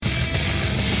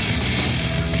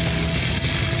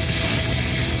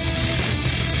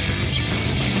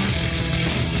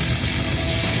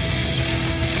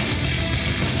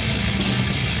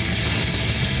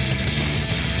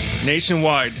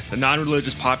Nationwide, the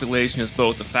non-religious population is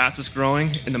both the fastest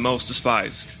growing and the most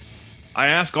despised. I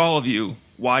ask all of you,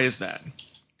 why is that?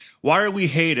 Why are we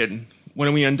hated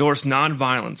when we endorse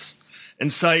non-violence,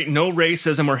 incite no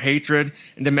racism or hatred,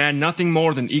 and demand nothing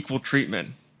more than equal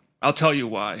treatment? I'll tell you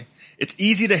why. It's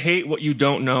easy to hate what you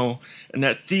don't know, and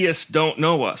that theists don't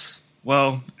know us.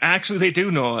 Well, actually they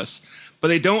do know us, but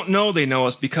they don't know they know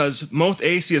us because most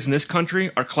atheists in this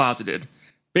country are closeted.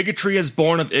 Bigotry is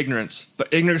born of ignorance, but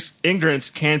ignorance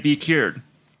can be cured.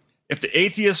 If the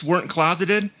atheists weren't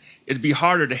closeted, it'd be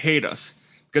harder to hate us,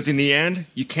 because in the end,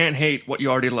 you can't hate what you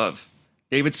already love.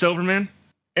 David Silverman,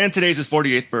 and today's his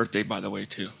 48th birthday, by the way,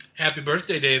 too. Happy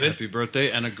birthday, David. Happy birthday,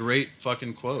 and a great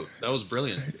fucking quote. That was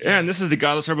brilliant. Yeah, and this is the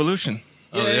Godless Revolution.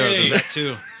 Oh, yeah, there's that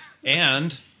too.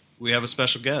 And we have a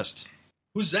special guest.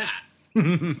 Who's that?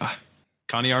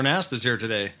 Connie Arnast is here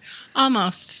today.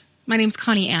 Almost. My name's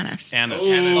Connie Anist. Anist.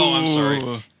 Oh, I'm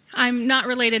sorry. I'm not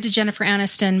related to Jennifer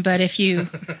Aniston, but if you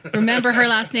remember her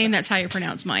last name, that's how you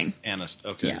pronounce mine. Anist,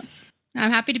 okay. Yeah.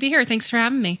 I'm happy to be here. Thanks for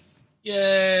having me.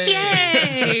 Yay!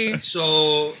 Yay!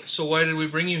 So why did we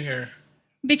bring you here?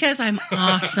 Because I'm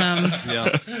awesome.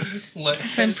 Yeah.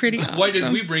 I'm pretty awesome. Why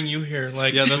did we bring you here?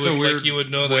 Like, yeah, that's a weird like you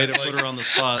would know way that. to put her on the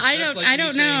spot. I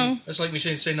don't know. That's like me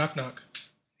saying, say knock knock.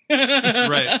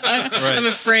 Right. I'm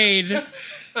afraid.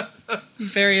 I'm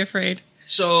very afraid.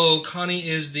 So Connie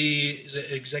is the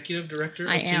executive director of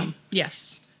I T? am.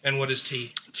 Yes. And what is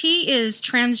T? T is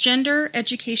Transgender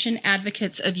Education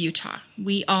Advocates of Utah.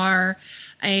 We are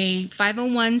a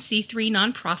 501c3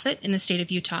 nonprofit in the state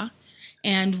of Utah,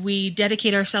 and we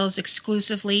dedicate ourselves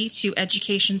exclusively to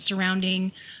education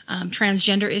surrounding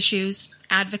transgender issues,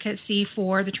 advocacy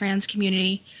for the trans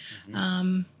community,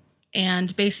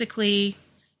 and basically,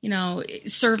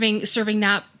 serving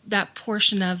that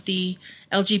portion of the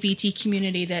LGBT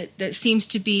community that seems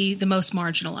to be the most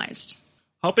marginalized.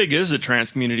 How big is the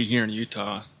trans community here in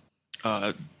Utah?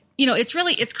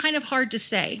 It's kind of hard to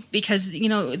say because,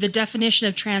 the definition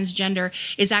of transgender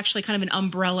is actually kind of an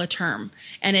umbrella term,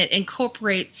 and it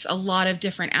incorporates a lot of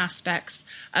different aspects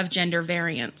of gender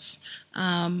variance.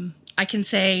 I can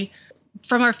say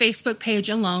from our Facebook page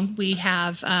alone, we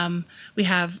have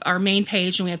our main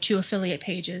page and we have 2 affiliate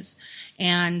pages,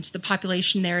 and the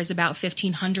population there is about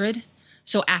 1,500.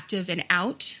 So active and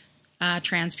out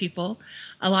trans people.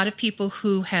 A lot of people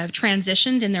who have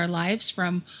transitioned in their lives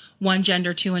from one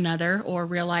gender to another or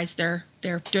realize their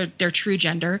true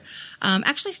gender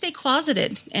actually stay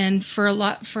closeted, and for a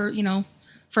lot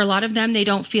of them, they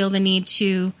don't feel the need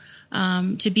to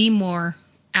be more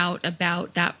out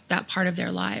about that part of their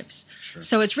lives. Sure.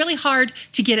 So it's really hard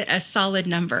to get a solid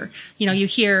number. You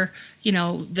hear,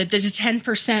 the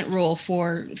 10% rule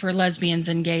for lesbians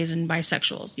and gays and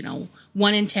bisexuals,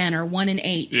 1 in 10 or 1 in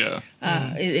 8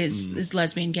 is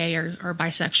lesbian, gay, or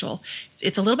bisexual.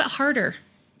 It's a little bit harder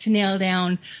to nail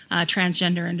down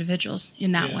transgender individuals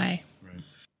in that way. Right.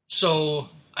 So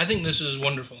I think this is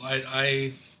wonderful.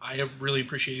 I really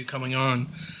appreciate you coming on.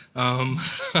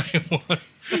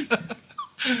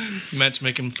 Matt's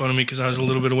making fun of me because I was a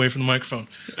little bit away from the microphone.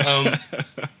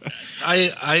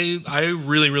 I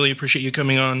really, really appreciate you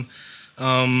coming on.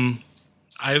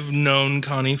 I've known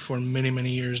Connie for many, many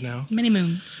years now. Many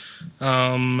moons.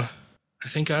 I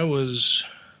think I was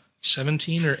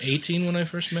 17 or 18 when I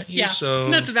first met you. Yeah, so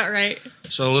that's about right.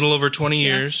 So a little over 20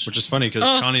 years. Which is funny because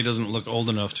Connie doesn't look old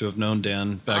enough to have known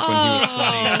Dan back when he was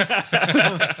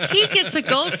 20. He gets a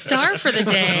gold star for the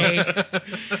day.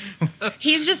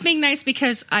 He's just being nice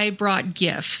because I brought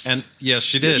gifts. And yes,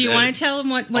 she did. Do you want to tell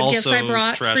him what gifts I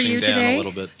brought for you Dan today? A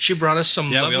little bit. She brought us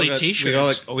some lovely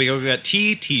T-shirts. We got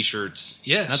T-shirts.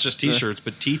 Yes. Not just T-shirts,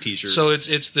 but T-shirts. So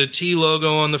it's the T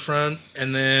logo on the front,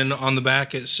 and then on the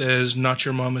back it says, "Not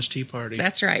Your Mama's Tea Party."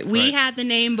 That's right. We had the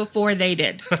name before they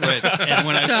did. Right. And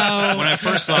when I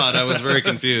first saw it, I was very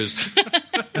confused.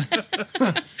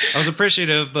 I was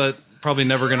appreciative, but probably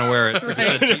never going to wear it.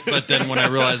 Right. But then when I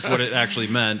realized what it actually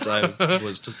meant, I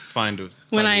was fine to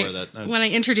wear that. When I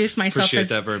introduced myself, appreciate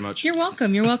that very much. You're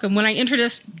welcome. You're welcome. When I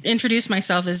introduced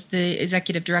myself as the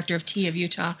executive director of T of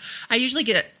Utah, I usually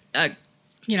get a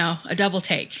double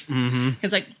take. Mm-hmm.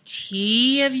 It's like,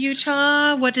 T of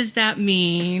Utah? What does that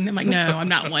mean? I'm like, no, I'm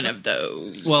not one of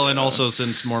those. Well, and also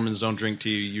since Mormons don't drink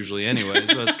tea usually anyway,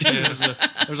 so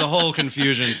there's a whole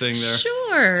confusion thing there.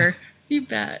 Sure. You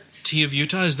bet. Tea of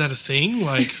Utah? Is that a thing?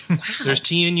 Like, wow. There's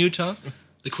tea in Utah?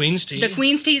 The Queen's Tea? The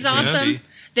Queen's Tea is awesome. Tea.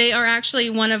 They are actually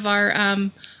one of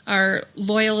our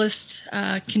loyalist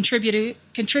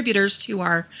contributors to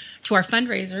our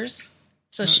fundraisers.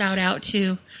 So shout out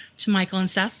to Michael and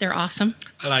Seth. They're awesome.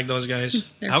 I like those guys.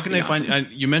 They're How can they pretty find?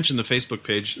 awesome. You mentioned the Facebook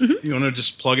page. You want to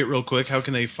just plug it real quick? How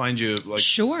can they find you? Like,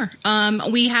 Sure.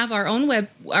 We have our own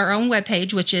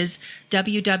webpage, which is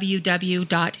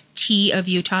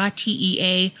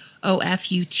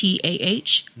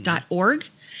www.teofutah.org,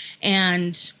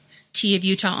 and T of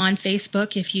Utah on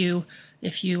Facebook. If you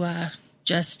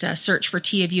just search for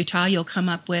T of Utah, you'll come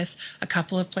up with a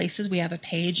couple of places. We have a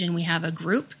page and we have a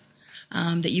group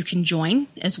that you can join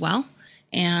as well.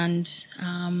 And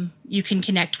you can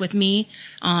connect with me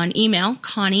on email,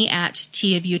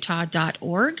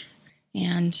 connie@tofutah.org.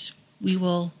 And we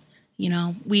will,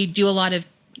 we do a lot of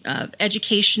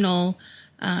educational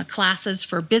classes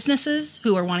for businesses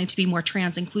who are wanting to be more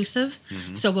trans inclusive.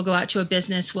 Mm-hmm. So we'll go out to a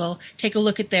business, we'll take a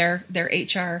look at their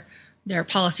HR, their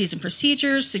policies and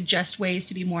procedures, suggest ways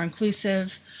to be more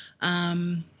inclusive,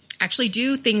 actually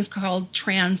do things called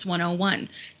Trans 101,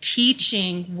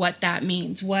 teaching what that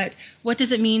means. What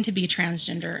does it mean to be a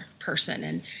transgender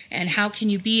person, and how can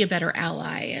you be a better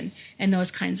ally, and those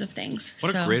kinds of things.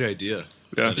 what a great idea.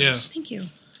 Yeah. Yeah. Thank you.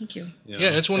 Yeah,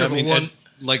 it's wonderful.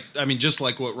 Just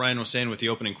like what Ryan was saying with the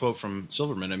opening quote from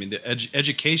Silverman. I mean, the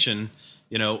education,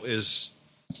 is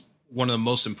one of the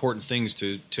most important things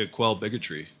to quell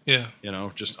bigotry. Yeah.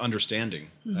 Just understanding,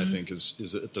 I think, is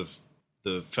at the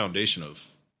foundation of.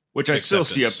 Which I still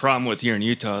see a acceptance. problem with here in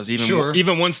Utah. Is Sure.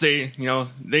 even once they know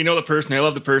the person, they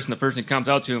love the person comes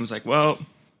out to them, it's like, well,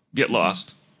 get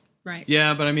lost. Right.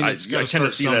 Yeah, but I mean, I it's got tend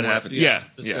to see that happen. Yeah,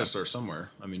 it's yeah. got to start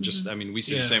somewhere. I mean, we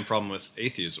see Yeah. the same problem with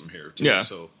atheism here too. Yeah.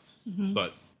 So, I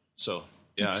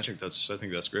think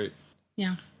that's great.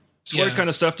 Yeah. So what Yeah. kind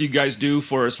of stuff do you guys do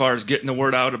as far as getting the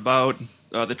word out about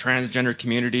the transgender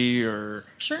community, or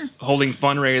Sure. holding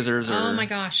fundraisers? Or, Oh my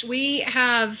gosh, we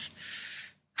have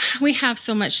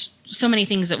so many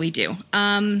things that we do.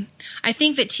 I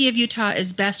think that T of Utah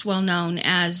is best well known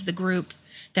as the group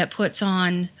that puts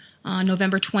on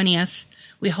November 20th.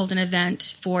 We hold an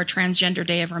event for Transgender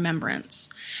Day of Remembrance,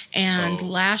 and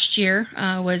last year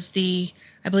I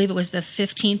believe it was the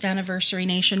 15th anniversary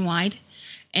nationwide,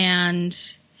 and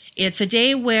it's a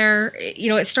day where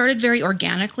it started very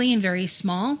organically and very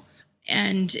small,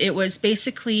 and it was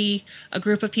basically a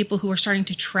group of people who were starting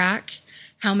to track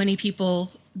how many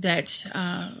people that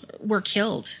were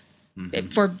killed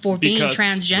for being Because-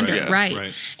 transgender,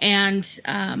 right. And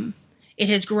it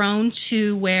has grown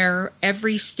to where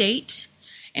every state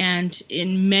and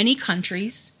in many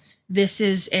countries, this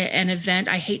is an event.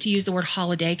 I hate to use the word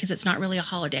holiday because it's not really a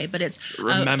holiday, but it's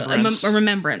Remembrance. a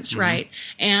remembrance, right?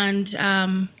 And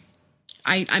I'm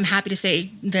happy to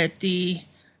say that the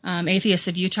Atheists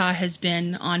of Utah has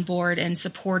been on board and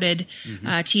supported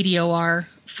TDOR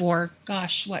for,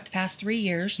 the past 3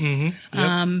 years.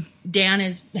 Dan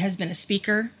has been a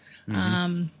speaker.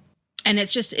 And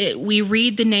it's just, we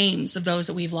read the names of those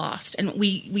that we've lost. And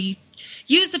we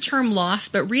use the term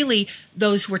lost, but really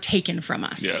those who were taken from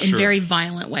us in very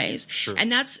violent ways. Sure.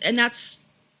 And that's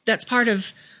part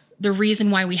of the reason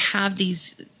why we have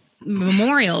these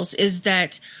memorials, is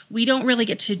that we don't really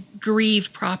get to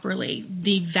grieve properly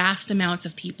the vast amounts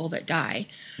of people that die.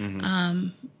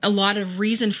 A lot of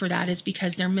reason for that is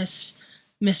because they're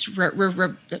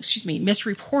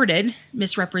misreported,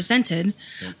 misrepresented,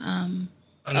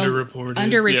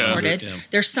 underreported. Yeah.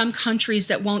 There's some countries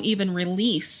that won't even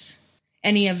release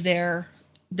any of their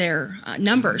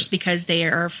numbers because they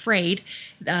are afraid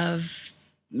of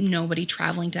nobody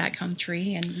traveling to that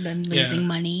country and then losing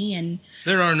money. And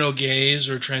There are no gays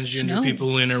or transgender No.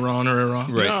 people in Iran or Iraq.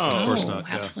 Right. No. Of course no, not.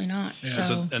 Yeah. absolutely not. Yeah.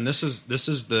 So, And this is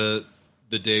the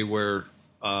day where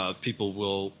people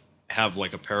will have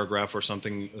like a paragraph or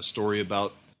something, a story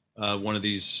about one of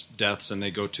these deaths, and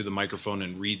they go to the microphone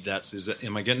and read that.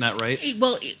 Am I getting that right?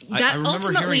 well, that I remember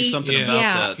ultimately, hearing something Yeah.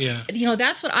 about that. Yeah.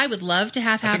 that's what I would love to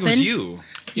have I think happen. it was you.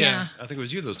 Yeah. I think it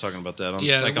was you that was talking about that on,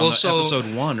 Yeah, on well, so-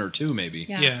 episode 1 or 2, maybe.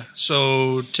 Yeah. Yeah.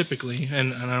 So typically,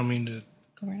 and I don't mean to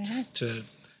Go right ahead. to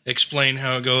explain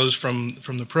how it goes from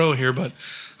the pro here, but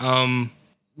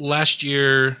last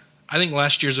year, I think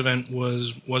last year's event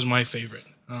was my favorite.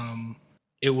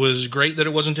 It was great that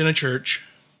it wasn't in a church,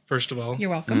 first of all. You're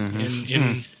welcome.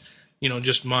 in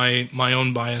just my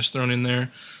own bias thrown in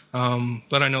there.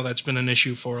 But I know that's been an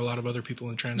issue for a lot of other people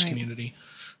in the trans Right. community.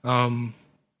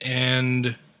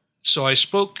 And so I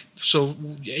spoke. So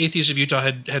Atheists of Utah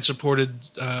had supported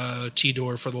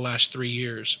TDOR for the last 3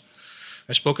 years.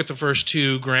 I spoke at the first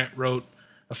two. Grant wrote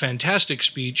a fantastic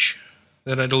speech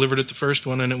that I delivered at the first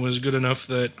one, and it was good enough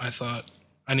that I thought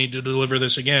I need to deliver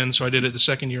this again. So I did it the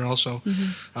second year also.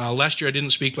 Last year I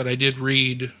didn't speak, but I did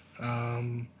read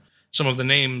some of the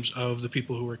names of the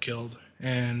people who were killed.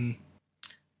 And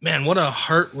man, what a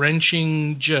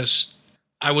heart-wrenching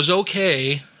I was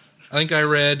okay. I think I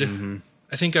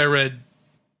read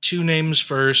 2 names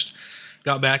first,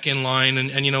 got back in line,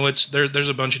 and you know, there's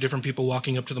a bunch of different people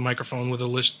walking up to the microphone with a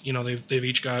list. You know, they've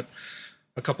each got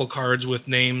a couple cards with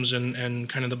names and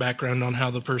kind of the background on how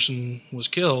the person was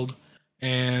killed.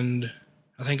 And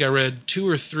I think I read 2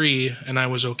 or 3, and I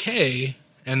was okay.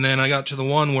 And then I got to the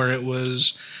one where I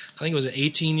think it was an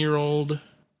 18-year-old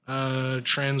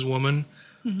trans woman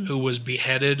who was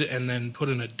beheaded and then put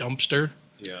in a dumpster.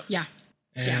 Yeah.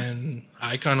 And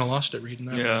I kind of lost it reading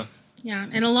that. Yeah. Yeah,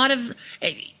 and a lot of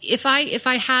if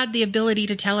I had the ability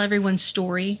to tell everyone's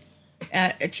story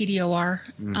at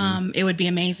TDOR, it would be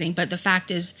amazing. But the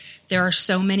fact is, there are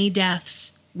so many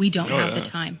deaths, we don't have the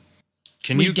time.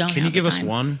 Can you give us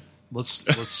one?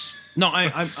 Let's. No,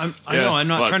 I know I'm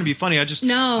not trying to be funny. I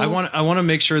want to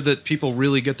make sure that people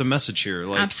really get the message here.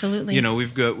 Like, absolutely. You know,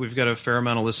 we've got a fair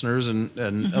amount of listeners, and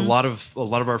a lot of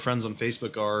our friends on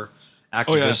Facebook are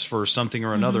activists for something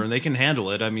or another, and they can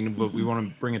handle it. I mean, but we want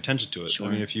to bring attention to it. Sure.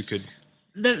 I mean, if you could.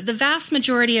 The vast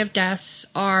majority of deaths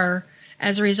are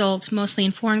as a result, mostly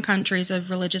in foreign countries, of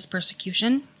religious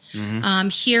persecution.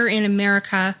 Here in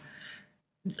America,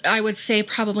 I would say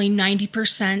probably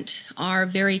 90% are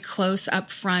very close up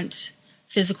front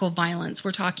physical violence.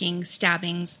 We're talking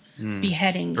stabbings,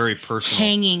 beheadings, very personal,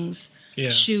 hangings,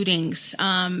 shootings.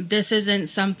 This isn't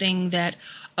something that,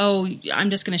 I'm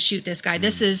just going to shoot this guy.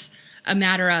 This is a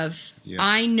matter of,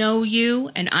 I know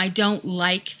you and I don't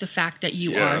like the fact that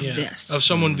you are this. Of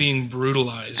someone being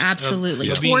brutalized. Absolutely.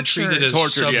 Of being treated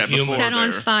as subhuman. Set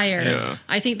on fire. Yeah.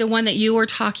 I think the one that you were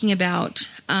talking about,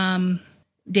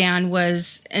 Dan,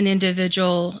 was an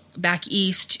individual back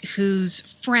east whose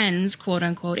friends, quote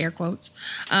unquote, air quotes,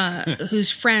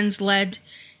 whose friends led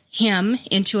him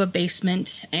into a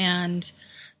basement and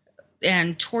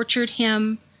tortured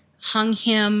him, hung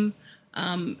him,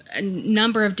 a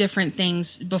number of different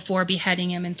things before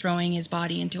beheading him and throwing his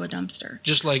body into a dumpster.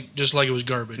 Just like it was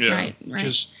garbage. Yeah. Right.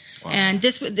 Wow. And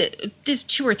this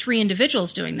 2 or 3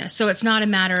 individuals doing this, so it's not a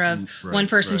matter of one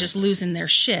person just losing their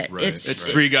shit. Right.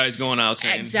 It's 3 guys going out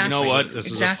saying, "You know what?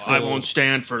 This is I won't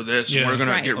stand for this. We're going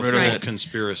to get rid of it."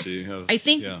 Conspiracy. I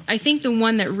think the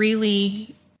one that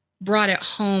really brought it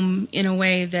home in a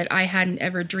way that I hadn't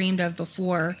ever dreamed of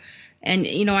before, and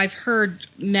you know, I've heard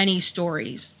many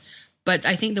stories, but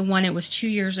I think the one, it was 2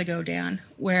 years ago, Dan,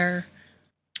 where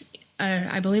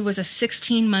I believe it was a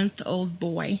 16-month-old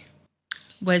boy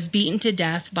was beaten to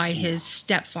death by his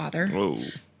stepfather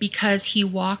because he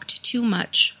walked too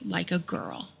much like a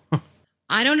girl.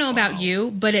 I don't know about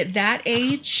you, but at that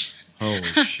age, holy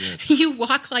shit, you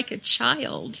walk like a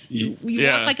child. You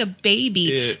walk like a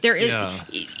baby.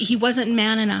 He wasn't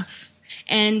man enough.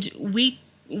 And we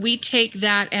take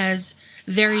that as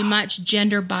very much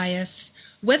gender bias.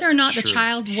 Whether or not the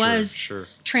child was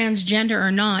transgender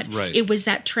or not, it was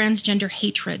that transgender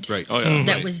hatred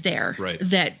that was there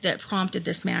that prompted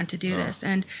this man to do this.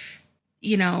 And,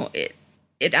 you know,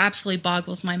 it absolutely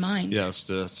boggles my mind. Yeah,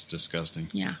 that's disgusting.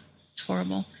 Yeah, it's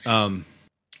horrible.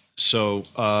 So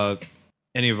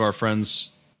any of our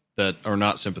friends that are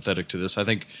not sympathetic to this, I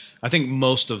think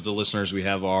most of the listeners we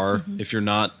have are. If you're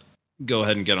not, go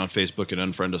ahead and get on Facebook and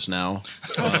unfriend us now,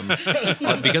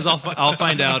 because I'll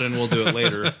find out and we'll do it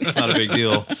later. It's not a big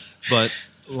deal, but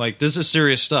like, this is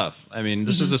serious stuff. I mean,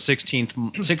 this is a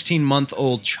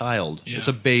 16-month-old child. Yeah. It's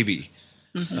a baby.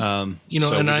 You know,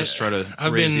 so and I just try to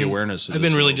raise the awareness. I've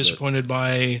been really disappointed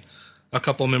by a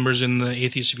couple of members in the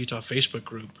Atheists of Utah Facebook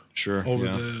group.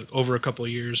 Over a couple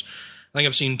of years, I think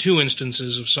I've seen 2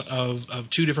 instances of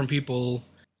 2 different people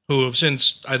who have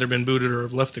since either been booted or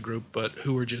have left the group, but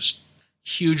who were just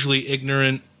hugely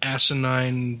ignorant,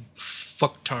 asinine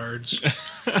fucktards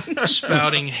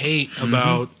spouting hate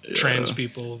about trans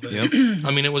people. I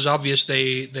mean, it was obvious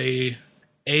they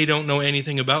don't know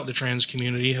anything about the trans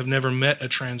community, have never met a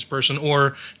trans person,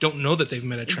 or don't know that they've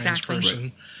met a trans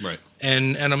person. Right.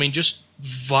 And I mean, just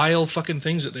vile fucking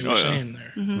things that they were saying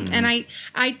there. And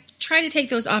I try to take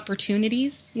those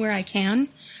opportunities where I can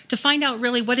to find out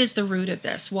really what is the root of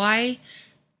this. Why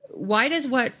does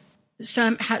what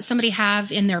somebody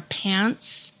have in their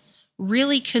pants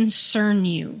really concern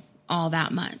you all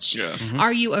that much? Yeah.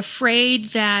 Are you afraid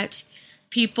that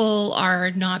people are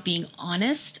not being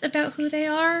honest about who they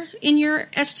are in your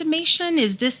estimation?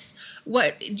 Is this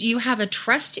do you have a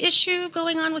trust issue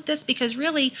going on with this? Because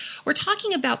really, we're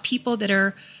talking about people that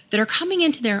are coming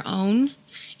into their own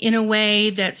in a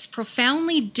way that's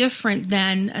profoundly different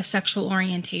than a sexual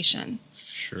orientation.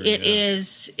 It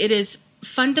is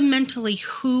fundamentally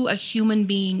who a human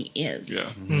being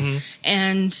is.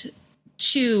 And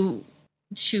to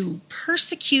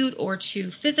persecute or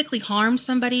to physically harm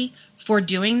somebody for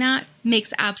doing that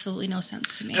makes absolutely no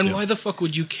sense to me. And why the fuck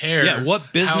would you care? Yeah,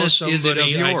 what business how is it of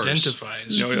somebody yours?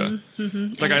 Identifies? Oh, yeah.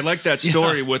 It's like I like that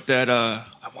story with that. I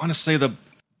want to say the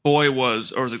boy there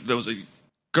was a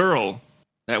girl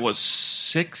that was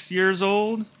 6 years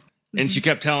old, and she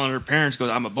kept telling her parents, "Goes,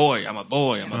 I'm a boy, I'm a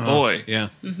boy, I'm a boy." Yeah.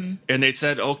 And they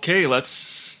said, "Okay,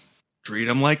 let's treat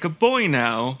him like a boy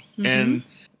now." And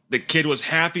the kid was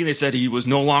happy. They said he was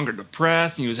no longer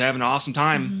depressed and he was having an awesome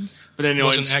time. But then,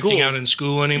 Wasn't in school, acting out in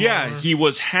school anymore. yeah, he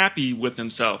was happy with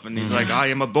himself, and he's like, "I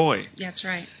am a boy." That's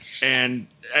right. And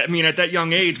I mean, at that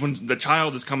young age, when the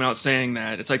child is coming out saying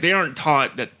that, it's like they aren't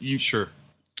taught that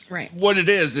Right. what it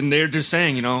is, and they're just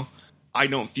saying, I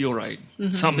don't feel right.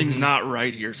 Something's not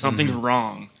right here. Something's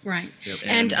wrong. Right.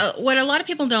 And what a lot of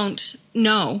people don't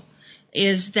know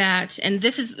is that, and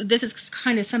this is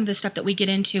kind of some of the stuff that we get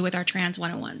into with our Trans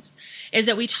 101s, is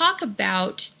that we talk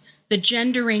about the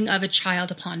gendering of a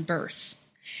child upon birth.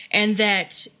 And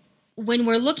that when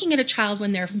we're looking at a child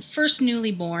when they're first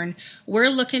newly born, we're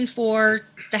looking for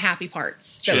the happy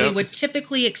parts that we would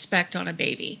typically expect on a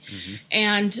baby.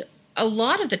 And a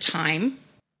lot of the time,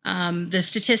 the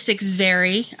statistics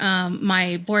vary.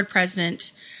 My board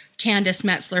president, Candace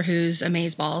Metzler, who's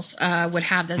amazeballs, would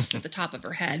have this at the top of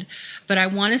her head. But I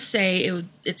want to say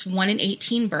it's 1 in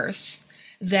 18 births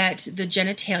that the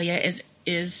genitalia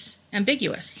is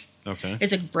ambiguous. Okay.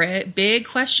 It's a big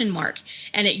question mark.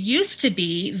 And it used to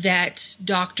be that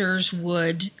doctors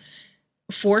would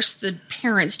force the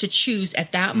parents to choose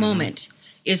at that moment,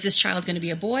 is this child going to be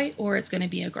a boy or it's going to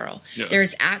be a girl? Yeah.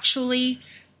 There's actually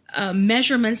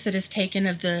measurements that is taken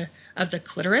of the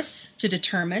clitoris to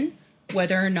determine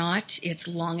whether or not it's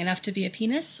long enough to be a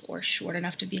penis or short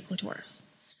enough to be a clitoris.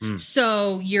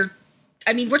 So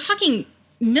we're talking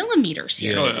millimeters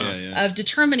here of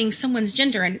determining someone's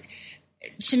gender. And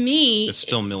to me, it's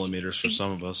still millimeters for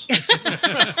some of us.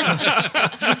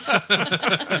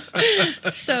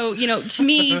 So, to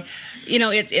me,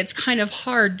 it's kind of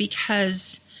hard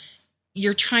because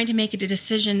you're trying to make it a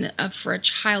decision for a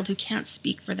child who can't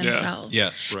speak for themselves.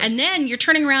 Yeah, right. And then you're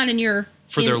turning around and you're...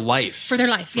 For their life. For their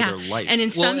life. And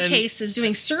in some cases,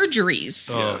 doing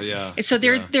surgeries. Oh, yeah. So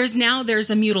there's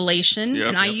a mutilation,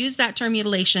 and I use that term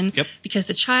mutilation because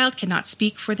the child cannot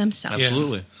speak for themselves.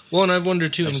 Absolutely. Well, and I've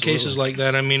wondered, too, in cases like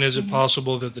that, is it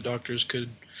possible that the doctors could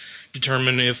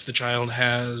determine if the child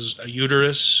has a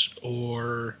uterus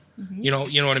or... You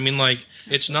know what I mean? Like,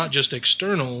 it's not just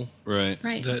external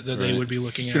that they would be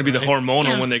looking at. It's going to be the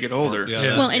hormonal when they get older.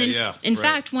 Well, and in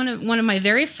fact, one of my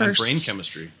very first... And brain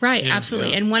chemistry. Right,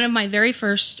 absolutely. And one of my very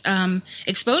first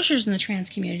exposures in the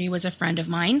trans community was a friend of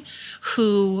mine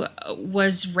who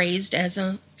was raised as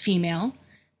a female.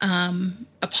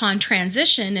 Upon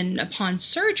transition and upon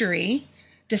surgery,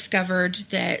 discovered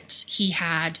that he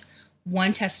had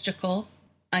one testicle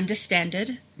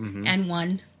undistended and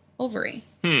one ovary.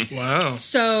 Wow.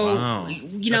 So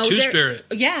a two-spirit.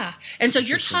 Yeah. And so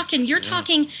you're talking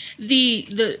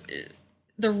the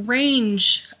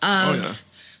range of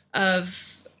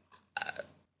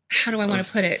how do I want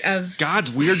to put it? Of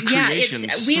God's weird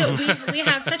creations. We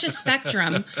have such a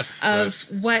spectrum of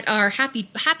what our happy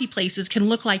places can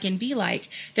look like and be like,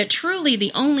 that truly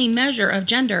the only measure of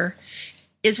gender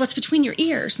is what's between your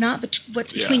ears, not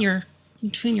what's between your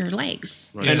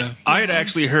legs. Right. And I had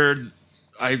actually heard,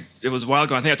 it was a while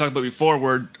ago, I think I talked about it before,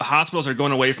 where hospitals are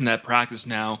going away from that practice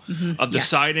now of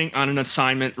deciding on an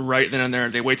assignment right then and there.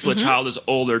 They wait till the child is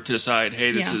older to decide,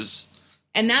 hey, this is...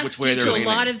 And that's due to a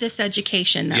lot of this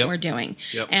education that we're doing.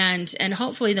 Yep. And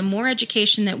hopefully the more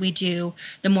education that we do,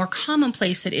 the more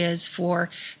commonplace it is for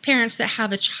parents that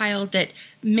have a child that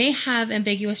may have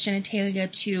ambiguous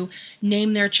genitalia to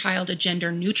name their child a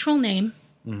gender-neutral name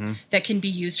that can be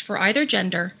used for either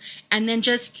gender, and then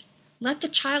just let the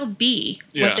child be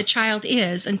what the child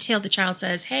is until the child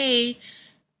says, hey,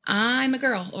 I'm a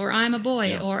girl, or I'm a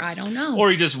boy, or I don't know.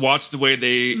 Or you just watch the way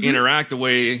they interact, the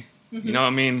way,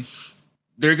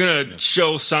 they're going to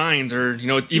show signs or,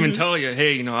 even tell you,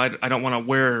 hey, I don't want to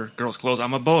wear girls' clothes.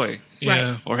 I'm a boy.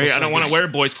 Yeah. Or, hey, I don't want to wear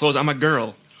boys' clothes. I'm a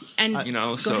girl. And,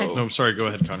 so. Ahead. No, I'm sorry. Go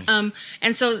ahead, Connie.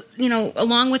 And so,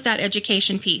 along with that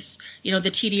education piece, the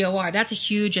TDOR, that's a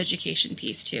huge education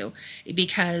piece too,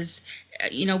 because,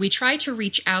 we try to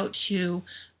reach out to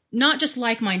not just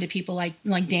like-minded people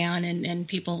like Dan and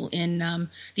people in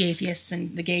the atheists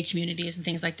and the gay communities and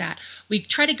things like that. We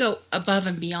try to go above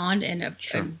and beyond and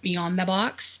beyond the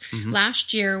box.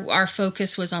 Last year, our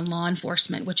focus was on law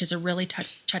enforcement, which is a really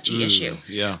touchy issue.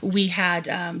 Yeah. We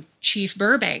had Chief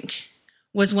Burbank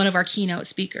was one of our keynote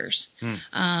speakers.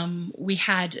 We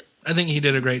had I think he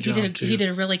did a great job, too. He did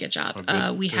a really good job.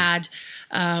 We had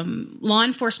law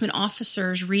enforcement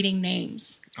officers reading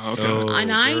names. Okay.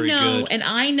 And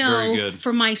I know Very good.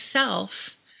 for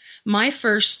myself, my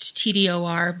first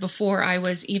TDOR before I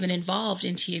was even involved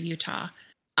in T of Utah,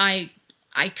 I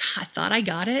thought I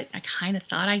got it. I kind of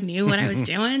thought I knew what I was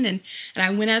doing. And I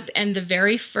went up, and the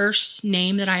very first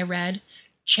name that I read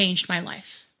changed my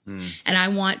life. And I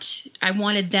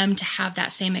wanted them to have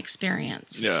that same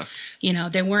experience. Yeah. You know,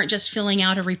 they weren't just filling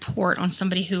out a report on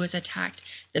somebody who was attacked.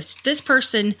 This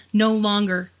person no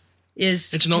longer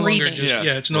is It's no breathing. longer just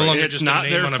Yeah. it's no Right. longer It's just not a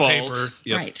name their on a fault. paper.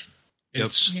 Yep. Right.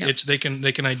 It's they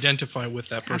can identify with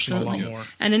that person Absolutely. a lot more.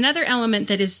 And another element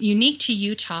that is unique to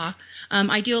Utah,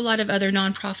 I do a lot of other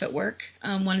nonprofit work.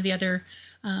 One of the other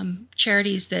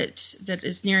charities that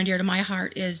is near and dear to my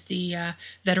heart is the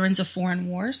Veterans of Foreign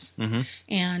Wars.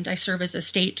 And I serve as a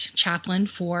state chaplain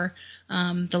for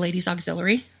the Ladies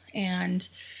Auxiliary. And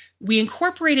we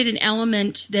incorporated an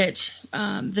element that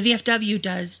the VFW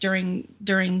does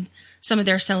during some of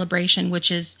their celebration,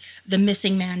 which is the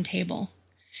missing man table.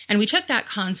 And we took that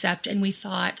concept and we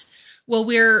thought, well,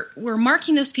 we're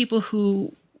marking those people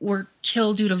who were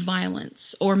killed due to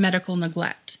violence or medical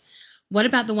neglect. What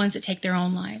about the ones that take their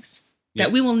own lives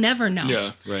that we will never know?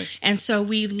 Yeah. Right. And so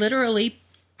we literally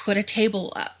put a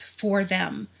table up for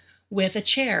them with a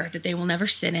chair that they will never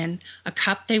sit in, a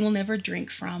cup they will never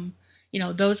drink from, you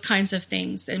know, those kinds of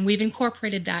things. And we've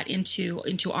incorporated that into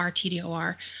our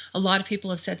TDOR. A lot of people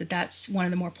have said that that's one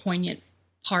of the more poignant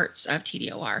parts of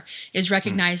TDOR, is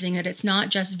recognizing that it's not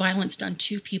just violence done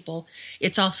to people,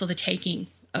 it's also the taking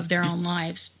of their own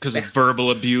lives. Because of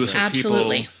verbal abuse or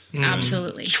Absolutely. people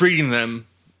Absolutely. treating them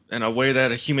in a way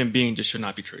that a human being just should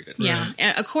not be treated. Yeah.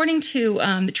 According to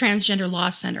the Transgender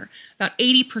Law Center, about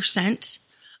 80%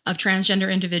 of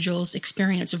transgender individuals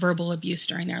experience verbal abuse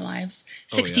during their lives.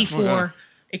 64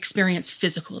 experience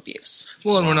physical abuse.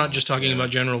 Well, and we're not just talking about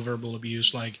general verbal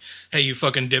abuse, like "Hey, you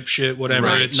fucking dipshit," whatever.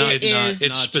 Right. It's Not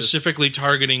specifically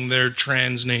targeting their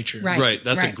trans nature. Right.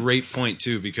 That's a Right. great point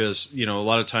too, because you know a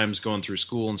lot of times going through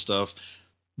school and stuff,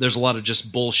 there's a lot of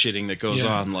just bullshitting that goes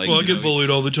Yeah. on. Like, well, I you get know, bullied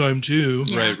all the time too.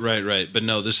 Yeah. Right. But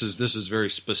no, this is very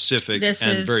specific This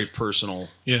and is- very personal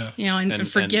You know, and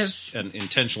forgive and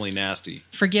intentionally nasty.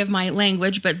 my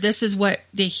language, but this is what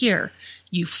they hear.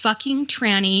 You fucking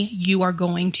tranny, you are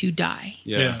going to die.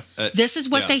 Yeah. This is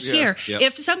what they hear. yeah.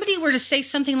 If somebody were to say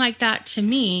something like that to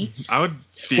me, I would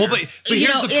fear. Well, but You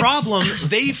here's know, the it's- problem: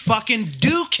 they fucking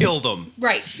do kill them.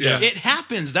 right. Yeah. It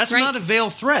happens. That's Right. not a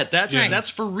veiled threat. That's Right. that's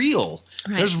for real.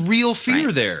 Right. There's real fear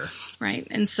Right. there. Right.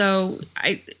 And so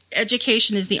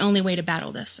education is the only way to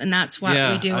battle this. And that's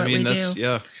why we do what we do.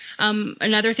 Yeah.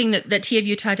 Another thing that T of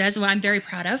Utah does, and what I'm very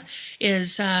proud of,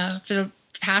 is for the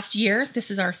past year, this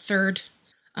is our third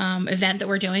event that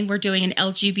we're doing. We're doing an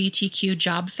LGBTQ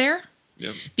job fair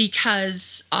Yep.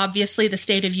 because obviously the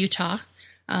state of Utah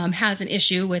has an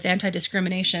issue with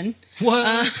anti-discrimination.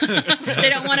 What? They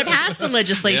don't want to pass the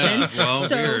legislation. Yeah, well,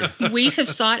 so we have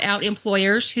sought out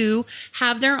employers who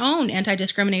have their own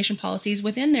anti-discrimination policies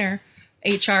within their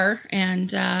HR, and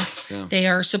they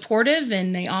are supportive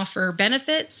and they offer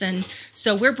benefits. And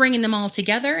so we're bringing them all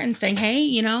together and saying, hey,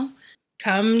 you know,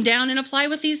 come down and apply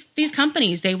with these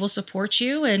companies. They will support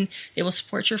you and they will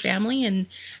support your family. And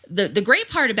the great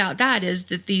part about that is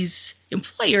that these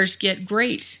employers get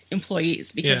great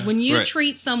employees, because Yeah. when you Right.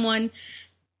 treat someone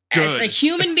Good. as a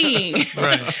human being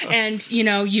Right. and, you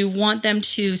know, you want them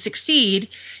to succeed,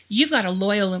 you've got a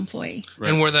loyal employee.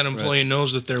 And where that employee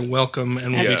knows that they're welcome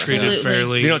and will be Absolutely. treated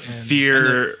fairly. You don't have to and-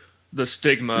 fear the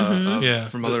stigma of, Yeah.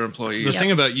 from other employees. The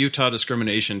thing about Utah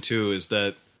discrimination too is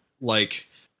that, like,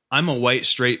 I'm a white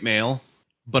straight male,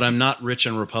 but I'm not rich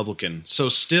and Republican. So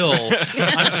still,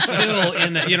 I'm still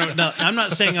in that. You know, no, I'm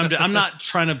not saying I'm not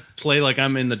trying to play like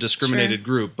I'm in the discriminated Sure.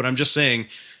 group, but I'm just saying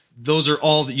those are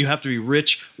all that you have to be: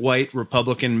 rich, white,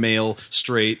 Republican, male,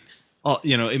 straight.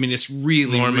 You know, I mean, it's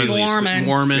really, Mormon. really Mormon.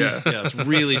 Mormon. Yeah. Yeah, it's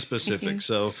really specific.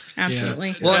 So Absolutely.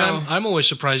 Yeah. Well, and I'm always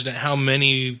surprised at how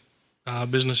many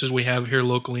businesses we have here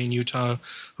locally in Utah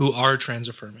who are trans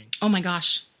affirming. Oh my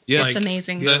gosh. yeah, It's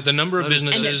amazing. The number of And it's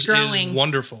businesses growing. is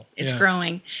wonderful. It's Yeah.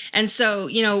 growing. And so,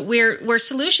 you know, we're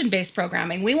solution-based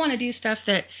programming. We want to do stuff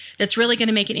that's really going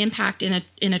to make an impact in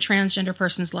a transgender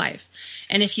person's life.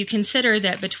 And if you consider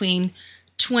that between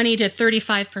 20 to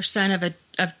 35%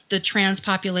 of the trans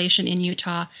population in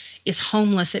Utah is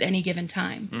homeless at any given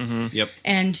time. yep.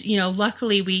 And, you know,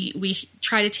 luckily we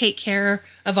try to take care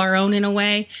of our own in a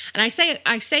way. And I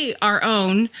say our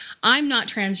own. I'm not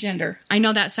transgender. I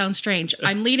know that sounds strange.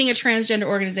 I'm leading a transgender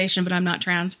organization, but I'm not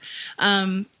trans.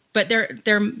 but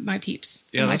they're my peeps.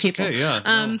 Yeah, They're my that's people. okay, yeah,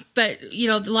 no. But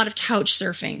a lot of couch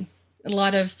surfing, a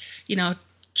lot of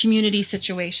community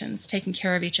situations, taking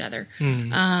care of each other.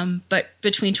 But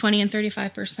between 20 and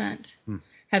 35%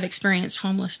 have experienced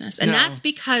homelessness, and that's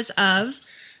because of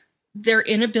their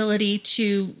inability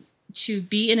to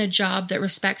be in a job that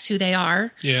respects who they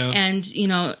are. Yeah. And,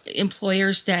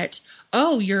 employers that,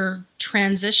 you're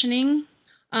transitioning.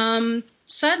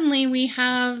 Suddenly we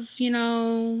have,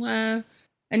 a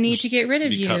need to get rid of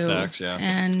be you. cutbacks, yeah.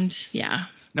 And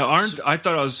Now, I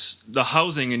thought it was the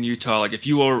housing in Utah. Like, if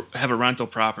you have a rental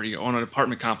property or own an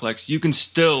apartment complex, you can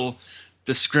still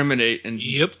discriminate and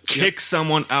kick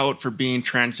someone out for being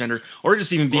transgender or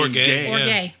just even being gay. Or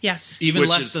gay, yes. Even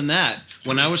less than that.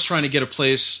 When I was trying to get a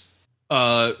place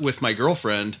with my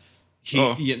girlfriend,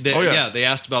 they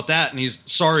asked about that, and he's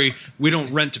sorry, we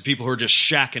don't rent to people who are just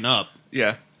shacking up.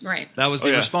 Yeah. Right. That was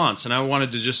the response, and I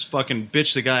wanted to just fucking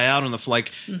bitch the guy out on the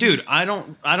dude, I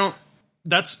don't.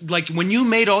 That's like when you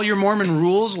made all your Mormon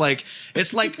rules. Like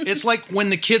it's like when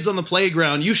the kids on the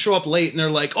playground, you show up late and they're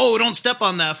like, "Oh, don't step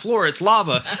on that floor; it's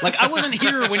lava." Like I wasn't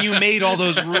here when you made all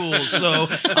those rules, so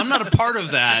I'm not a part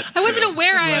of that. I wasn't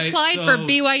aware I applied for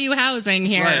BYU housing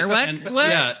here. Right. What?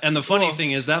 Yeah, and the funny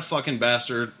thing is that fucking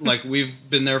bastard. Like we've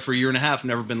been there for a year and a half,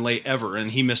 never been late ever,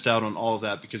 and he missed out on all of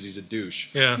that because he's a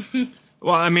douche. Yeah.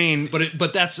 Well, I mean,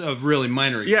 but that's a really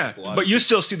minor example. Yeah, but you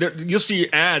still you'll see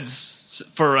ads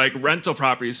for like rental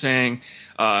properties saying,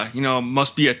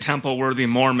 must be a temple-worthy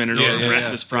Mormon in order to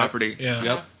rent this property. Yeah.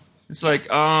 Yep. It's like,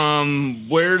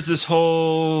 where's this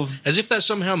whole? As if that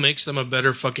somehow makes them a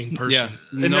better fucking person.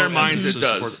 Yeah, in their minds it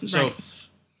does. So,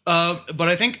 but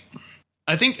I think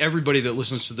everybody that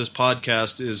listens to this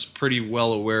podcast is pretty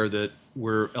well aware that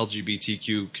we're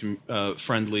LGBTQ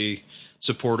friendly,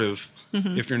 supportive.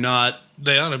 Mm-hmm. If you're not,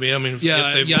 they ought to be. I mean, if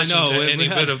they've listened to any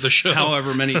bit of the show,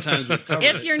 however many times we've covered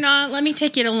if you're not, let me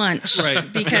take you to lunch,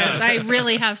 right? Because I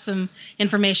really have some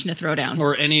information to throw down.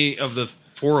 Or any of the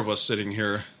four of us sitting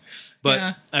here.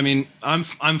 But I mean, I'm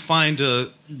fine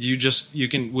to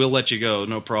we'll let you go,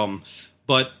 no problem.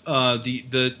 But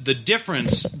the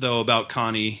difference though about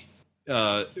Connie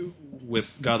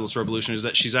with Godless Revolution is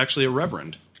that she's actually a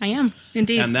reverend. I am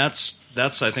indeed, and that's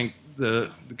I think the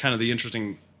kind of the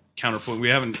interesting counterpoint. We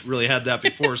haven't really had that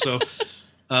before, so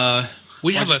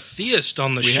we have a theist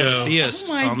on the show. We have a theist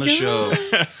on the show.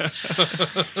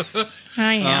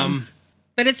 I am,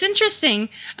 but it's interesting.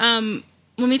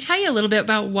 Let me tell you a little bit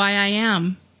about why I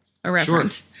am a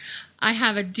reverend. Sure. I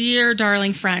have a dear,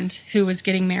 darling friend who was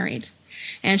getting married.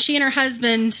 And she and her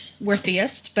husband were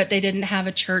theists, but they didn't have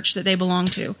a church that they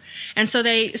belonged to. And so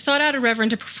they sought out a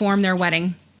reverend to perform their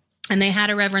wedding. And they had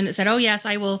a reverend that said, "Oh, yes,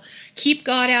 I will keep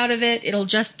God out of it. It'll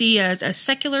just be a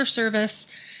secular service."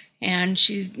 And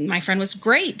my friend was,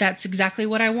 "Great. That's exactly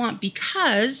what I want.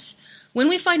 Because when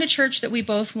we find a church that we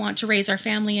both want to raise our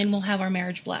family in, we'll have our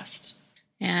marriage blessed."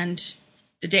 And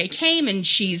the day came, and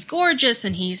she's gorgeous,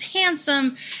 and he's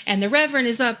handsome, and the reverend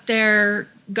is up there,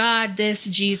 God this,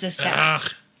 Jesus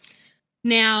that.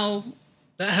 Now,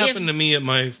 that happened to me at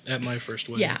my first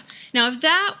wedding. Yeah. Now, if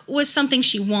that was something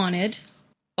she wanted,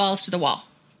 balls to the wall,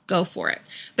 go for it.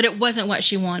 But it wasn't what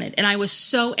she wanted, and I was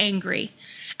so angry.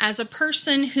 As a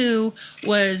person who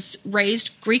was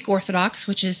raised Greek Orthodox,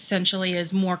 which essentially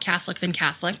is more Catholic than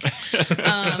Catholic, that's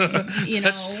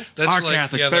our like,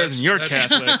 Catholic's better than your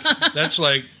Catholic. That's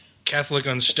like Catholic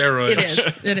on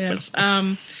steroids. It is.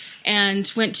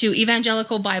 And went to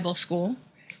evangelical Bible school.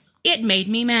 It made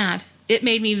me mad. It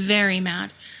made me very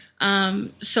mad.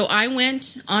 So I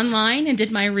went online and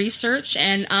did my research,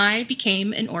 and I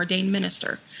became an ordained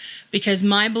minister because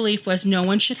my belief was no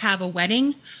one should have a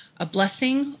wedding, a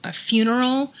blessing, a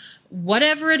funeral,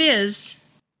 whatever it is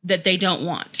that they don't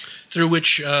want. Through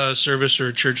which service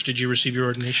or church did you receive your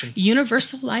ordination?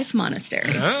 Universal Life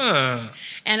Monastery. Ah.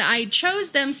 And I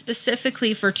chose them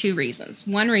specifically for two reasons.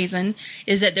 One reason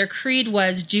is that their creed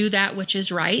was do that which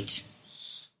is right.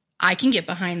 I can get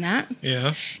behind that.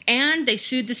 Yeah. And they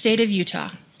sued the state of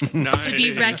Utah. Nice. To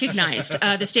be recognized.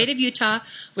 The state of Utah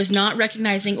was not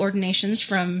recognizing ordinations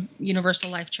from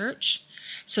Universal Life Church,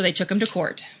 so they took them to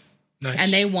court. Nice.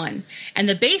 And they won. And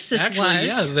the basis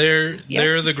was they're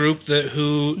the group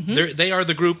they are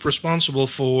the group responsible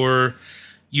for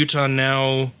Utah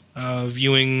now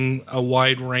viewing a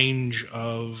wide range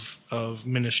of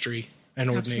ministry and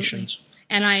ordinations.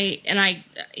 Absolutely. And I,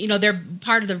 they're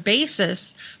part of the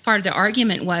basis, part of the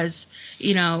argument was,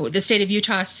 the state of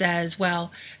Utah says,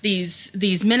 well,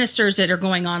 these ministers that are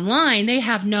going online, they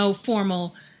have no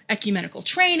formal ecumenical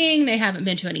training. They haven't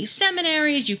been to any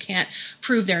seminaries. You can't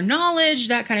prove their knowledge,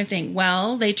 that kind of thing.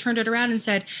 Well, they turned it around and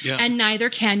said, and neither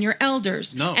can your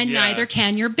elders. No. And neither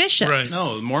can your bishops. Right.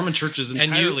 No, the Mormon Church is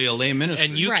entirely a lay ministry.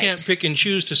 And you Right. can't pick and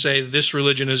choose to say this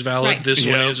religion is valid, Right. this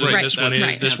one Yeah, isn't, right. this one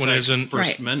That's is, this one isn't. First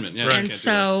Right. Amendment. Yeah, Right. you And can't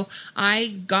so I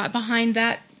got behind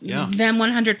that, them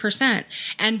 100%.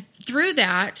 And through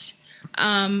that,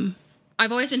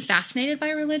 I've always been fascinated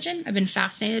by religion. I've been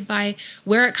fascinated by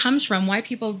where it comes from, why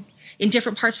people in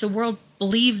different parts of the world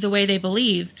believe the way they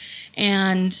believe.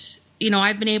 And,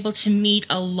 I've been able to meet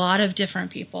a lot of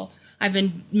different people. I've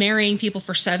been marrying people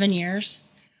for 7 years,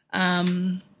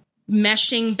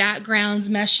 meshing backgrounds,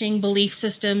 meshing belief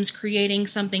systems, creating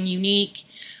something unique,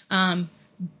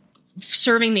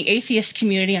 serving the atheist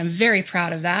community. I'm very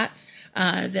proud of that.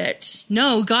 That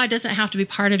no, God doesn't have to be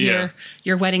part of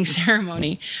your wedding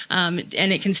ceremony,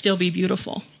 and it can still be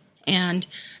beautiful, and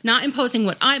not imposing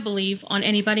what I believe on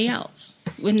anybody else.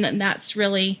 And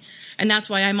that's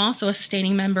why I'm also a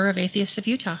sustaining member of Atheists of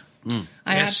Utah.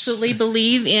 I absolutely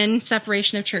believe in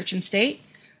separation of church and state,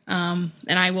 and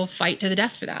I will fight to the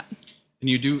death for that. And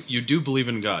you do believe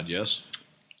in God, yes?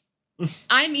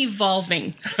 I'm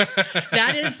evolving.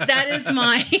 That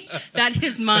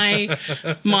is my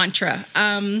mantra.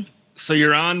 So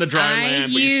you're on the dry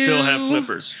land, but you still have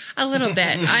flippers. A little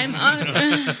bit. I'm on,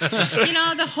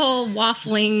 the whole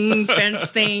waffling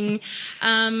fence thing.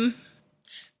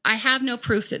 I have no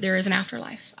proof that there is an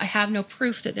afterlife. I have no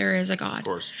proof that there is a God. Of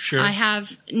course. Sure. I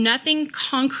have nothing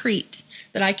concrete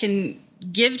that I can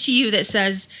give to you that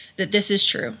says that this is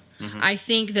true. Mm-hmm. I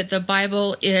think that the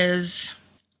Bible is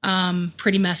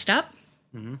pretty messed up.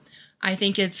 Mm-hmm. I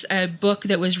think it's a book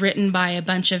that was written by a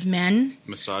bunch of men.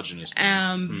 Misogynist.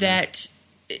 That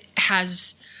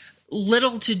has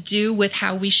little to do with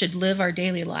how we should live our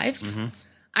daily lives. Mm-hmm.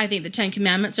 I think the 10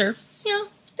 Commandments are,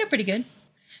 they're pretty good.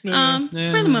 For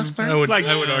the most part. I would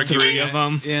argue 3 of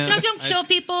them. Yeah. Don't kill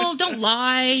people, don't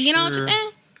lie, just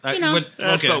That's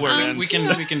what we're in. we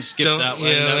can skip that one.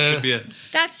 Yeah. That could be a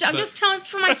I'm just telling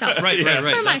for myself. right.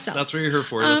 For myself. That's what you're here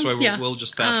for. That's why we'll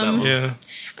just pass that one. Yeah.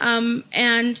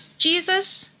 And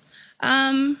Jesus,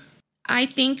 I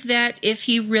think that if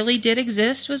he really did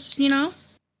exist, was, not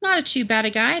a too bad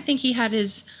a guy. I think he had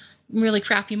his really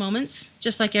crappy moments,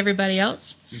 just like everybody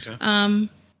else. Okay.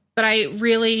 But I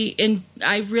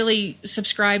really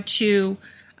subscribe to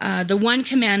the one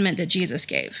commandment that Jesus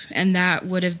gave, and that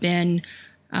would have been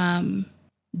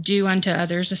do unto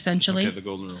others, essentially. Okay, the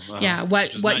golden rule. Uh-huh. Yeah,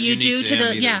 what you do to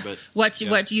the what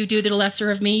you do to the lesser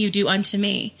of me, you do unto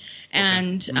me,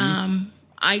 and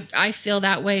I feel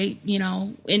that way,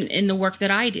 in the work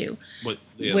that I do. What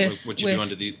you do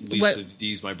unto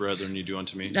these my brethren, you do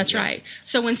unto me. That's right.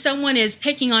 So when someone is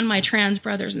picking on my trans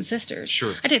brothers and sisters,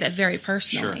 sure. I take that very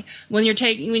personally. Sure. When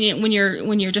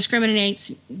you're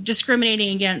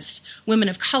discriminating against women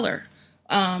of color,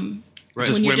 right.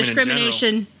 when you're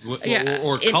discrimination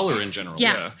or color in general.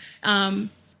 Yeah.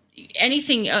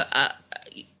 Anything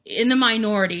in the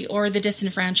minority or the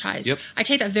disenfranchised. Yep. I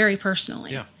take that very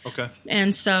personally. Yeah. Okay.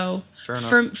 And so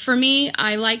for me,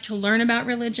 I like to learn about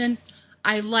religion.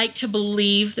 I like to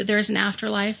believe that there's an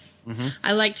afterlife. Mm-hmm.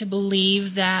 I like to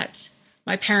believe that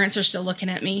my parents are still looking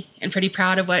at me and pretty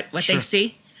proud of what they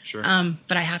see. Sure.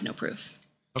 But I have no proof.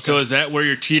 Okay. So is that where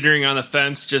you're teetering on the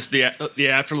fence, just the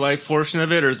afterlife portion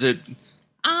of it, or is it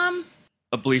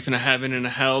a belief in a heaven and a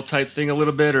hell type thing a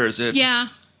little bit, or is it? Yeah.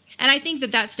 And I think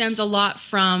that stems a lot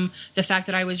from the fact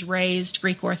that I was raised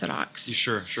Greek Orthodox.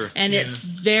 Sure. And it's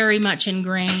very much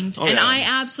ingrained. Oh, and yeah. I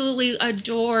absolutely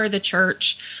adore the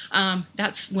church.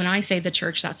 That's when I say the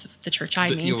church, that's the church I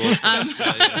mean.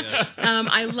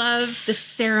 I love the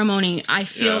ceremony. I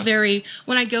feel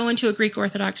when I go into a Greek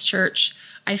Orthodox church,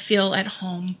 I feel at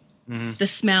home. Mm-hmm. The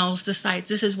smells, the sights.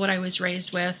 This is what I was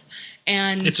raised with,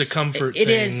 and it's a comfort thing. It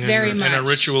is very much and a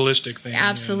ritualistic thing.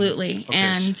 Absolutely, yeah. Okay.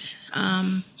 And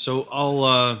so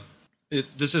I'll.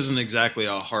 This isn't exactly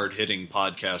a hard-hitting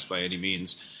podcast by any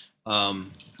means,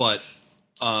 but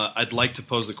I'd like to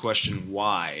pose the question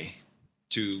why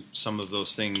to some of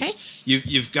those things. Okay.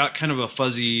 You've got kind of a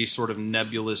fuzzy, sort of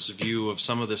nebulous view of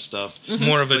some of this stuff. Mm-hmm.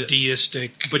 More of a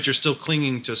deistic, but you're still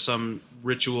clinging to some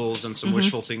rituals and some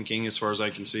wishful thinking, as far as I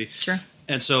can see. Sure.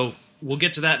 And so we'll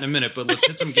get to that in a minute, but let's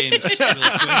hit some games really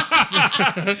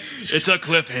quick. It's a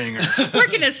cliffhanger. We're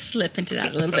going to slip into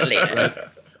that a little bit later. Right.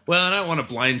 Well, and I don't want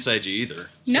to blindside you either.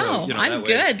 No, so, I'm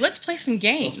good. Let's play some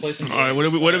games. All right, what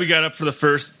do we got up for the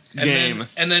first game?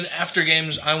 And then after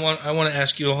games, I want to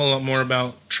ask you a whole lot more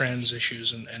about trans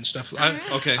issues and stuff. Right.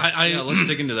 Okay. Let's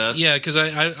dig into that. Yeah, because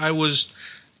I was,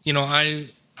 I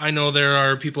I know there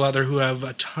are people out there who have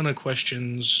a ton of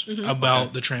questions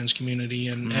about the trans community,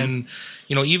 and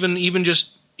even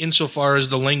just insofar as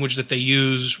the language that they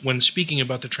use when speaking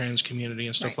about the trans community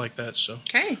and stuff like that. So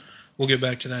Okay. we'll get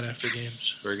back to that after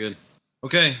games. Very good.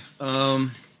 Okay,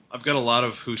 I've got a lot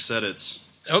of who said it's.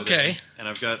 Okay. And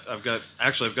I've got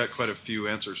quite a few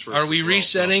answers first. Are we as well,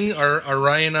 resetting? Are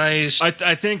Ryan and I?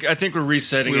 I think we're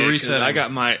resetting. We're it 'cause resetting. I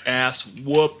got my ass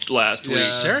whooped last week.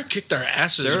 Sarah kicked our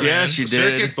asses. Sarah- man. Yeah, she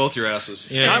Sarah did. kicked both your asses.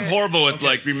 Yeah. I'm horrible with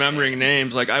like remembering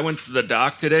names. Like I went to the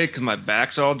doc today because my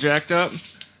back's all jacked up,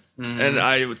 and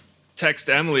I would text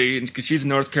Emily because she's in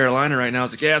North Carolina right now. I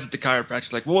was like, "Yeah, I was at the chiropractor."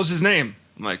 She's like, "What was his name?"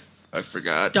 I'm like, "I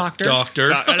forgot." Doctor.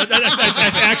 That's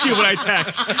actually what I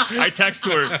text. I text to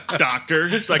her, "Doctor."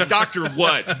 She's like, "Doctor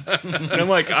what?" And I'm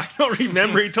like, "I don't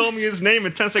remember. He told me his name,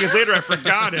 and 10 seconds later, I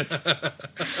forgot it."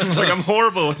 Like I'm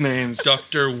horrible with names.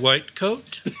 Dr.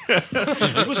 Whitecoat?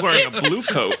 He was wearing a blue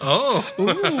coat. Oh.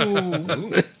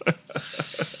 Ooh.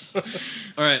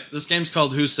 All right, this game's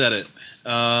called Who Said It.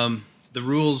 The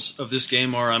rules of this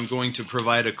game are I'm going to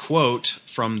provide a quote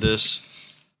from this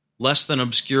less than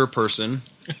obscure person.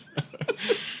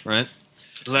 Right?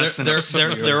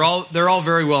 They're all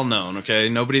very well known. Okay,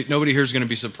 nobody here is going to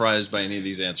be surprised by any of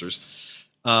these answers.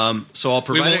 So I'll We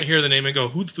provide. won't hear the name and go,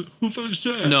 who thinks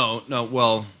that?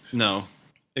 No.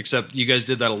 Except you guys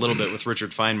did that a little bit with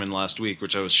Richard Feynman last week,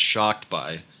 which I was shocked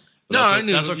by. But No, that's, I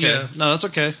knew, that's okay. yeah. No, that's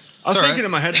okay. I was It's all thinking right.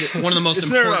 in my head, One of the most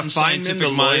isn't there a important scientific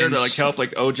Feynman, the lawyer, minds. to like help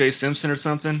like O.J. Simpson or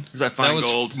something? Or is that That was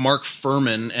Feingold? Mark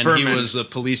Furman, and Furman. he was a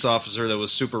police officer that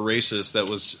was super racist. That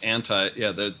was anti.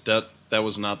 Yeah, that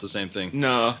was not the same thing.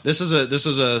 No, This is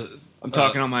a. I'm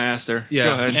talking on my ass there. Yeah.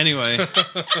 Go ahead. Anyway.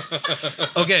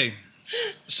 Okay.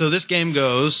 So this game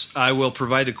goes. I will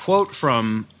provide a quote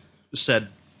from said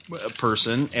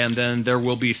person, and then there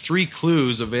will be 3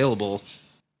 clues available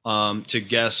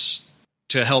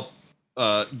to help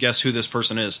guess who this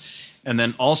person is, and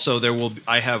then also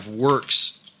I have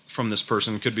works from this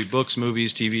person. Could be books,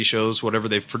 movies, TV shows, whatever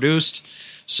they've produced.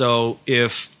 So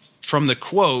if from the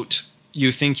quote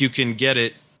you think you can get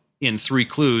it in 3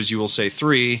 clues, you will say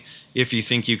 3. If you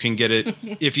think you can get it,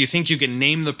 if you think you can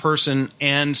name the person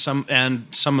and some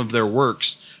of their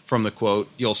works from the quote,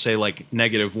 you'll say like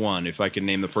 -1 if I can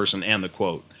name the person and the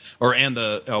quote and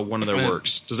the one of their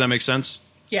works. Does that make sense?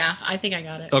 Yeah, I think I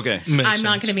got it. Okay. I'm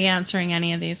not going to be answering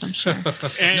any of these, I'm sure.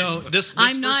 And, No, this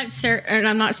I'm not Sarah. And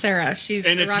I'm not Sarah. She's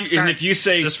and a rock star. if you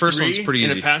say This first 3 one's pretty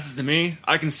and easy. it passes to me,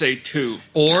 I can say 2.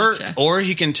 Gotcha. or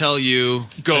he can tell you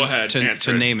Go ahead, to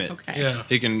answer it. name it. Okay. Yeah.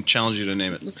 He can challenge you to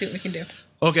name it. Let's see what we can do.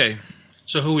 Okay.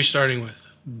 So who are we starting with?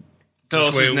 Tell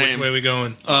us his Which name. way are we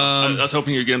going? I was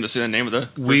hoping you'd get him to say the name of the.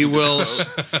 We person.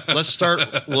 will.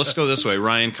 Let's go this way.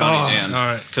 Ryan, Connie, Dan. all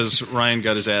right. Because Ryan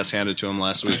got his ass handed to him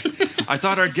last week. I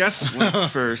thought our guests went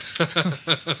first.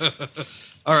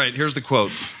 All right, here's the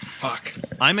quote. Fuck.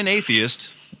 I'm an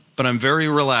atheist, but I'm very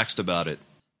relaxed about it.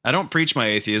 I don't preach my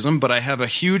atheism, but I have a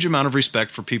huge amount of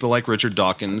respect for people like Richard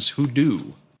Dawkins who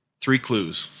do. 3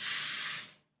 clues.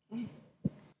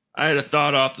 I had a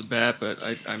thought off the bat, but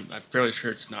I'm fairly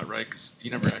sure it's not right because he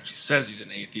never actually says he's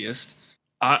an atheist.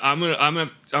 I'm gonna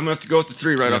have to go with the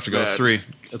 3 right You off have to the go bat. 3.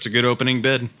 That's a good opening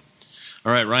bid.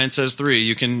 All right, Ryan says 3.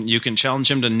 You can challenge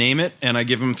him to name it, and I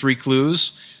give him 3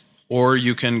 clues, or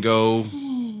you can go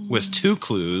with 2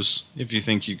 clues if you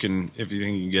think you can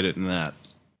get it in that.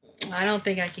 I don't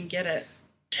think I can get it.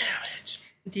 Damn it.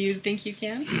 Do you think you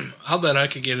can? I'll bet I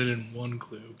could get it in 1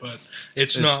 clue, but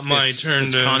it's not my turn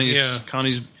it's to.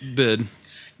 Connie's bid.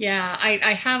 Yeah,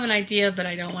 I have an idea, but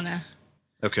I don't want to.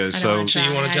 Okay, don't so wanna Do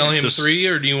you want to tell him This- 3,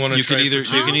 or do you want to you try could either-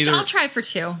 for 2? You can either- I'll try for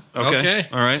 2. Okay.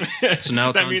 All right. So now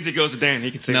it's That on. means it goes to Dan. He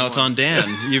can say Now it's 1. on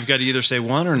Dan. You've got to either say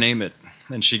 1 or name it,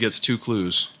 and she gets 2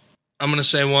 clues. I'm going to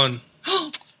say 1.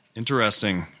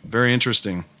 Interesting. Very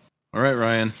interesting. All right,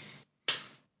 Ryan.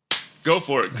 Go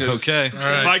for it. 'Cause Okay. All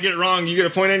right. If I get it wrong, you get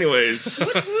a point anyways.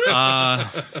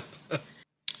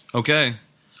 Okay.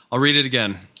 I'll read it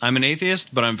again. I'm an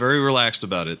atheist, but I'm very relaxed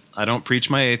about it. I don't preach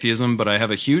my atheism, but I have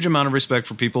a huge amount of respect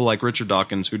for people like Richard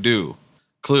Dawkins who do.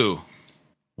 Clue.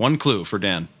 1 clue for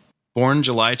Dan. Born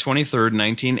July 23rd,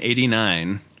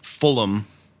 1989, Fulham,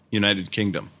 United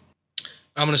Kingdom.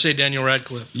 I'm going to say Daniel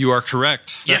Radcliffe. You are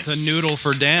correct. That's Yes. a noodle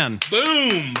for Dan.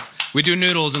 Boom! We do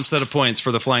noodles instead of points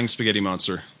for the Flying Spaghetti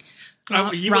Monster. He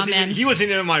Ramen. wasn't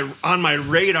even on my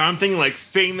radar. I'm thinking like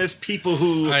famous people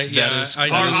who I are knew that is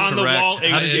on the correct. wall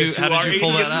How did you atheists pull who are that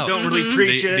atheists out? who don't really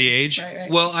preach it. The age? Right.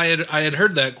 Well, I had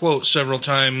heard that quote several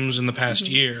times in the past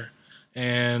year,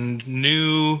 and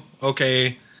knew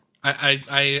I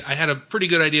had a pretty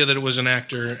good idea that it was an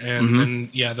actor, and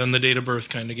then the date of birth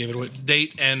kind of gave it away.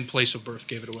 Date and place of birth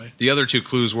gave it away. The other 2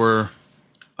 clues were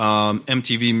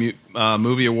MTV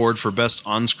Movie Award for Best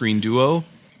On-Screen Duo.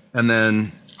 And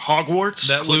then Hogwarts.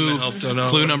 That wouldn't have helped at all.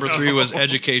 clue number 3 was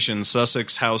education,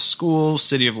 Sussex House School,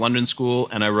 City of London School,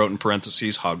 and I wrote in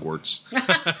parentheses Hogwarts.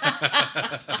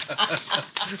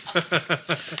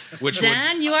 Which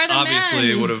Dan, you are the obviously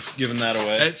man. would have given that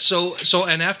away.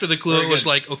 And after the clue, Very it was good.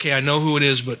 like, okay, I know who it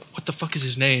is, but what the fuck is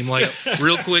his name? Like,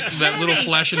 real quick, that little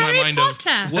flash in my Harry mind Potter.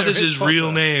 of what is Harry his Potter.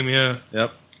 real name? Yeah.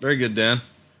 Yep. Very good, Dan.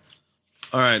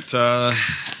 All right. Do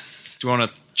you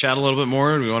want to chat a little bit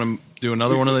more? Do we want to do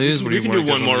another one of these? We can do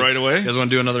one more right away. You guys want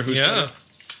to do another Who Said Yeah. It?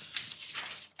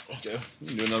 Okay. We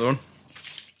can do another one.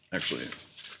 Actually,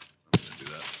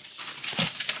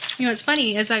 You know, it's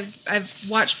funny as I've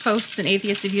watched posts in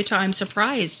Atheists of Utah. I'm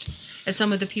surprised at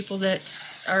some of the people that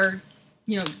are,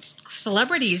 you know,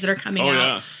 celebrities that are coming Oh,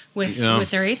 out yeah.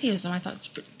 with their atheism. I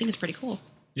think it's pretty cool.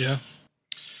 Yeah.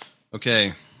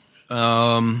 okay.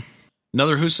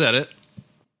 Another Who Said It.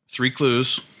 3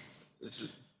 clues. It's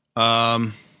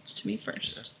to me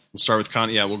first. We'll start with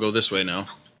Connie. Yeah, we'll go this way now.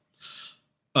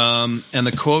 And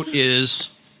the quote is,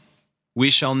 "We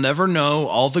shall never know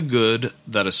all the good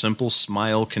that a simple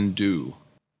smile can do."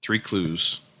 3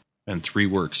 clues and 3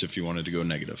 works if you wanted to go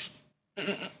negative.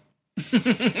 I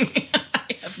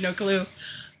have no clue.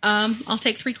 I'll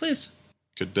take 3 clues.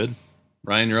 Good bid.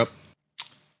 Ryan, you're up.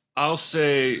 I'll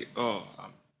say,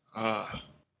 I'm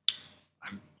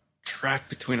trapped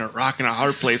between a rock and a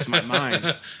hard place in my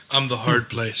mind. I'm the hard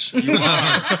place. You are.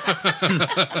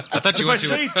 I thought you If I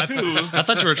say 2, I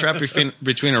thought you were trapped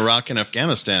between Iraq and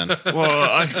Afghanistan.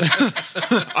 well,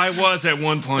 I was at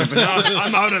one point, but now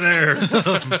I'm out of there.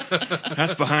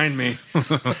 That's behind me.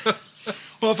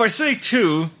 Well, if I say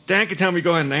 2, Dan can tell me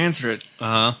go ahead and answer it.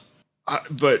 But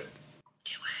Do it.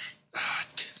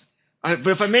 but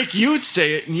if I make you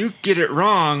say it and you get it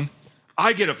wrong,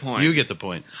 I get a point. You get the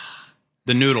point.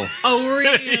 The noodle. Oh,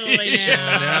 really?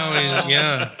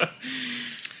 Yeah.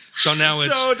 So now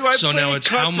it's So do I play now it's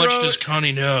how much cutthroat? does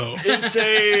Connie know? and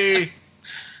say,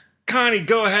 Connie,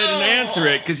 go ahead and answer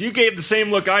it, because you gave the same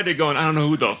look I did going, I don't know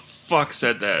who the fuck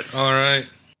said that. All right.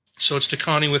 So it's to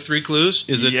Connie with 3 clues.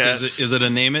 Is it? Yes. Is it a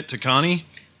name it to Connie?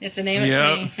 It's a name it Yeah.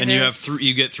 to me. And It you is. have 3.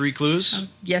 You get 3 clues.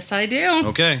 Yes, I do.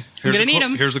 Okay. gonna the need quote-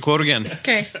 'em. Here's the quote again.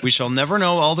 Okay. We shall never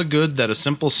know all the good that a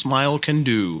simple smile can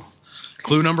do.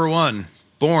 Clue number 1.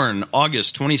 Born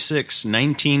August 26,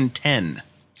 1910.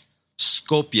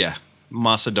 Skopje,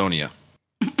 Macedonia.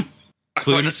 I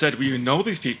thought you said we know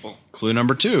these people. Clue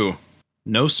number 2.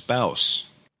 No spouse.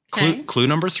 Okay. Clue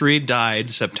number 3. Died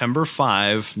September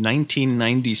 5,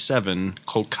 1997,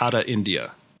 Kolkata,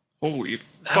 India. Holy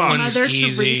fuck. one's Mother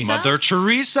easy. Teresa. Mother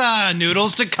Teresa.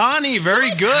 Noodles to Connie.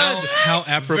 Very good. How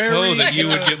apropos that you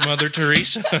would get Mother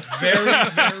Teresa. Very,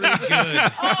 very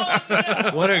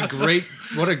good.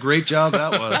 What a great job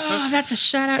that was. Oh, that's a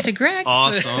shout out to Greg.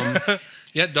 Awesome.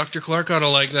 Yeah, Dr. Clark ought to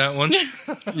like that one. You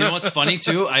know what's funny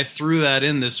too? I threw that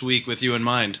in this week with you in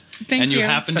mind. Thank and you you.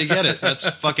 happened to get it. That's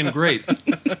fucking great.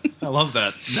 I love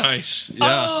that. Nice. Yeah.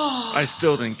 I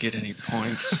still didn't get any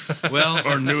points. Well,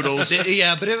 Or noodles.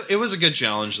 yeah, but it was a good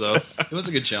challenge though. It was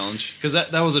a good challenge because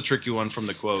that was a tricky one from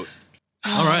the quote.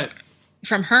 All right.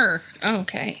 From her. Oh,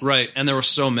 okay. Right, and there were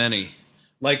so many.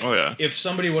 Like, Oh, yeah. if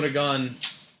somebody would have gone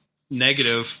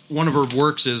negative, one of her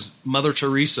works is Mother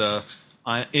Teresa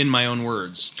in my own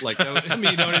words. Like, I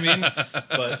mean, you know what I mean?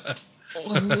 But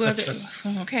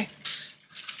Okay.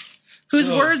 Whose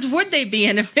So- words would they be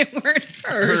in if they weren't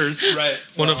hers? right,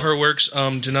 One of her works,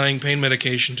 denying pain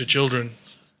medication to children.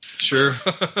 sure,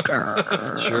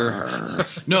 sure.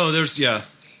 No, there's yeah.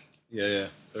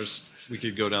 There's we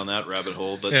could go down that rabbit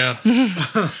hole, but Yeah.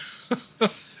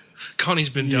 Connie's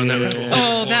been down that rabbit hole.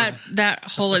 Oh, that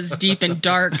hole is deep and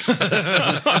dark.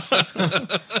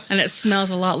 And it smells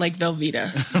a lot like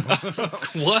Velveeta.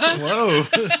 What? whoa,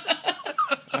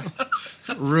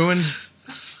 ruined.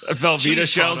 Velveeta Cheese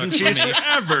shells and product cheese for me.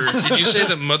 forever. Did you say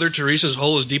that Mother Teresa's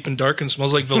hole is deep and dark and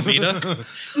smells like Velveeta?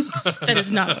 That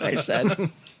is not what I said.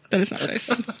 That is not what I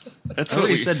said. That's I what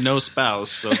already we said no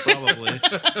spouse, so probably.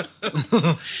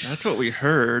 That's what we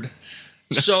heard.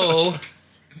 So,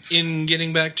 in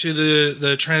getting back to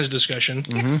the trans discussion,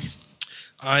 Yes.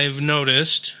 I've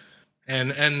noticed,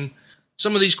 and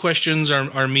some of these questions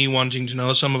are me wanting to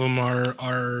know. Some of them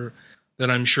are that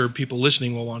I'm sure people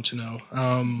listening will want to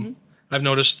know. I've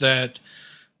noticed that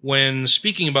when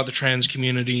speaking about the trans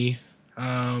community,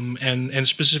 and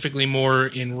specifically more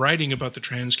in writing about the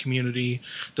trans community,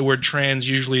 the word trans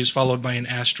usually is followed by an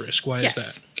asterisk. Why is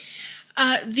Yes.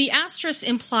 that? The asterisk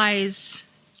implies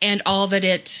and all that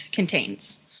it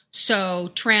contains. So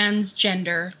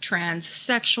transgender,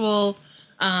 transsexual,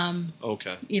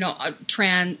 Okay.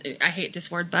 I hate this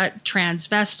word, but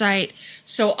transvestite.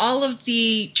 So all of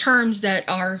the terms that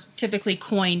are typically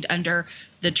coined under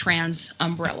the trans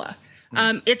umbrella.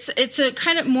 It's a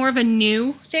kind of more of a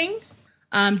new thing,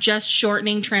 just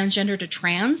shortening transgender to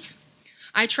trans.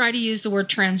 I try to use the word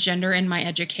transgender in my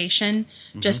education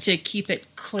just to keep it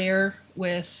clear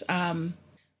with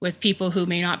people who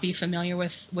may not be familiar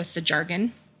with the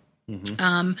jargon.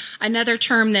 Another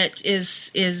term that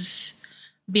is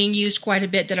being used quite a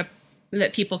bit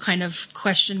that people kind of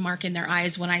question mark in their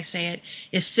eyes when I say it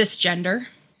is cisgender,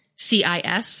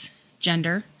 CIS,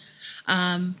 gender.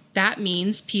 That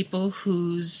means people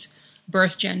whose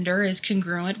birth gender is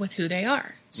congruent with who they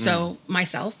are. So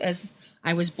myself, as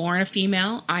I was born a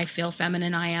female, I feel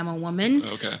feminine, I am a woman,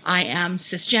 Okay. I am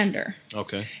cisgender.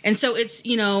 Okay. And so it's,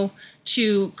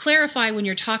 to clarify when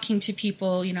you're talking to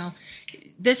people,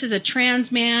 this is a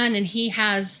trans man and he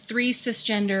has 3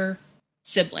 cisgender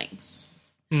siblings.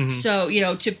 So,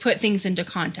 to put things into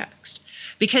context.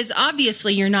 Because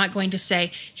obviously you're not going to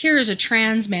say, here is a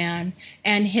trans man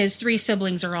and his 3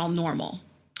 siblings are all normal.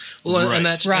 Well, Right. and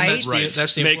that's Right. And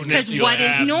that's the Make important. this- Because You what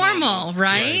is abnormal. normal,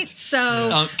 right? Right.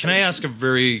 So, Can I ask a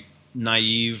very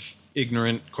naive,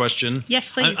 ignorant question? Yes,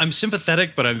 please. I'm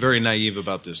sympathetic, but I'm very naive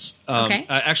about this. Okay.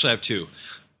 I actually have 2.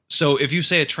 So if you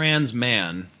say a trans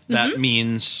man, that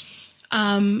means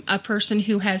a person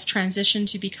who has transitioned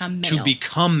to become male. to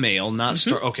become male, not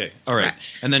start. Okay, all right.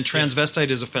 Correct. And then transvestite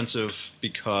is offensive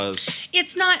because,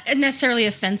 It's not necessarily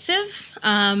offensive.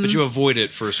 but you avoid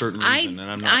it for a certain reason, and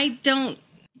I'm not. I don't,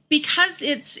 because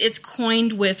it's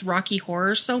coined with Rocky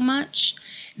Horror so much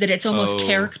that it's almost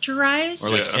characterized. or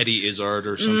like Eddie Izzard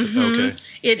or something. Okay.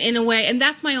 In a way, and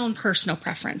that's my own personal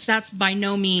preference. That's by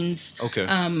no means Okay.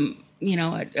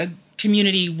 a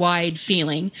community-wide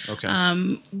feeling. Okay.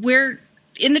 We're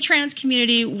in the trans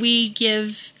community, we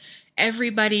give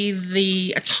everybody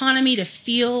the autonomy to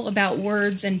feel about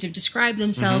words and to describe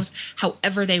themselves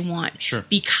however they want. Sure.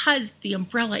 Because the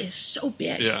umbrella is so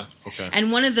big. Yeah. Okay.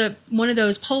 And one of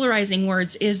those polarizing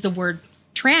words is the word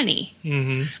tranny.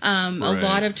 A Right.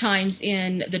 lot of times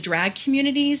in the drag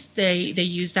communities, they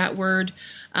use that word.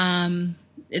 In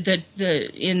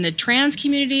the trans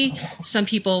community, some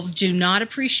people do not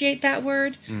appreciate that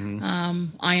word.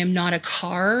 I am not a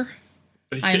car.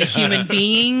 I am a human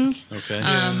being. Okay.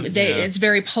 It's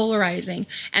very polarizing.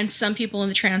 And some people in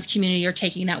the trans community are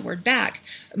taking that word back,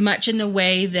 much in the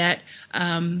way that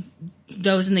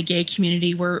those in the gay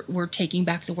community were taking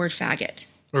back the word faggot.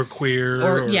 or queer.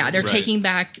 They're Right. taking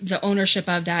back the ownership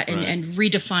of that and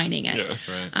redefining it.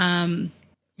 Yeah. Right.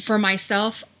 For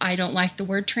myself, I don't like the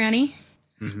word tranny.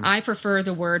 I prefer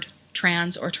the word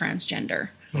trans or transgender.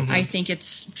 I think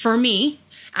it's, for me,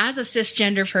 as a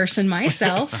cisgender person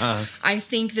myself, I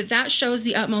think that shows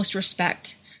the utmost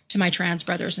respect to my trans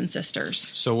brothers and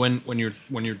sisters. So when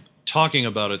you're talking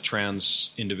about a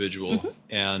trans individual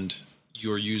and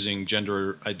you're using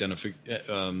gender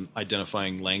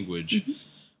identifying language,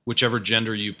 whichever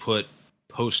gender you put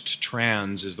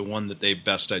post-trans is the one that they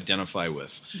best identify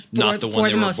with, not the one for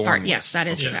they the were most born part. with. Yes, that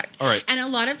is Yeah. correct. All right. And a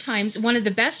lot of times, one of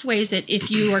the best ways that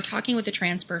if you are talking with a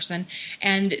trans person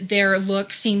and their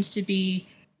look seems to be,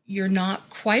 you're not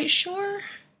quite sure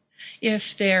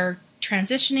if they're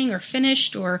transitioning or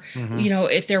finished, or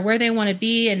if they're where they want to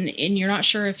be, and you're not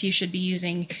sure if you should be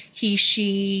using he,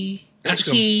 she, Ask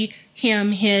he,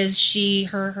 him, his, she,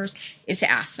 her, hers, is to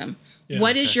ask them,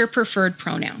 what is your preferred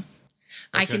pronoun?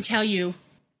 I can tell you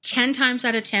 10 times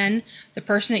out of 10, the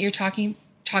person that you're talking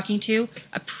to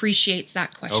appreciates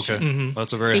that question. Okay,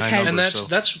 that's a very high Because- number. And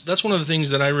so- that's one of the things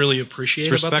that I really appreciate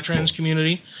It's about the respectful. trans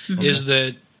community is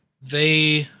that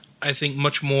they, I think,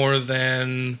 much more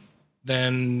than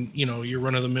your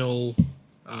run of the mill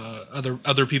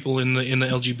other people in the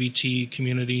LGBT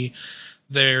community,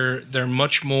 they're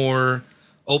much more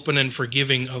open and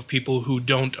forgiving of people who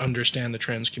don't understand the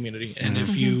trans community. And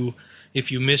if you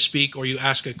misspeak or you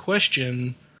ask a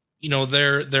question,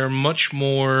 they're much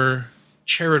more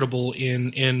charitable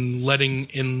in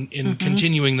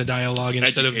continuing the dialogue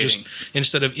instead of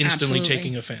instantly Absolutely.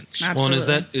 taking offense. Well, and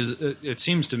Absolutely. it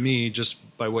seems to me, just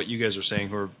by what you guys are saying,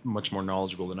 who are much more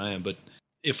knowledgeable than I am, but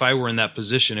if I were in that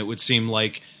position, it would seem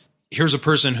like here's a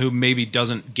person who maybe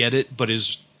doesn't get it, but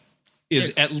is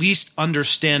at least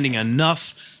understanding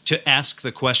enough to ask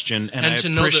the question, and I to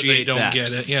know that they appreciate don't that.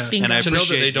 get it, yeah, Bingo. And I to know that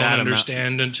they appreciate don't that amount.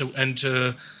 understand, and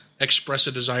to express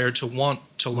a desire to want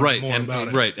to learn Right, more about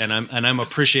it. right, and I'm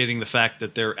appreciating the fact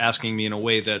that they're asking me in a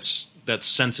way that's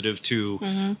sensitive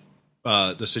to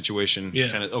the situation. Yeah.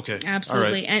 Kind of, okay,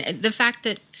 Absolutely. all right. And the fact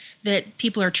that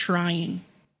people are trying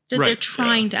They're Right.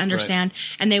 trying to understand,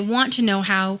 and they want to know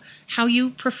how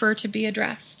you prefer to be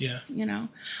addressed. Yeah. You know,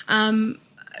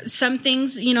 some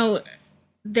things, you know,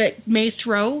 that may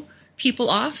throw people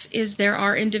off is there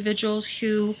are individuals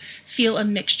who feel a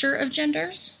mixture of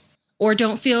genders or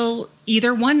don't feel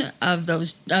either one of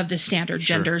those of the standard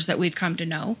genders that we've come to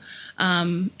know.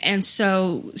 And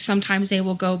so sometimes they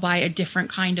will go by a different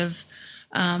kind of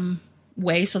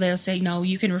way. So they'll say, no,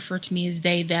 you can refer to me as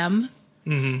they, them.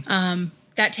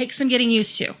 That takes some getting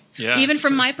used to. Yeah, Even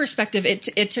from my perspective, it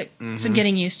took some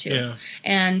getting used to. Yeah.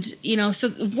 And, you know, so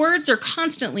words are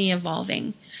constantly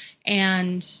evolving.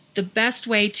 And the best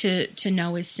way to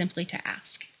know is simply to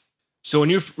ask. So when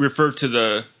you refer to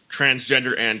the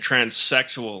transgender and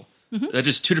transsexual, are that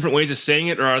just two different ways of saying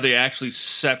it, or are they actually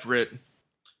separate?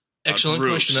 Excellent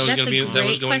groups? question. That was That's going to a be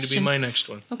great to be question. my next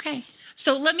one. Okay.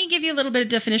 So let me give you a little bit of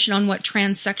definition on what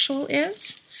transsexual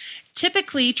is.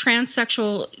 Typically,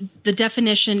 transsexual, the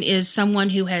definition is someone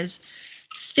who has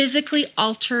physically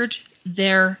altered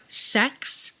their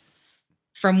sex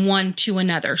from one to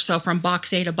another. So from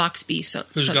box A to box B, Who's so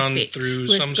gone to speak. through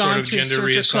Who has some gone sort of through gender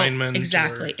surgical- reassignment.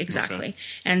 Exactly, exactly.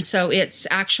 And so it's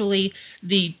actually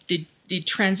the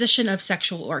transition of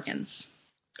sexual organs.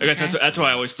 I guess Okay. that's why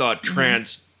I always thought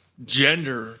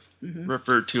transgender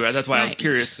referred to. That's why I was Right.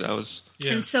 curious.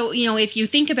 Yeah. And so, you know, if you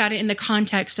think about it in the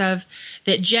context of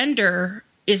that gender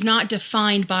is not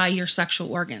defined by your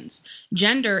sexual organs.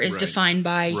 Gender is defined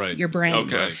by your brain.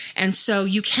 Okay. And so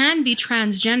you can be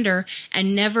transgender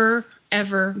and never,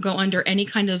 ever go under any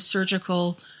kind of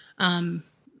surgical.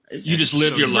 You just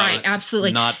live your life. Right,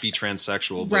 absolutely. Not be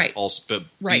transsexual, but Right. also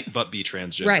Right. but be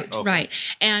transgender. Right, Okay. right.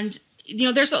 And, you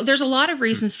know, there's a lot of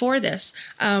reasons for this.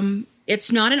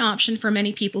 It's not an option for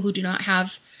many people who do not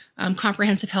have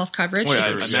comprehensive health coverage. Well,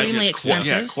 It's I imagine extremely it's quite-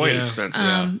 expensive. quite Yeah.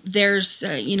 expensive. There's,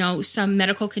 you know, some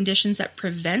medical conditions that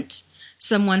prevent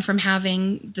someone from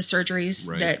having the surgeries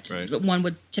that one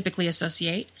would typically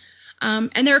associate.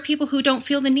 And there are people who don't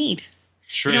feel the need.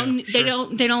 Sure. They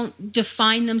don't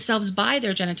define themselves by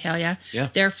their genitalia. Yeah.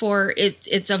 Therefore,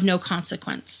 it's of no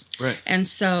consequence. Right. And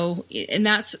so, and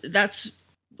that's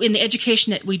in the education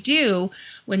that we do.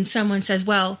 When someone says,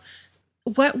 "Well,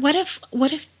 what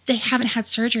if they haven't had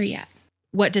surgery yet?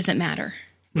 What does it matter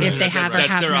if they have or That's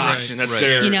have their not?" option. That's Right.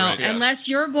 their, You know, right, yeah. unless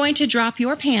you're going to drop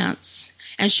your pants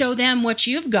and show them what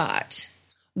you've got,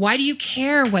 why do you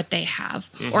care what they have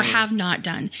or have not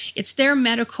done? It's their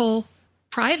medical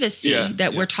privacy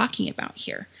that we're talking about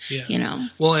here. Yeah. You know,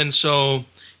 Well, and so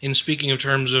in speaking of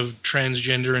terms of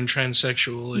transgender and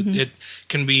transsexual, it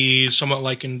can be somewhat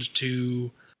likened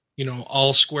to, you know,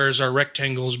 all squares are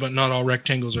rectangles, but not all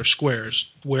rectangles are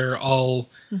squares, where all,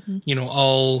 you know,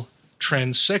 all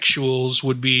transsexuals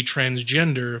would be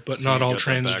transgender, but not all got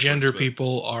that backwards, transgender but-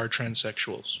 people are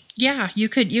transsexuals. yeah, you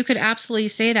could absolutely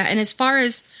say that. And as far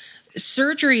as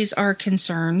surgeries are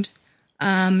concerned,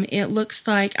 it looks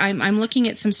like I'm looking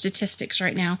at some statistics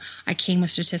right now. I came with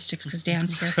statistics because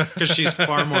Dan's here. Because she's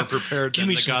far more prepared Give than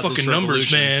me the some godless fucking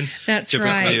numbers, revolution. man. That's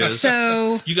Typically right. is.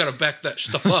 So You got to back that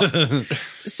stuff up.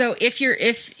 So if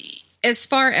as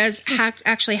far as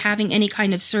actually having any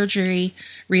kind of surgery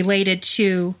related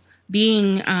to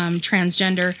being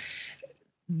transgender,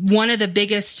 one of the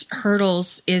biggest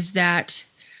hurdles is that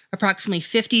approximately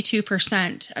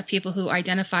 52% of people who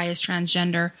identify as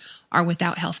transgender are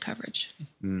without health coverage.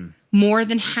 More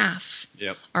than half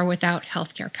Yep. are without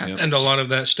health care coverage. And a lot of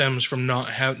that stems from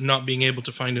not being able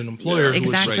to find an employer who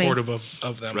Exactly. is supportive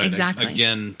of them. Right. Exactly.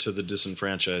 Again, to the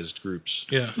disenfranchised groups.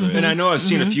 Yeah. And I know I've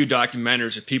seen a few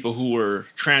documentaries of people who were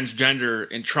transgender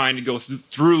and trying to go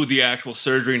through the actual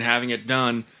surgery and having it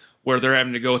done, where they're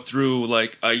having to go through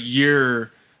like a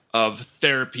year of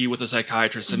therapy with a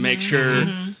psychiatrist and make sure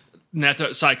that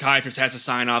the psychiatrist has to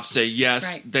sign off, say yes,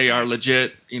 Right. they are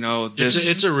legit. You know, this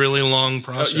It's a really long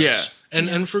process. yeah.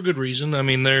 And for good reason. I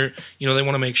mean, they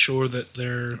want to make sure that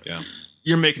they're Yeah.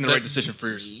 you're making the right decision for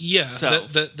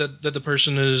yourself. that the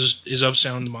person is of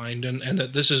sound mind and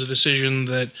that this is a decision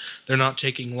that they're not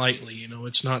taking lightly. You know,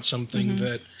 it's not something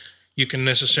that you can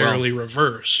necessarily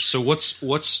reverse. So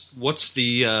what's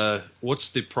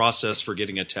the process for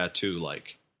getting a tattoo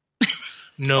like?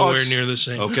 Nowhere it's- near the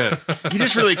same. Okay. You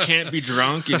just really can't be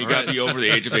drunk, and you got to be over the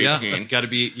age of 18. Yeah. You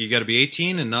got to be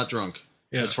 18 and not drunk,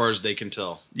 Yeah. as far as they can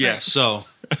tell. Yes. So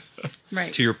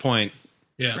Right. to your point,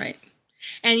 Yeah. Right.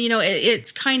 And, you know,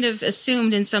 it's kind of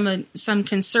assumed in some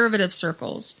conservative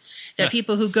circles that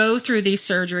people who go through these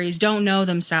surgeries don't know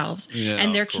themselves,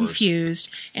 and they're of course. confused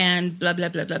and blah blah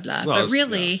blah blah blah. Well,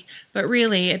 but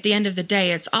really, at the end of the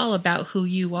day, it's all about who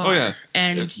you are,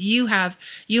 and you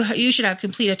should have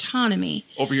complete autonomy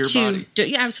over your body.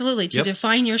 Absolutely, to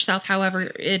define yourself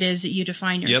however it is that you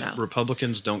define yourself. Yep,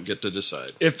 Republicans don't get to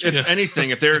decide. If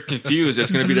anything, if they're confused,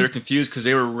 it's going to be they're confused because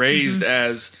they were raised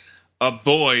as a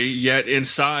boy, yet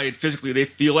inside physically they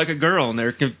feel like a girl, and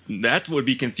that would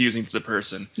be confusing to the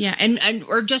person. Yeah, and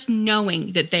or just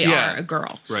knowing that they are a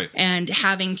girl, right, and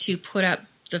having to put up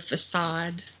the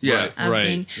facade. Right.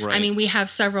 I mean, we have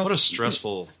several. What a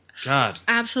stressful. God,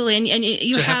 absolutely, and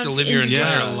you have to live your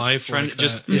entire life trying like to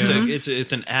just that.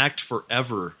 it's an act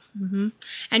forever. Mm-hmm.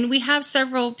 And we have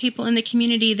several people in the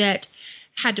community that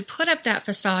had to put up that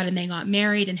facade, and they got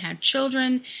married and had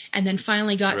children, and then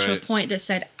finally got to a point that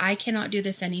said, I cannot do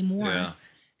this anymore. Yeah.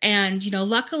 And,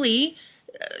 luckily,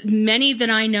 many that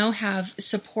I know have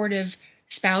supportive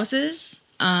spouses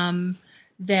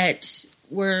that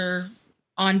were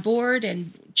on board,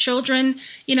 and children.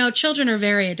 Children are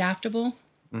very adaptable,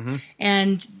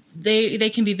 and they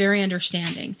can be very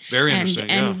understanding. Very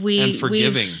understanding, and and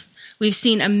forgiving. We've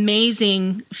seen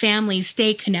amazing families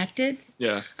stay connected.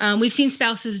 Yeah. We've seen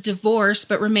spouses divorce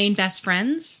but remain best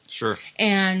friends. Sure.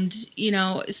 And,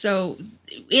 so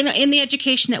in the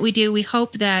education that we do, we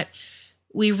hope that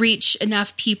we reach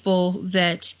enough people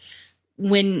that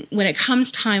when it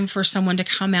comes time for someone to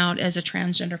come out as a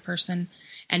transgender person,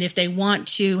 and if they want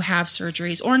to have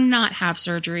surgeries or not have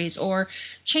surgeries or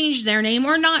change their name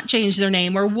or not change their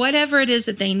name or whatever it is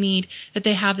that they need, that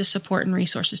they have the support and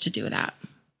resources to do that.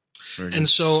 And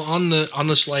so on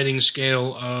the sliding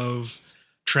scale of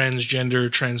transgender,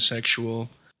 transsexual,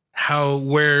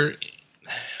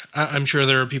 I'm sure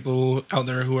there are people out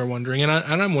there who are wondering, and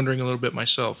I'm wondering a little bit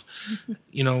myself.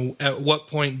 At what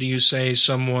point do you say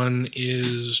someone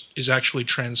is actually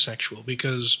transsexual?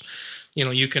 Because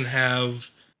you can have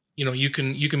you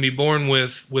can be born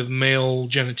with male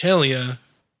genitalia,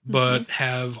 but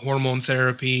have hormone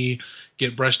therapy,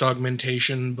 get breast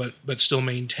augmentation, but still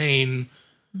maintain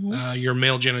your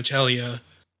male genitalia.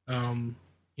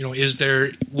 Is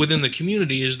there, within the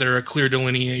community, is there a clear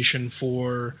delineation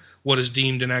for what is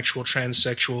deemed an actual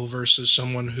transsexual versus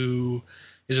someone who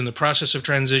is in the process of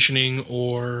transitioning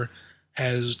or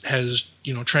has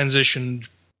transitioned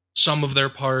some of their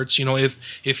parts?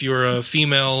 If you're a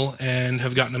female and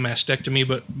have gotten a mastectomy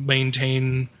but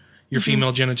maintain your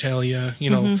female genitalia,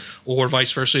 or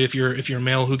vice versa, if you're a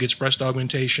male who gets breast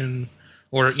augmentation.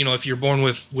 Or, if you're born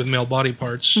with male body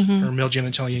parts or male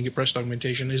genitalia and get breast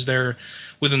augmentation, is there,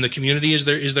 within the community, is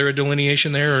there a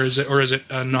delineation there, or is it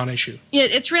a non-issue? Yeah,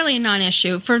 it's really a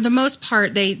non-issue. For the most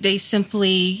part, they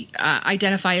simply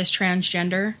identify as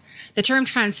transgender. The term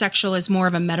transsexual is more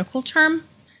of a medical term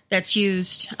that's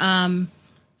used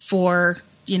for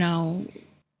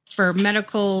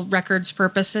medical records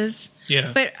purposes.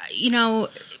 Yeah. But,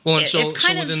 well, and so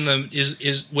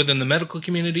within the medical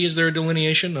community, is there a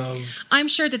delineation of? I'm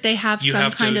sure that they have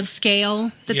some kind of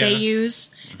scale that they use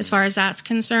as far as that's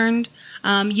concerned.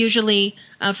 Usually,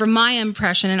 from my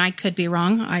impression, and I could be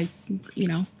wrong, I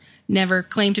never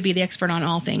claim to be the expert on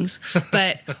all things,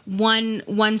 but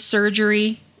one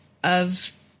surgery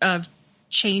of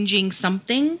changing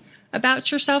something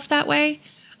about yourself that way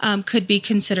could be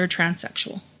considered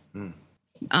transsexual.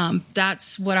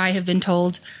 That's what I have been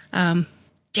told.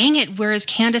 Dang it, where is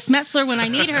Candace Metzler when I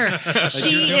need her?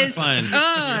 She is fine.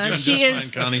 She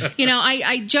is fine, Connie.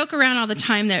 I joke around all the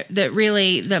time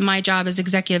that my job as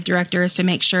executive director is to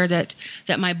make sure that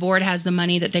my board has the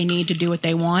money that they need to do what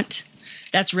they want.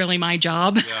 That's really my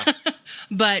job. Yeah.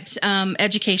 But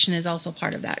education is also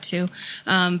part of that too.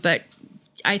 But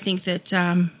I think that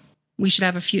we should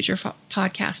have a future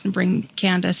podcast and bring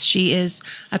Candace. She is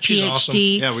a PhD. Awesome.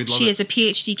 Yeah, we'd love she is a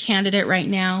PhD candidate right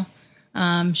now.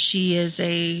 She is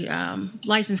a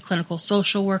licensed clinical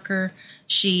social worker.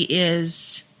 She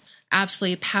is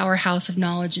absolutely a powerhouse of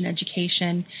knowledge and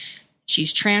education.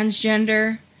 She's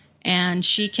transgender, and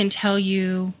she can tell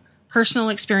you personal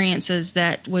experiences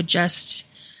that would just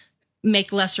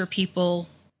make lesser people,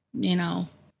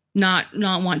 not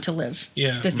want to live.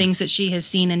 Yeah. The things that she has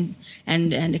seen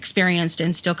and experienced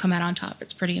and still come out on top.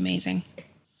 It's pretty amazing.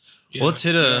 Yeah. Well,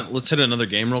 let's hit another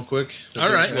game real quick.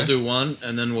 All right. We'll do one,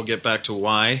 and then we'll get back to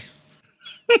why.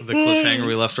 The cliffhanger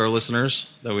we left our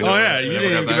listeners that we. You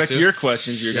didn't get back to your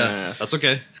questions you're going to ask. That's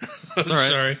okay. That's all right.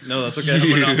 Sorry. No, that's okay.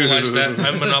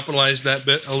 I monopolized that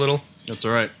bit a little. That's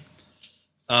all right.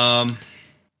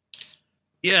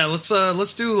 Yeah,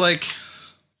 let's do like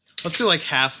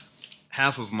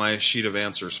half of my sheet of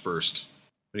answers first.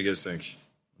 What do you guys think?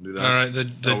 Do that. All right, the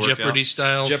That'll work Jeopardy out.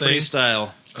 style Jeopardy thing.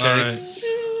 style. Okay. All right.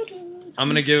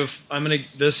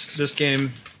 This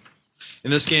game. In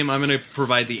this game, I'm going to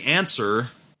provide the answer,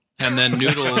 and then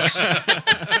Noodles.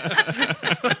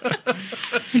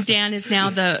 Dan is now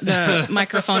the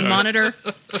microphone monitor.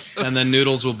 And then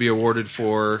Noodles will be awarded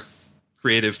for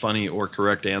creative, funny, or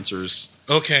correct answers.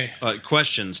 Okay.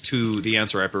 Questions to the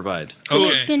answer I provide.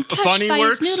 Okay. Been touched Funny by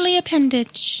works? his noodly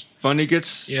appendage. Funny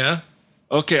gets. Yeah.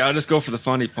 Okay, I'll just go for the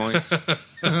funny points.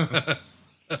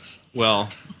 Well,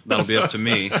 that'll be up to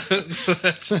me.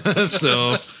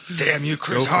 So, Damn you,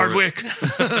 Chris Go for Hardwick.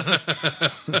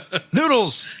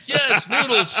 Noodles. Yes,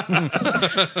 Noodles.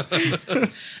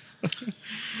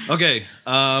 Okay,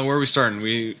 where are we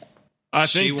starting? I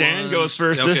She think Dan won. goes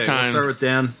first Okay, this time. We'll start with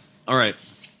Dan. All right.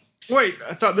 Wait,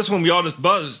 I thought this one we all just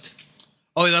buzzed.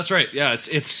 Oh, that's right. Yeah,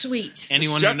 it's Sweet.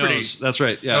 anyone It's who Jeopardy. knows. That's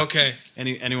right. Yeah. Okay.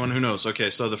 Anyone who knows. Okay,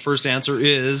 so the first answer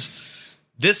is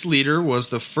this leader was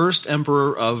the first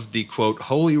emperor of the quote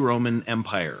Holy Roman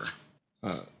Empire.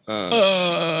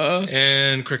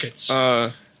 And crickets.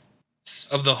 Of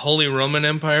the Holy Roman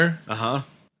Empire. Uh-huh.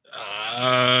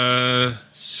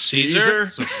 Caesar?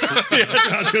 Yeah,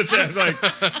 I was gonna say, like,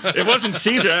 it wasn't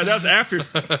Caesar. That was after.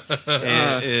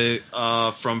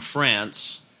 From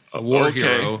France, a war Okay.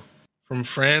 hero. From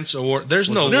France. A war. There's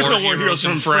no There's war no war heroes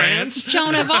in from France.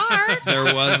 Joan of Arc.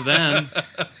 There was then.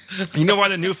 You know why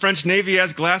the new French Navy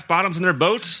has glass bottoms in their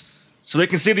boats? So they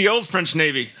can see the old French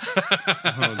Navy.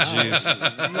 Oh, jeez.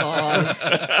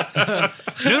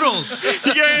 Noodles.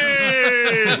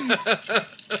 Yay!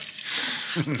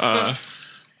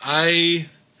 I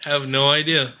have no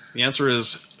idea. The answer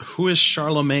is, who is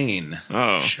Charlemagne?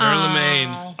 Oh,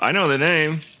 Charlemagne. I know the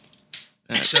name.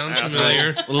 Sounds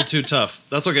familiar. A little too tough.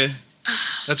 That's okay.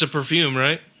 That's a perfume,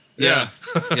 right? Yeah.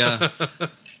 Yeah.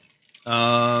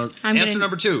 I'm Answer gonna,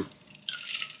 number 2.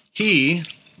 He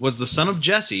was the son of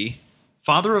Jesse,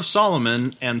 father of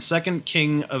Solomon, and second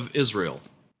king of Israel.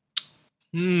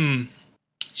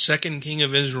 Second king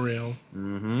of Israel.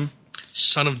 Mm-hmm.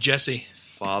 Son of Jesse.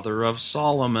 Father of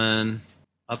Solomon.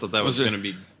 I thought that was Was it- going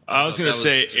to be... I was going to that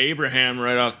say was- Abraham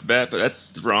right off the bat, but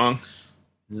that's wrong.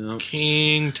 No,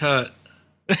 King Tut.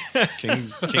 King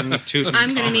Tutankhamun.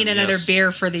 I'm going to need another yes.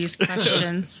 beer for these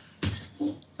questions.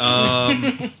 Say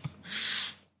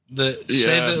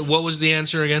Yeah. what was the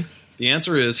answer again? The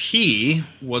answer is he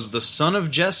was the son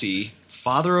of Jesse,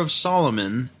 father of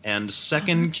Solomon, and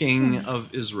second king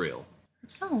of Israel.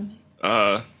 Solomon.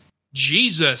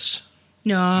 Jesus.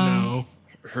 No. No.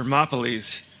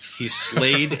 Hermopolis. He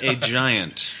slayed a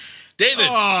giant. David.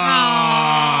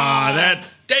 That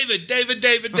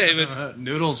David.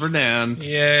 Noodles for Dan.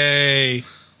 Yay.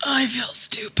 I feel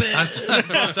stupid. I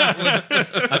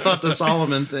thought the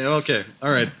Solomon thing. Okay,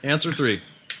 all right. Answer 3.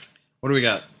 What do we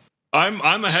got? I'm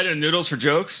ahead of Noodles for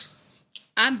jokes.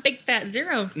 I'm Big Fat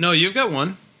Zero. No, you've got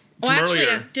one. Well, From actually,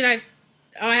 earlier. did I?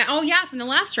 Oh, yeah, from the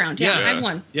last round. Yeah, I have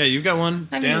one. Yeah, you've got one.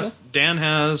 I have a noodle. Dan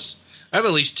has. I have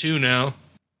at least 2 now.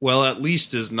 Well, at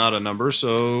least is not a number,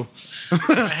 so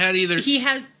I had either He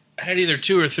has.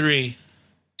 2 or 3.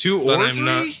 2 But or I'm 3.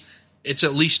 not. It's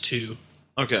at least 2.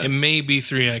 Okay. It may be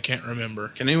 3. I can't remember.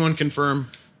 Can anyone confirm?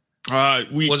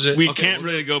 We Was it- we okay, can't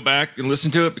really go back and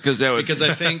listen to it because that would. Because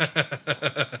I think,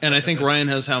 and I think Ryan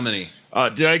has how many?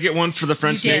 Did I get one for the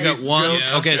French You did. Navy? You got 1.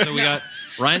 Yeah. Okay, so we got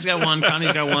Ryan's got 1,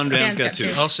 Connie's got 1, Dan's got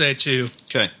 2. I'll say 2.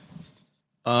 Okay.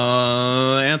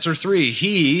 Answer 3.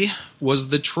 He was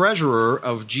the treasurer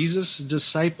of Jesus'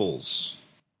 disciples.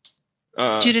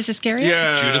 Judas Iscariot?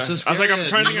 Yeah, Judas I was like, I'm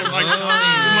trying to think of like,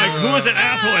 who was that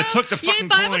asshole that took the Yay, fucking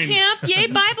Bible coins? camp! Yay,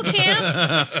 Bible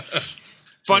camp!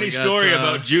 Funny we got, story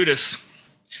about Judas.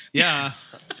 Yeah.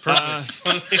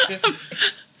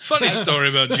 Funny story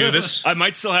about Judas. I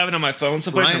might still have it on my phone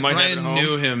someplace. I might have it at Ryan home.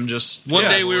 knew him just. One yeah,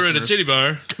 day we were at a listeners. titty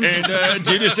bar. And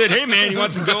Judas said, "Hey man, you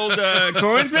want some gold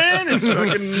coins, man? It's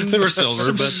fucking They were silver,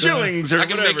 some but shillings or I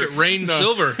can whatever." make it rain No.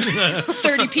 silver.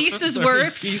 30 pieces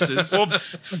worth. pieces. Well,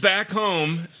 back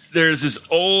home, there's this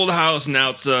old house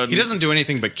now. It's He doesn't do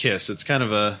anything but kiss. It's kind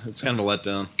of a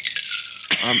letdown.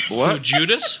 Who, what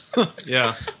Judas?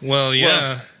 Yeah. Well,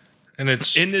 yeah. And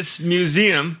it's in this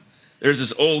museum. There's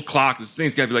this old clock. This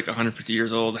thing's got to be like 150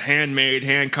 years old, handmade,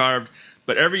 hand carved.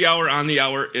 But every hour on the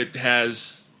hour, it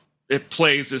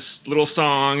plays this little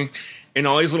song, and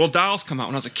all these little dials come out.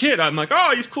 When I was a kid, I'm like,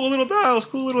 oh, these cool little dials,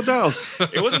 cool little dials.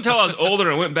 It wasn't until I was older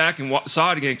and I went back and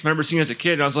saw it again. 'Cause I remember seeing it as a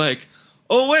kid, and I was like,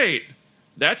 oh wait,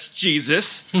 that's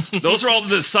Jesus. Those are all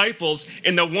the disciples,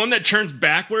 and the one that turns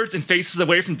backwards and faces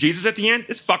away from Jesus at the end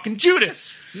is fucking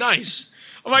Judas. nice.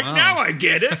 I'm like, now I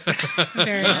get it.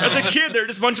 Very As a nice. kid, they're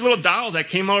just a bunch of little dolls that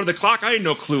came out of the clock. I had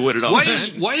no clue what it all Why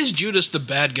meant. is Judas the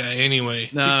bad guy anyway?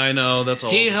 No, I know that's all.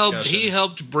 He discussion.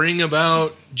 helped bring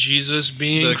about Jesus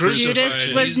being The crucified. Judas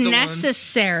He's was the one-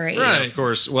 necessary. Right. Of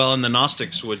course. Well, and the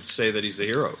Gnostics would say that he's the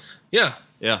hero. Yeah.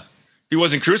 Yeah. If he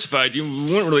wasn't crucified, you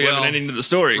wouldn't really have Well, an ending to the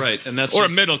story. right, and that's or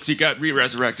just- a middle because he got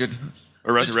resurrected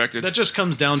or resurrected. That just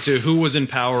comes down to who was in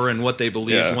power and what they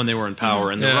believed Yeah. when they were in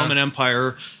power. And the Yeah. Roman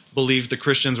Empire believed the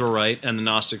Christians were right and the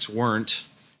Gnostics weren't,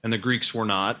 and the Greeks were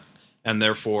not, and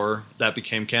therefore that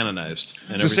became canonized.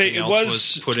 And To say everything it else was-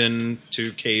 was put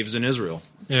into caves in Israel.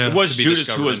 Yeah. it was to be Judas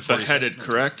discovered who was in 47. beheaded,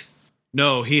 correct?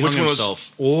 No, he Which hung one was-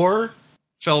 himself or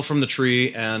fell from the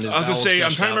tree and his I was going to bowels say, I'm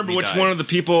gushed trying to out remember and he which died, one of the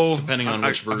people. depending on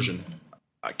which version.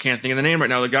 I can't think of the name right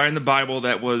now. The guy in the Bible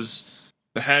that was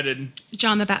beheaded.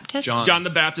 John the Baptist. John the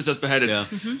Baptist that's beheaded. Yeah,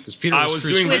 because Peter I was was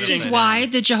doing crucified Which is upside why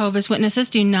down. the Jehovah's Witnesses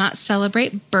do not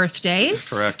celebrate birthdays.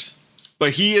 Correct.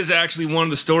 But he is actually one of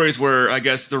the stories where I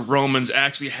guess the Romans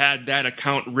actually had that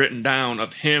account written down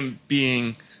of him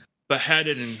being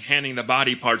beheaded and handing the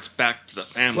body parts back to the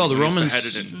family. Well, the when he was Romans,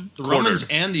 beheaded and the Romans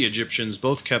quartered. and the Egyptians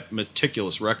both kept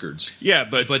meticulous records. Yeah,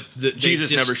 but they Jesus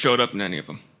dis- never showed up in any of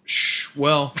them.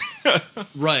 Well,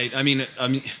 right. I mean,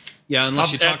 yeah.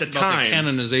 Unless you At talk the about time. the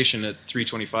canonization at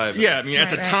 325. Yeah, I mean, at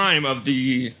the Right, right. time of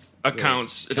the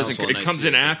accounts, it doesn't. Council of It comes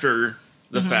in Nicaea. after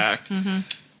the fact.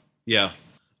 Yeah.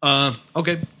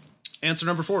 Okay. Answer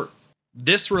number 4.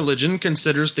 This religion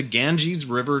considers the Ganges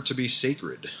River to be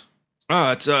sacred.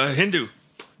 It's Hindu.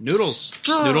 Noodles.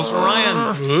 Noodles for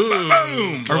Ryan. Ooh.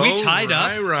 Boom. Are we Oh, tied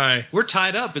up? Right. We're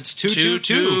tied up. It's 2-2-2.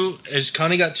 2-2. Is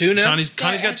Connie got 2 now? Connie's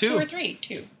got 2. 2 or 3.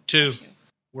 2. 2.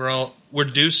 We're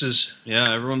deuces.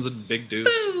 Yeah, everyone's a big deuce.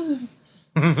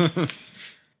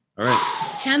 All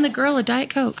right. Hand the girl a Diet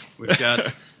Coke. We've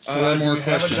got 4 more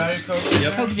questions.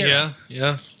 Coke Zero. Yeah.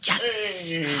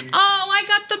 Yes. Oh, I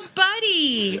got the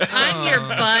buddy. I'm your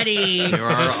buddy. You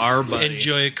are our buddy.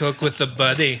 Enjoy a Coke with the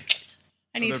buddy.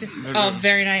 I need to. Oh,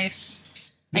 very nice.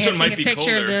 This I one gotta might take a be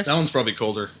picture of colder. this. That one's probably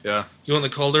colder. Yeah. You want the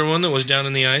colder one that was down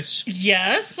in the ice?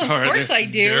 Yes, of All right, course I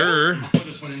do. Durr. Put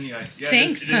this one in the ice. Yeah,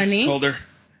 Thanks, it is honey. Colder.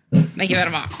 Thank you very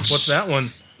much. What's that one?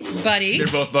 Buddy? They're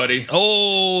both buddy.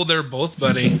 Oh, they're both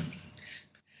buddy.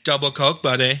 Double Coke,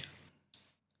 buddy.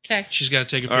 Okay. She's got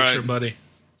to take a All picture, right. buddy.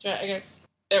 Okay.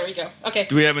 There we go. Okay.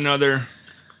 Do we have another?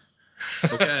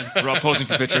 Okay. We're all posing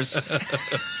for pictures.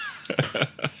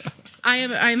 I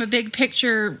am a big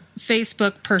picture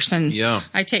Facebook person. Yeah.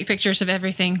 I take pictures of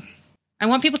everything. I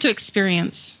want people to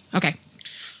experience. Okay.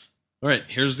 All right,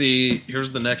 here's the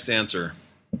next answer.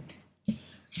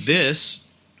 This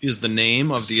is the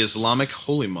name of the Islamic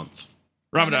holy month.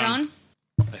 Ramadan.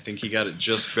 I think he got it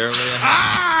just barely.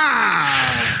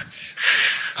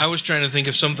 I was trying to think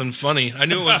of something funny. I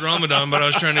knew it was Ramadan, but I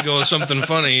was trying to go with something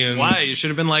funny. And Why? You should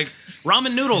have been like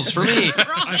ramen noodles for me.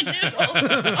 Ramen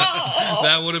noodles. Oh.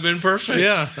 that would have been perfect.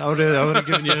 Yeah, I would have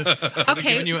given you.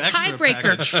 Okay. given you an extra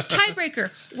Tiebreaker. package. Tiebreaker.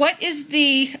 What is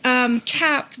the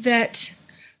cap that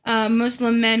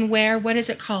Muslim men wear? What is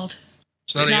it called?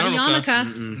 It's not, It's not a yarmulke.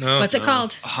 yarmulke. No. What's it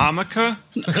called? Hanukkah?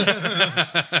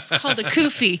 It's called a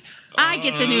kufi. I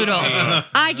get the noodle.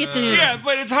 I get the noodle. Yeah,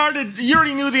 but it's hard to. You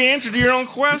already knew the answer to your own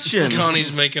question.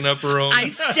 Connie's making up her own. I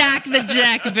stack the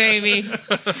deck, baby.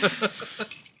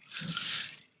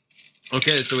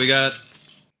 Okay, so we got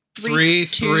 3,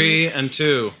 3, and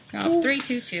 2. No, 3,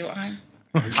 2, 2. I'm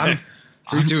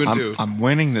 3, 2, and 2. I'm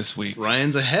winning this week.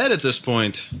 Ryan's ahead at this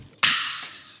point.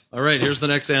 All right, here's the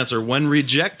next answer. When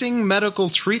rejecting medical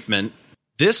treatment,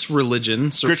 this religion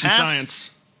Christian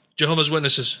Science. Jehovah's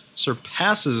Witnesses.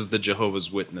 surpasses the Jehovah's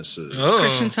Witnesses. Oh.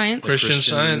 Christian Science. Christian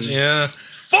Science, yeah.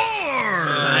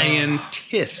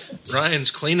 Scientists. Ryan's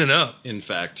cleaning up. In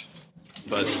fact.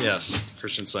 But yes,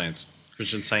 Christian Science.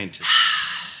 Christian scientists.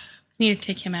 Need to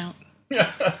take him out.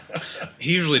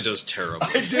 He usually does terrible.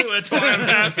 I do. That's why I'm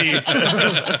happy.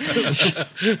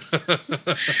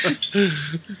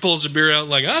 Pulls a beer out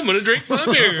like, I'm going to drink my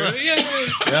beer.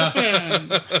 Yeah.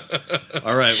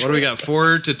 All right, what do we got?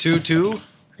 4 to 2, 2?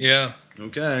 Yeah.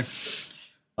 Okay.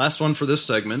 Last one for this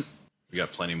segment. We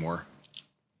got plenty more.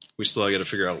 We still got to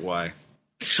figure out why.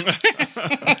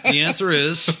 The answer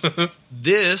is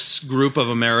this group of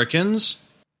Americans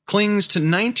clings to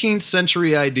 19th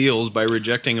century ideals by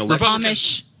rejecting electric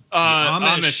Amish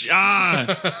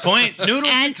Amish. points. Noodles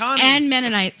and Connie. and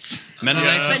Mennonites,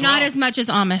 Mennonites, but as not well. as much as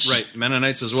Amish. Right,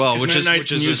 Mennonites as well, which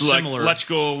Mennonites is can a use similar.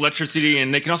 electrical electricity,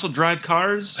 and they can also drive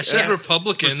cars. I said Yes. for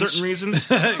Republicans. certain reasons.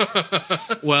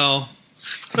 Well,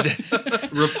 They're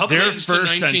It's the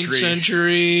first 19th century.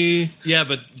 century. yeah,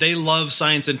 but they love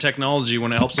science and technology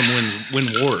when it helps them win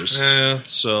wars. Yeah.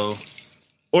 So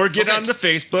Or get Okay. on the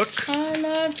Facebook. I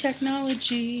love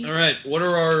technology. All right. What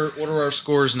are our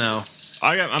scores now?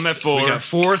 I'm at 4. We got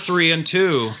 4, 3, and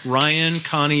 2. Ryan,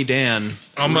 Connie, Dan.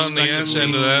 I'm on the yes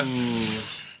end of that.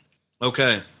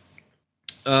 Okay.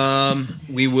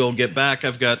 We will get back.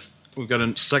 We've got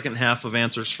a second half of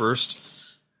answers first,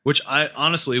 which I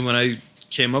honestly, when I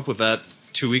came up with that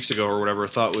 2 weeks ago or whatever,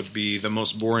 thought would be the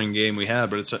most boring game we had,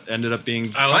 but it's ended up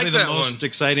being I like probably the that most one.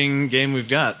 exciting game we've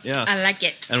got. Yeah. I like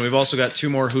it. And we've also got 2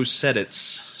 more Who Said It's.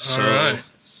 So All right.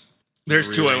 There's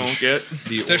 2 I won't get.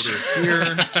 the order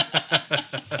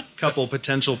here. Couple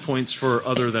potential points for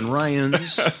other than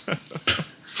Ryan's.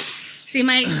 See,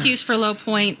 my excuse for low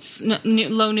points,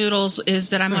 low noodles, is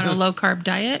that I'm on a low carb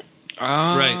diet.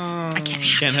 Right. I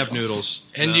Can't have noodles.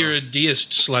 And No. you're a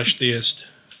deist/theist.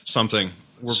 Something.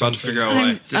 We're about to Something. figure out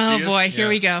why. Oh Disease? boy, here Yeah.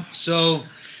 we go. So,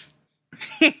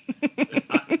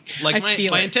 like, I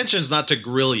feel my it. intention is not to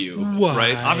grill you, Why?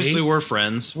 right? Obviously, we're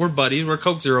friends, we're buddies, we're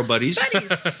Coke Zero buddies.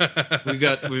 we've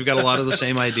got a lot of the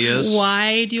same ideas.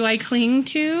 Why do I cling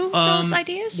to those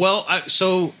ideas? Well,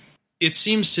 so it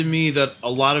seems to me that a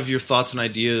lot of your thoughts and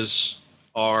ideas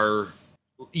are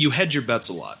you hedge your bets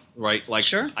a lot, right? Like,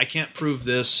 Sure. I can't prove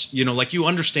this. Like you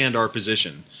understand our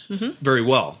position Mm-hmm. very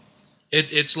well.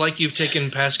 It's like you've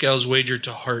taken Pascal's wager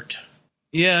to heart.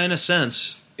 Yeah, in a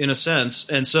sense.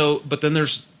 And so, but then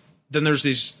there's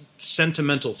these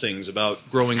sentimental things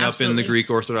about growing up in Absolutely. the Greek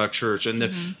Orthodox Church,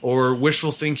 and or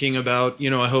wishful thinking about,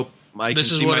 I hope I This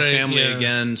can is see what my I- family yeah.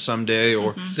 again someday,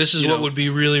 or This is You what know. would be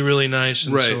really, really nice,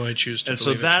 and Right. so I choose to and so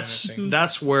believe it kind of thing.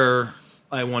 that's where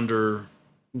I wonder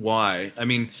why. I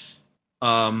mean,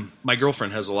 my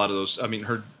girlfriend has a lot of those. I mean,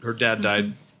 her dad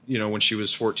died, when she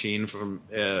was 14 from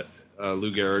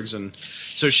Lou Gehrig's, and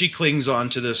so she clings on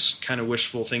to this kind of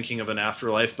wishful thinking of an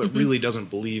afterlife, but really doesn't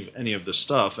believe any of this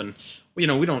stuff. And we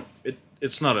don't.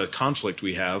 It's not a conflict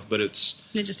we have, but it's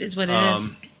it just is what it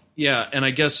is. yeah. And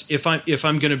I guess if I'm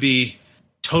going to be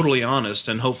totally honest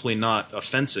and hopefully not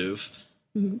offensive,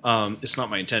 it's not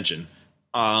my intention.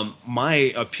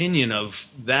 My opinion of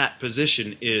that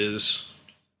position is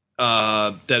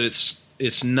that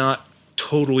it's not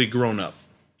totally grown up.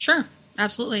 Sure,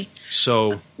 absolutely.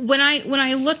 So When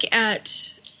I look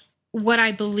at what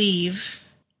I believe,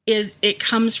 is it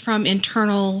comes from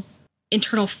internal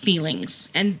feelings,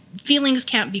 and feelings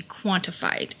can't be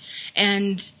quantified.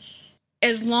 And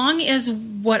as long as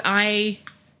what I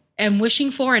am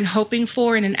wishing for and hoping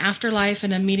for in an afterlife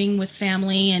and a meeting with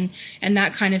family and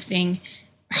that kind of thing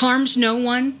harms no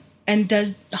one and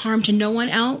does harm to no one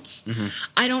else,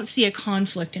 I don't see a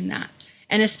conflict in that.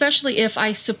 And especially if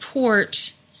I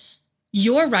support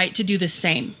your right to do the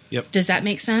same. Yep. Does that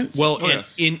make sense? well, Oh,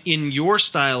 yeah. in your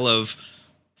style of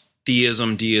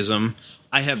deism,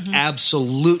 I have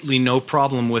absolutely no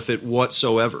problem with it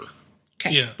whatsoever.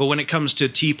 okay. Yeah. But when it comes to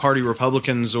Tea Party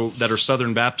Republicans that are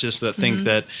Southern Baptists that think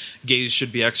that gays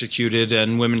should be executed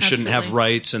and women shouldn't have Absolutely.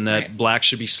 rights and that Right. blacks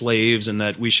should be slaves and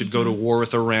that we should go to war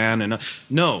with Iran, and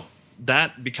no,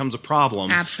 that becomes a problem.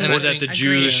 Absolutely. Or that the Agree.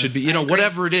 Jews should be, I agree.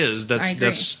 whatever it is I agree.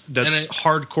 that's And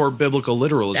hardcore biblical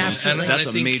literalism. Absolutely. That's And I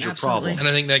a think- major Absolutely. problem. And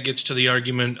I think that gets to the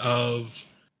argument of,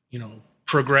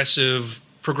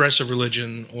 progressive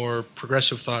religion or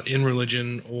progressive thought in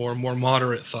religion or more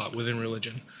moderate thought within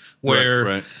religion, where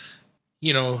right.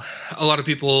 a lot of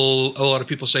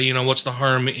people say, what's the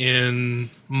harm in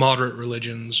moderate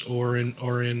religions or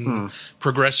in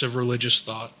progressive religious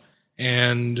thought?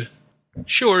 And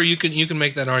sure, you can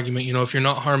make that argument. If you're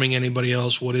not harming anybody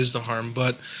else, what is the harm?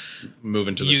 But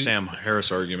Moving to the Sam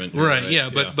Harris argument, right, yeah,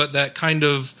 but that kind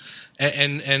of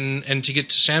and to get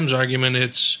to Sam's argument,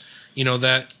 it's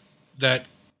that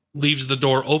leaves the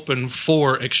door open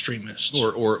for extremists,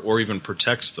 or even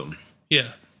protects them.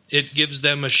 yeah, it gives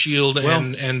them a shield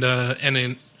and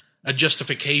a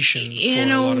justification In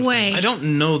for a lot of way. things. I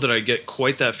don't know that I get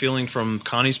quite that feeling from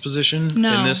Connie's position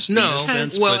No. in this No.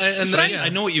 sense. Well, but and but yeah. I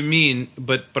know what you mean,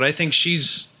 but I think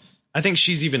she's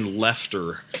even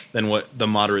lefter than what the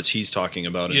moderates he's talking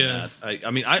about in Yeah. that.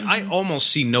 I almost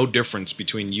see no difference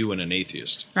between you and an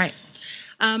atheist. Right.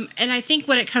 And I think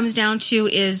what it comes down to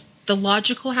is the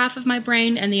logical half of my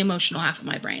brain and the emotional half of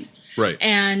my brain. Right.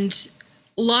 And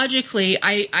logically,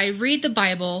 I read the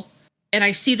Bible and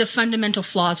I see the fundamental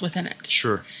flaws within it.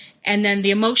 Sure. And then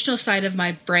the emotional side of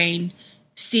my brain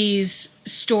sees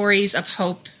stories of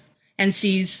hope and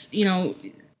sees,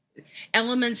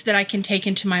 elements that I can take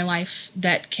into my life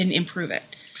that can improve it.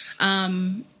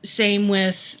 Same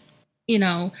with,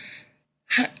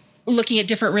 looking at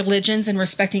different religions and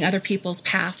respecting other people's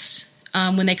paths.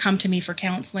 When they come to me for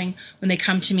counseling, when they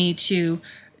come to me to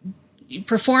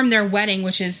perform their wedding,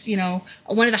 which is,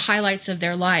 one of the highlights of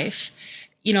their life.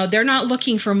 they're not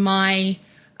looking for my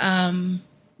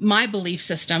my belief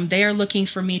system. They are looking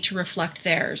for me to reflect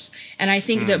theirs. And I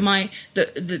think that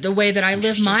the way that I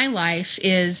live my life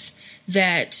is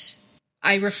that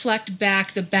I reflect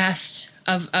back the best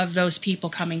of those people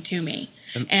coming to me,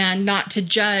 and not to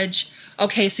judge,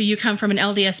 okay, so you come from an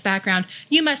LDS background,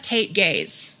 you must hate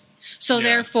gays. So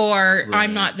therefore,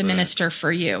 I'm not the minister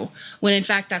for you. When in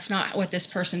fact, that's not what this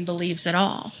person believes at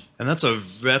all. And that's a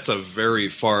very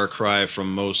far cry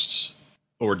from most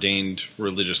ordained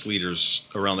religious leaders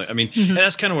around there. I mean, and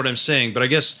that's kind of what I'm saying. But I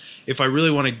guess if I really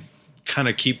want to kind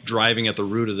of keep driving at the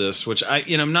root of this, which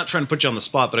I'm not trying to put you on the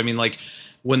spot, but I mean, like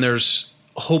when there's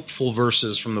hopeful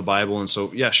verses from the Bible, and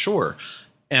so sure.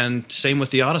 And same with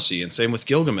the Odyssey, and same with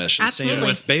Gilgamesh, and same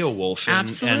with Beowulf, and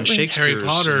Shakespeare, Harry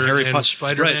Potter, and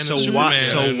Spider-Man, right?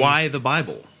 So and why the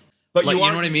Bible? But you know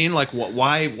what I mean? Like,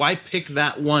 why pick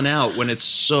that one out when it's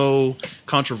so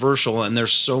controversial and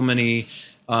there's so many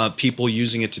people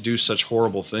using it to do such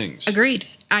horrible things? Agreed.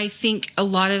 I think a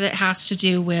lot of it has to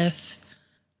do with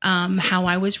how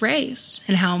I was raised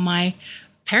and how my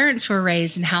parents were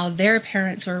raised and how their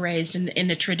parents were raised in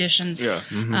the traditions. Yeah.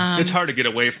 It's hard to get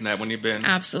away from that when you've been.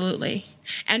 Absolutely.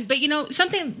 But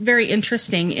something very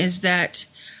interesting is that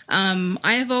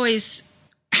I have always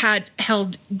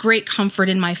held great comfort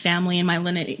in my family and my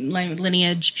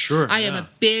lineage. Sure. I am a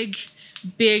big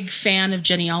fan of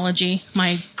genealogy.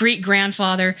 My great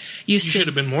grandfather used to. You should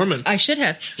have been Mormon. I should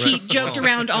have. He joked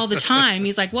around all the time.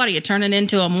 He's like, "What are you turning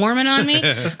into a Mormon on me?"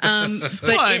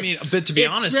 But to be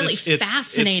honest, really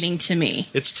fascinating to me.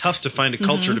 It's tough to find a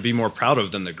culture to be more proud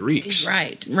of than the Greeks.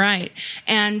 Right.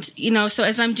 And so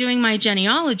as I'm doing my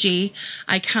genealogy,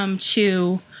 I come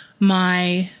to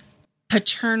my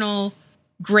paternal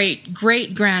great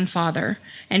grandfather,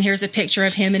 and here's a picture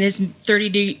of him in his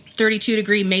 32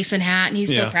 degree Mason hat, and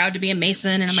he's so proud to be a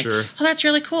Mason, and I'm like, oh, that's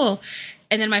really cool.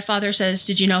 And then my father says,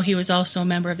 did you know he was also a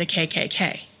member of the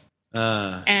KKK?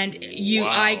 And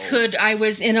I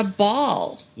was in a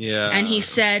ball. Yeah. And he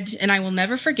said, and I will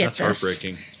never forget this. That's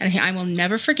heartbreaking. And I will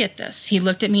never forget this. He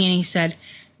looked at me and he said,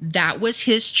 that was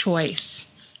his choice.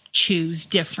 Choose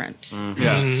different. Mm-hmm.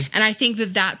 Yeah. And I think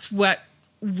that that's what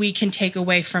we can take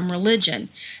away from religion.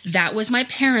 That was my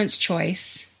parents'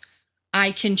 choice.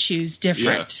 I can choose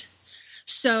different. Yeah.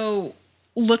 So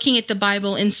looking at the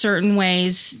Bible in certain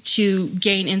ways to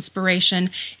gain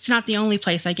inspiration, it's not the only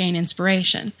place I gain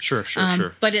inspiration. Sure.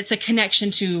 But it's a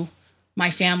connection to my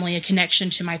family, a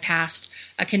connection to my past,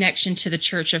 a connection to the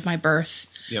church of my birth.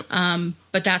 Yep.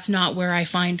 But that's not where I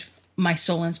find my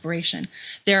sole inspiration.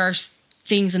 There are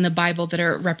things in the Bible that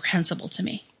are reprehensible to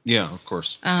me. Yeah, of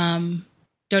course.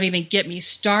 Don't even get me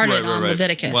started on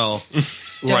Leviticus. Well,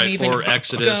 or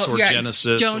Exodus or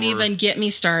Genesis. Don't even get me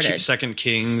started. 2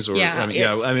 Kings, or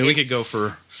we could go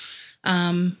for.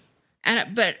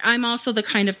 But I'm also the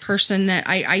kind of person that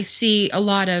I see a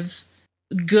lot of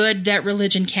good that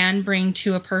religion can bring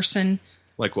to a person.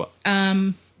 Like what?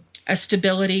 A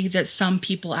stability that some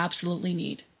people absolutely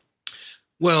need.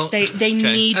 Well, they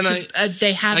need to.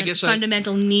 They have a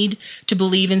fundamental need to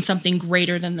believe in something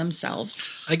greater than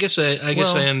themselves. I guess I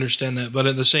understand that, but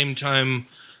at the same time,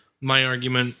 my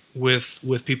argument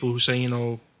with people who say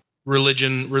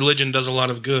religion does a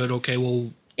lot of good. Okay,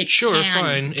 well,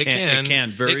 fine, it can.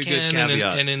 Very good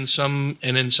caveat. And in some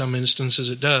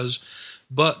instances, it does,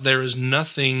 but there is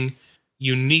nothing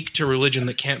unique to religion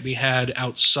that can't be had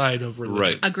outside of religion.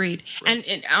 Right. Agreed. Right.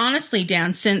 And honestly,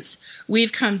 Dan, since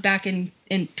we've come back in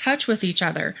touch with each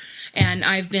other, and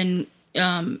I've been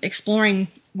exploring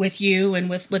with you and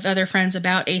with other friends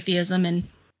about atheism, and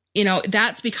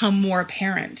that's become more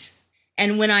apparent.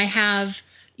 And when I have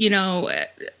a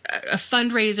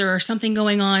fundraiser or something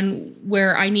going on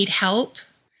where I need help,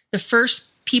 the first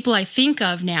people I think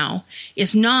of now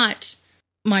is not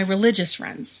my religious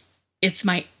friends. It's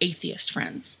my atheist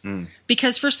friends.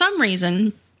 Because for some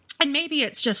reason, and maybe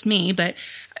it's just me, but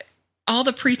all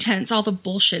the pretense, all the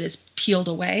bullshit is peeled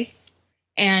away.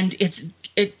 And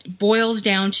it boils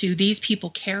down to these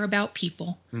people care about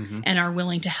people and are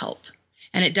willing to help.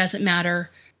 And it doesn't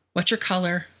matter what's your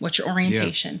color, what's your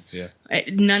orientation. Yeah.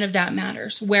 None of that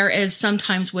matters. Whereas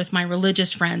sometimes with my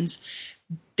religious friends,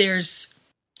 there's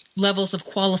levels of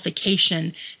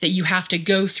qualification that you have to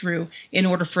go through in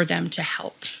order for them to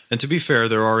help. And to be fair,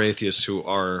 there are atheists who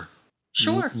are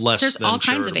less there's than all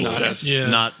kinds of atheists.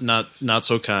 Not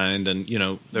so kind, and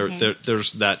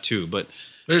there's that too. But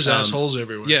there's assholes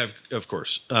everywhere. Yeah, of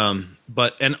course.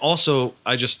 And also,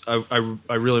 I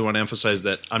really want to emphasize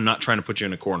that I'm not trying to put you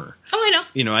in a corner. Oh,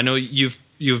 I know. I know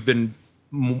you've been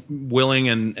willing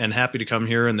and happy to come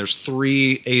here, and there's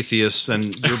 3 atheists,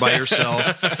 and you're by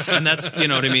yourself, and that's, you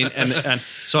know what I mean. And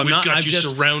so I'm We've not. got I'm you just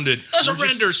surrounded.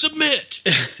 Surrender, submit.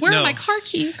 Where No. are my car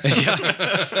keys?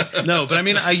 no, but I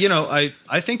mean, I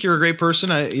think you're a great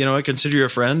person. I consider you a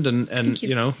friend, and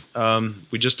you.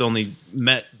 we just only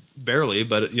met barely,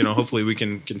 but hopefully we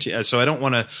can continue. So I don't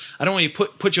want you to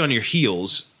put you on your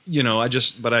heels.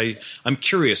 I'm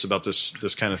curious about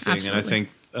this kind of thing, Absolutely. and I think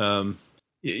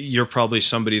you're probably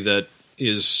somebody that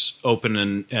is open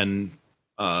and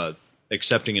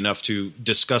accepting enough to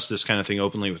discuss this kind of thing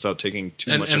openly without taking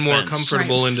too much and more offense.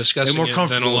 comfortable in discussing And more it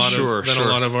comfortable, than a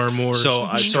lot of our more So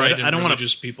I don't want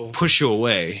religious to people. push you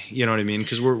away. You know what I mean?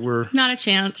 Because we're Not a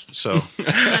chance. so. Not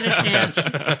a chance.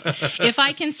 If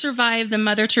I can survive the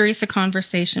Mother Teresa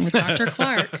conversation with Dr.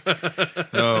 Clark,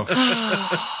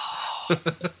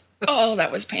 oh,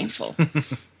 that was painful.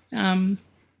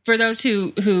 For those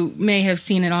who may have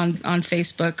seen it on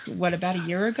Facebook, about a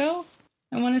year ago,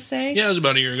 I want to say? Yeah, it was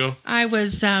about a year ago. I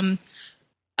was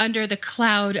under the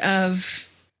cloud of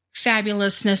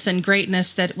fabulousness and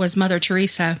greatness that was Mother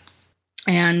Teresa.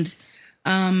 And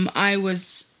I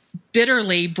was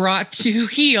bitterly brought to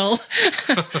heel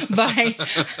by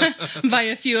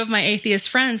a few of my atheist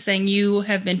friends saying, you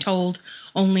have been told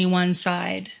only one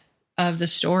side of the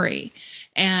story.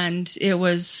 And it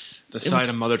was The side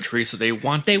of Mother Teresa they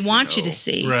want you know. to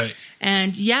see. Right.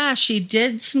 And yeah, she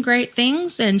did some great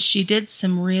things and she did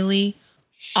some really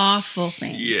awful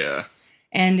things. Yeah.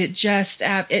 And it just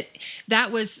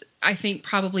that was, I think,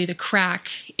 probably the crack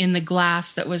in the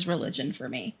glass that was religion for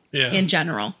me in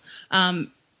general.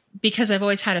 Because I've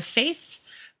always had a faith,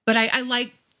 but I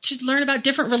like to learn about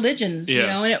different religions,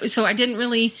 and so I didn't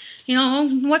really,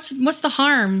 what's the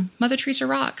harm? Mother Teresa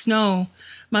rocks. No,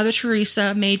 Mother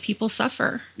Teresa made people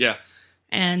suffer. Yeah.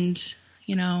 And,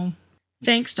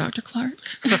 thanks, Dr.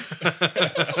 Clark.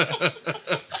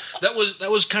 That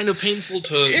was kind of painful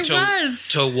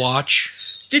to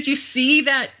watch. Did you see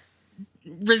that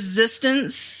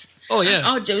resistance? Oh yeah.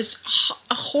 Oh, it was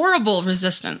a horrible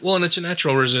resistance. Well, and it's a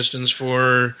natural resistance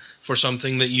for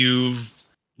something that you've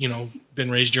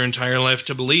been raised your entire life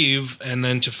to believe, and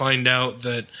then to find out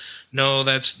that no,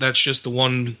 that's just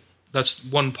that's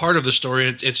one part of the story.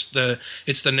 It's the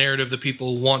narrative that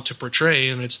people want to portray,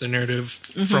 and it's the narrative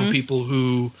from people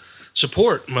who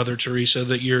support Mother Teresa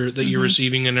that you're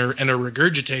receiving and are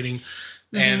regurgitating,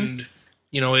 and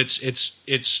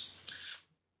it's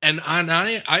and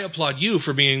I applaud you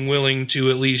for being willing to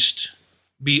at least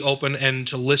be open and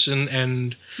to listen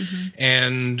and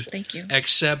Thank you.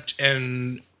 accept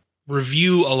and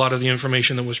review a lot of the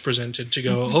information that was presented to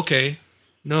go, okay,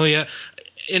 no, yeah.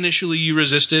 Initially you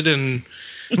resisted and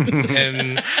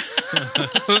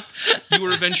you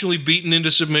were eventually beaten into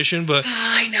submission, but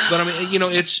I know. But I mean,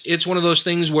 it's one of those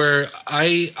things where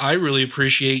I really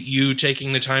appreciate you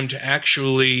taking the time to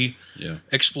actually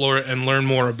explore it and learn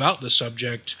more about the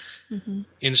subject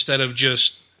instead of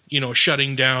just,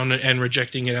 shutting down and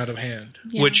rejecting it out of hand,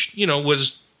 which,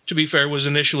 was, to be fair, was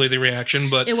initially the reaction,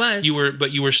 but it was.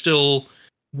 You were still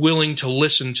willing to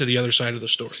listen to the other side of the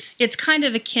story. It's kind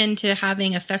of akin to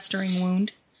having a festering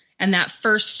wound, and that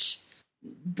first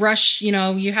brush,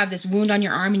 you have this wound on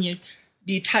your arm and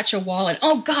you touch a wall and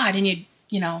oh God, and you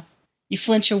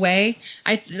flinch away.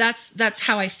 That's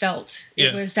how I felt.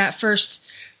 It was that first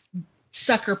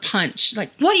sucker punch.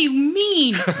 Like, what do you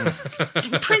mean?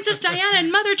 Princess Diana and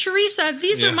Mother Teresa,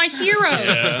 these are my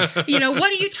heroes.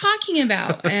 What are you talking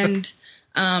about? And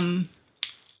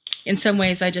in some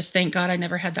ways, I just thank God I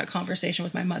never had that conversation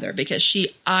with my mother, because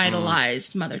she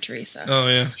idolized Mother Teresa. Oh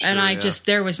yeah, and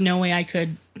there was no way I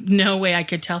could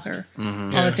tell her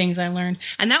all the things I learned.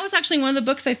 And that was actually one of the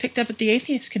books I picked up at the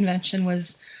Atheist Convention,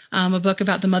 was a book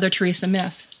about the Mother Teresa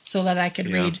myth, so that I could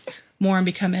read more and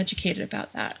become educated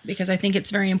about that. Because I think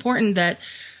it's very important that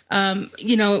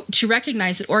to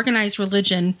recognize that organized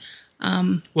religion.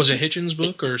 Was it Hitchens'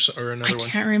 book or another one? I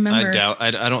can't remember. I doubt.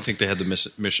 I don't think they had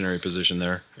the missionary position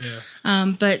there.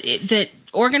 Yeah. But that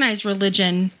organized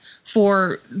religion,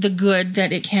 for the good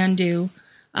that it can do,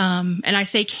 and I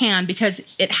say can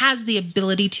because it has the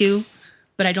ability to,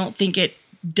 but I don't think it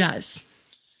does.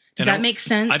 Does that make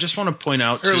sense? I just want to point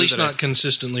out, or at least not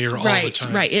consistently or all the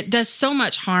time. Right. It does so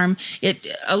much harm.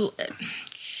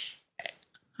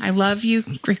 I love you,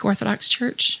 Greek Orthodox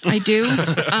Church. I do.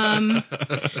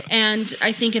 And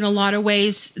I think in a lot of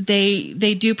ways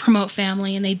they do promote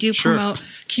family, and they do promote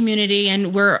community,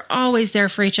 and we're always there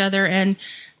for each other. And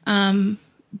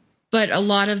but a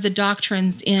lot of the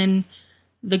doctrines in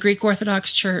the Greek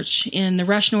Orthodox Church, in the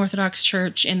Russian Orthodox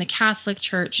Church, in the Catholic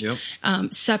Church,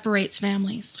 separates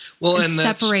families. Well, and and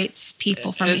that's- separates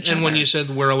people from each other. And when you said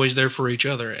we're always there for each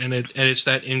other, and it's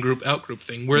that in-group, out-group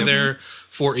thing. We're there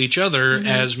for each other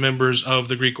as members of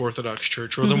the Greek Orthodox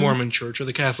Church or the Mormon Church or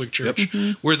the Catholic Church.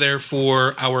 We're there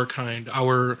for our kind,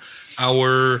 our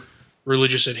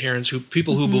religious adherents,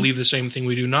 people who believe the same thing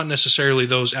we do, not necessarily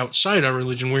those outside our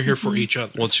religion. We're here for each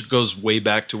other. Well, it goes way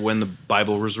back to when the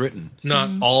Bible was written. Not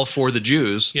all for the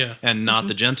Jews, and not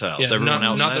the Gentiles. Yeah, Everyone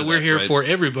outside. not that we're here for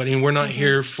everybody, and we're not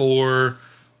here for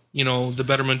the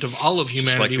betterment of all of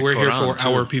humanity. the we're here Quran, for too.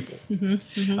 our people.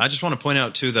 I just want to point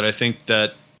out too that I think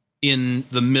that in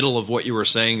the middle of what you were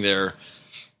saying there,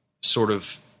 sort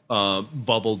of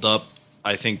bubbled up,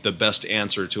 I think the best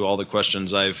answer to all the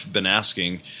questions I've been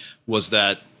asking was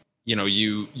that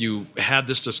you had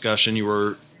this discussion, you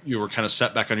were kind of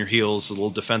set back on your heels a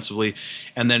little defensively,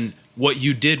 and then what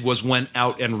you did was went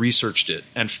out and researched it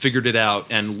and figured it out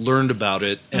and learned about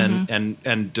it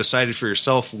and decided for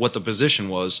yourself what the position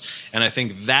was. And I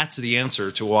think that's the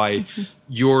answer to why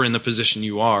you're in the position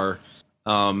you are.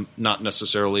 Not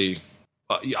necessarily.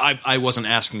 I wasn't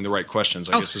asking the right questions,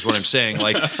 I guess is what I'm saying.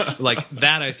 Like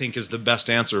that, I think is the best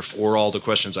answer for all the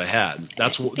questions I had.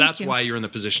 That's why you're in the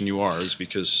position you are, is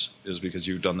because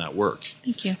you've done that work.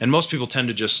 Thank you. And most people tend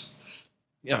to just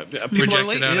people Project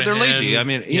are it out they're ahead. lazy. I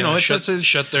mean, shut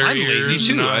their I'm ears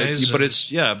lazy too. and eyes But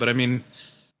it's but I mean,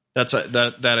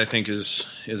 that I think is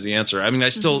the answer. I mean, I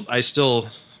still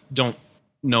don't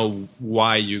know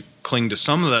why you cling to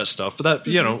some of that stuff, but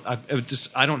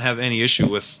that I don't have any issue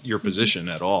with your position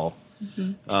at all.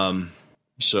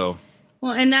 So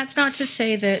well, and that's not to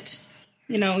say that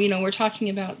we're talking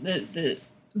about the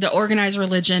organized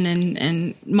religion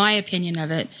and my opinion of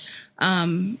it.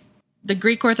 The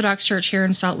Greek Orthodox Church here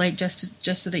in Salt Lake, just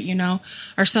so that you know,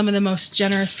 are some of the most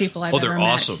generous people I've ever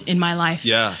met in my life.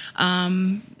 Yeah,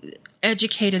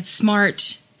 educated,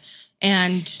 smart,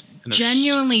 and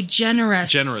genuinely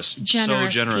generous so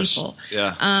generous people.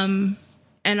 Yeah.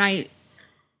 And I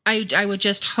would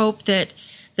just hope that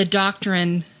the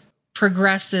doctrine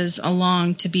progresses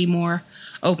along to be more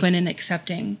open and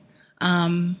accepting.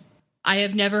 I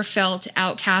have never felt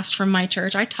outcast from my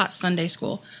church. I taught Sunday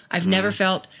school. I've never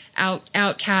felt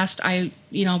outcast. I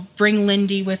bring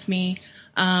Lindy with me.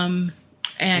 And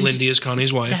Lindy is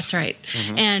Connie's wife. That's right.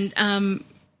 And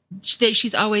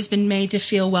she's always been made to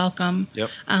feel welcome. Yep.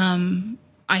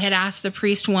 I had asked a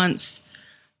priest once,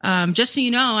 just so you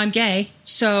know, I'm gay.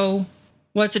 So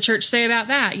what's the church say about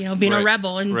that? Being a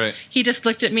rebel. And he just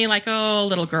looked at me like, oh,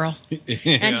 little girl.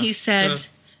 And he said,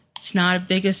 it's not as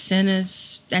big a sin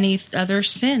as any other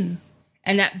sin.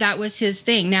 And that was his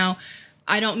thing. Now,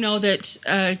 I don't know that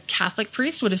a Catholic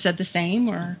priest would have said the same,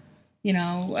 or, any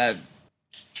other.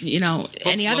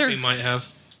 Fluffy might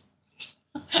have.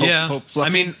 I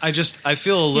mean, I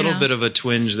feel a little bit of a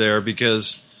twinge there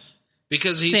because he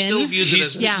sin? still views it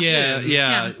as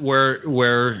Yeah.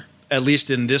 where at least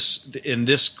in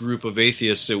this group of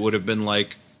atheists, it would have been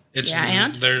like it's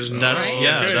and there's that's no,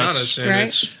 yeah it's that's not a sin. right.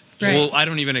 It's, Right. Well, I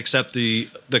don't even accept the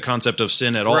concept of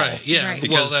sin at all. right. Yeah. Right.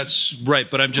 Well, that's Right,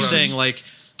 but I'm just Right. saying, like,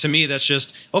 to me, that's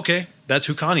just okay. That's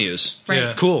who Connie is. Right.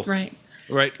 Yeah. Cool. Right.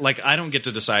 Right. Like, I don't get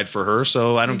to decide for her,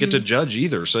 so I don't get to judge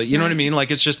either. So you know what I mean?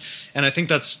 Like, it's just, and I think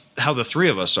that's how the three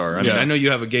of us are. I mean, I know you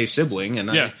have a gay sibling,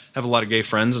 and I have a lot of gay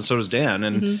friends, and so does Dan.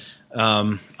 And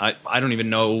I don't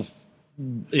even know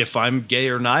if I'm gay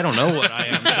or not. I don't know what I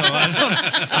am. So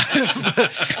I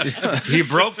don't. He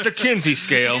broke the Kinsey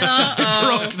scale.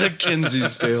 Broke the Kinsey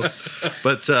scale.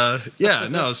 But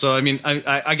no. So I mean,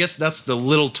 I guess that's the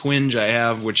little twinge I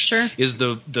have, which is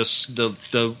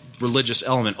the religious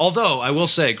element. Although I will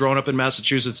say, growing up in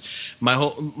Massachusetts, my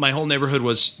whole neighborhood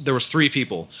there was three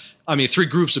people. I mean, three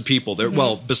groups of people there.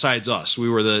 Well, besides us, we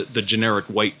were the generic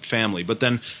white family. But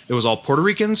then it was all Puerto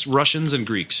Ricans, Russians, and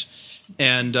Greeks.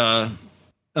 And Joe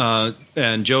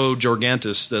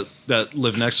Jorgantis that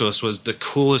lived next to us was the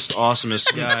coolest,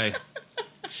 awesomest guy.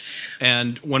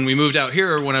 And when we moved out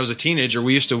here, when I was a teenager,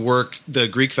 we used to work the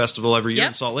Greek festival every year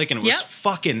in Salt Lake, and it was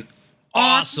fucking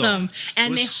awesome.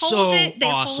 And they hold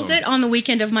it on the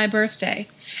weekend of my birthday.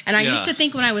 And I used to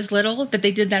think when I was little that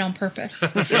they did that on purpose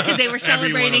because they were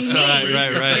celebrating me.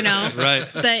 Right. You know? Right.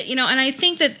 But, and I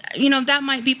think that, that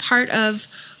might be part of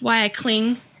why I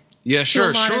cling. Yeah,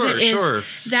 sure.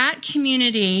 That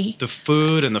community, the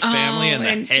food and the family and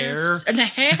the hair, and the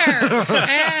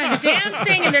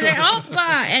dancing and the opera,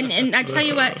 and I tell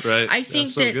you what, I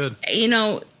think that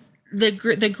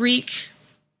the Greek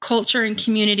culture and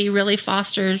community really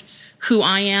fostered who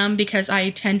I am because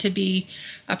I tend to be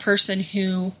a person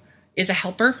who is a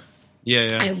helper. Yeah,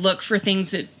 yeah. I look for things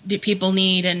that people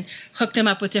need and hook them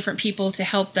up with different people to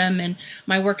help them. And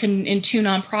my work in 2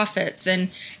 nonprofits, and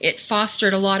it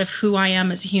fostered a lot of who I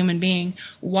am as a human being,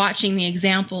 watching the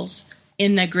examples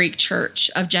in the Greek church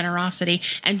of generosity,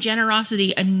 and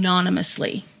generosity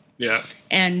anonymously. Yeah.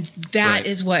 And that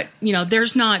is what,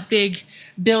 there's not big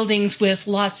buildings with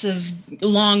lots of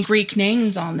long Greek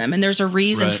names on them. And there's a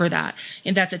reason for that.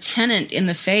 And that's a tenet in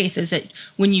the faith, is that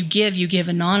when you give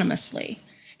anonymously.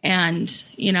 And,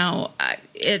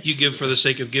 it's... You give for the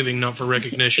sake of giving, not for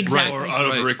recognition. Exactly. Or out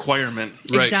of a requirement.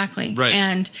 Exactly. Right.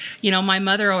 And, my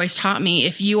mother always taught me,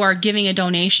 if you are giving a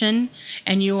donation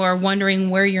and you are wondering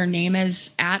where your name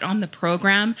is at on the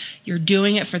program, you're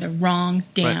doing it for the wrong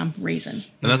damn reason.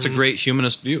 And that's a great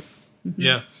humanist view.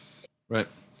 Yeah. Right.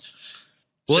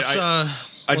 Well, let's...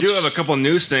 I do have a couple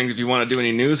news things if you want to do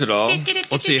any news at all.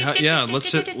 Let's see.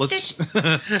 Let's hit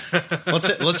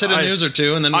a news or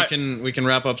two, and then we can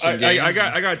wrap up some games.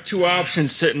 I got 2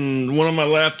 options sitting, one on my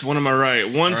left, one on my right.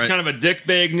 One's kind of a dick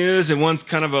bag news, and one's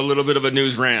kind of a little bit of a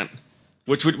news rant.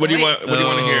 What do you want to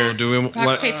hear?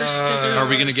 Rock, paper, scissors. Are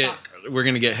we going to get? We're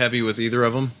going to get heavy with either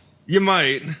of them. You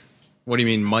might. What do you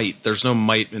mean might? There's no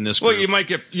might in this group. Well, you might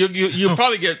get. You'll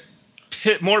probably get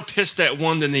more pissed at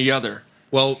one than the other.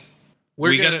 Well.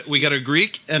 We got a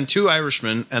Greek and 2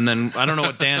 Irishmen, and then I don't know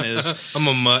what Dan is. I'm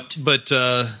a mutt, but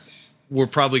we're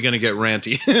probably going to get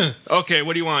ranty. Okay,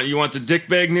 what do you want? You want the dick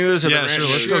bag news or the rant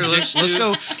news?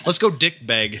 Let's go dick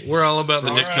bag. We're all about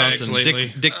the dick bags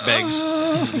lately. Dick bags.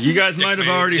 You guys might have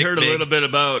already heard a little bit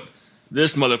about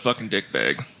this motherfucking dick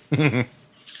bag.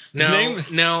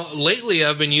 Now, lately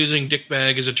I've been using dick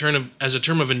bag as a term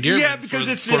of endearment. Yeah, because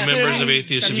it's for members of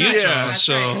Atheists of Utah. Yeah.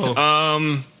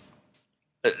 So,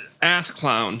 ass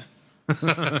clown.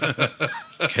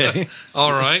 Okay.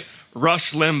 All right.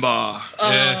 Rush Limbaugh.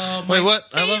 Yeah. Wait, what?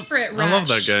 I love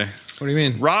that guy. What do you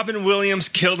mean? Robin Williams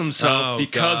killed himself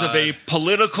because of a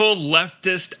political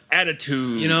leftist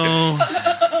attitude.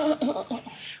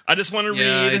 I just want to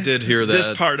read I did hear that.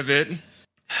 this part of it.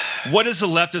 What is the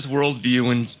leftist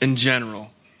worldview in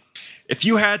general? If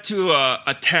you had to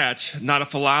attach not a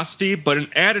philosophy, but an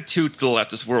attitude to the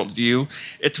leftist worldview,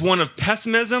 it's one of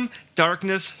pessimism,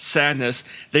 darkness, sadness.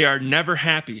 They are never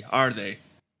happy, are they?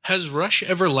 Has Rush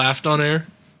ever laughed on air?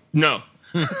 No.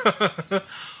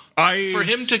 For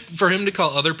him to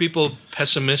call other people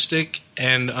pessimistic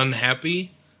and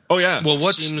unhappy. Oh yeah. Well,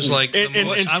 what seems like and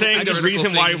saying the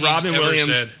reason why Robin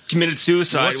Williams committed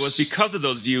suicide was because of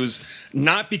those views,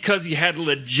 not because he had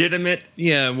legitimate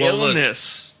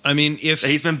illness. Look, I mean, if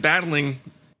he's been battling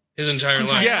his entire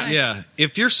life. Yeah.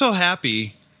 If you're so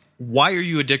happy, why are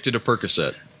you addicted to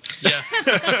Percocet? Yeah.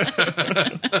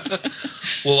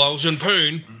 Well, I was in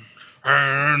pain.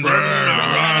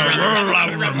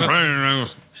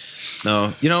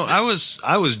 No,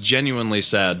 I was genuinely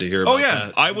sad to hear about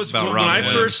that. I was when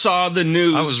I first saw the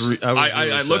news.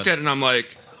 I looked at it and I'm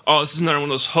like, oh, this is another one of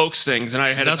those hoax things, and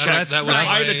I had to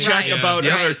check about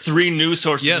another 3 news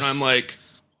sources, and I'm like,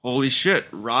 holy shit,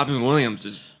 Robin Williams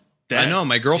is dead. I know.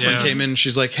 My girlfriend came in and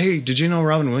she's like, hey, did you know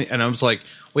Robin Williams? And I was like,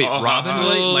 wait, Robin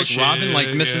Williams? Like Robin, like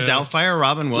Mrs. Doubtfire,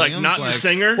 Robin Williams? Like not the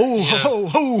singer?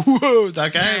 That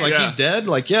guy? Like he's dead?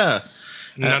 Like, yeah.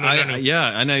 No.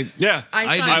 Yeah, and I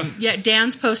saw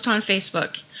Dan's post on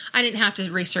Facebook. I didn't have to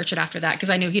research it after that because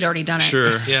I knew he'd already done it.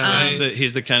 Sure. Yeah.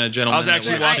 He's the kind of gentleman. I was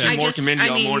actually watching Mork and Mindy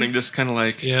all morning, just kind of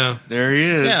like, there he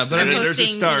is. Yeah, but I'm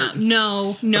posting,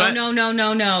 no.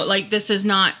 Like, this is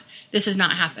not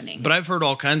happening. But I've heard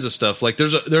all kinds of stuff. Like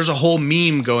there's a whole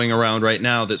meme going around right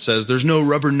now that says there's no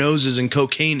rubber noses and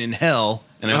cocaine in hell,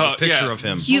 and there's a picture of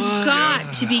him. You've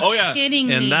got to be kidding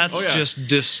me. And that's just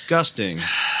disgusting.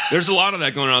 There's a lot of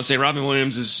that going on, saying Robin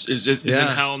Williams is in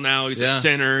hell now. He's a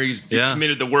sinner. He's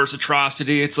committed the worst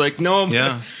atrocity. It's like,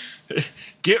 no,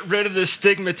 get rid of the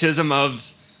stigmatism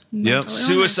of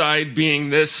suicide being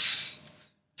this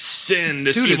sin,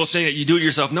 this evil thing that you do to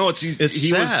yourself. No, he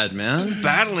sad, was man.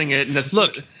 battling it. And that's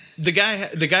the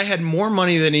guy had more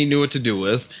money than he knew what to do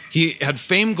with. He had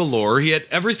fame galore. He had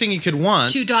everything he could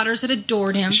want. 2 daughters that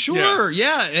adored him. Sure,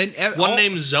 and one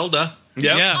named Zelda.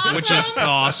 Yeah, awesome. Which is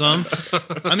awesome.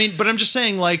 I mean, but I'm just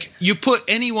saying, like, you put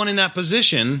anyone in that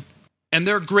position, and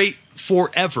they're great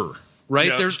forever, right?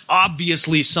 Yeah. There's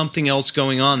obviously something else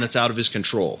going on that's out of his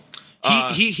control.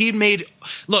 He made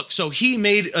a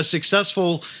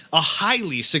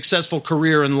highly successful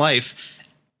career in life,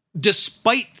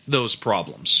 despite those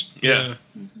problems. Yeah,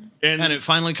 and it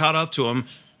finally caught up to him.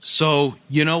 So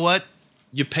you know what?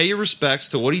 You pay your respects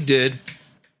to what he did.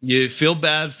 you feel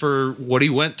bad for what he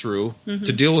went through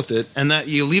to deal with it, and that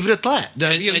you leave it at that.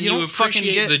 And you you don't fucking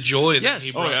appreciate the joy that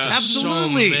he brought to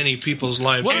absolutely. so many people's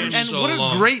lives. What, for and so what a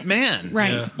long. great man.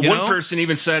 Right. Yeah. You One know? person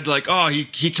even said, like, oh, he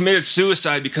committed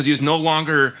suicide because he was no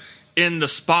longer in the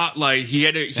spotlight. He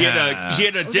had to dim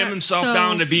that's himself so-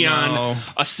 down to be No. on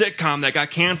a sitcom that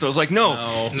got canceled. I was like,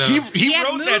 no. No. He had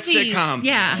wrote that movies. sitcom.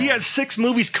 Yeah. He had 6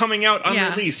 movies coming out Yeah.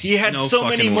 unreleased. He had No so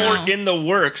many fucking way. more No. in the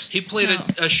works. He played No.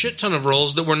 a shit ton of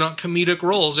roles that were not comedic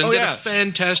roles and Oh, did yeah. a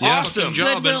fantastic Awesome. fucking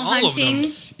job Goodwill in all of Hunting.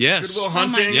 them. Yes. Goodwill Oh my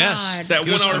Hunting. Yes. God. That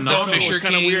He was 1 hour phenomenal. photo was Fisher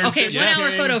kind of King. weird. Okay, Fisher 1 hour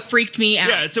King. photo freaked me out.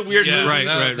 Yeah, it's a weird Yeah, movie. Right,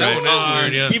 that, right, that right. one is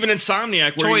weird, yeah. Even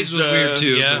Insomniac, where Toys he's was weird,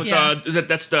 too. Yeah. With,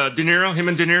 that's the De Niro, him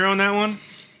and De Niro in that one.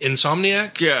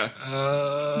 Insomniac? Yeah,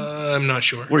 I'm not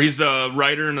sure. where he's the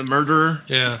writer and the murderer,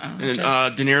 Yeah. and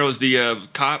De Niro is the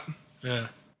cop. Yeah.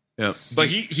 Yeah. But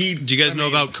he. Do you guys know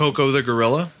about Coco the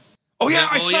gorilla? Oh yeah, Yeah,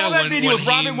 I oh, saw yeah, that when- video when with he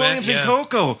Robin met- Williams yeah. and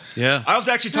Coco. Yeah. I was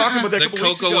actually talking about that a That couple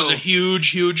weeks Coco ago. was a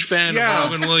huge fan Yeah.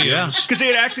 of Robin Williams. Because they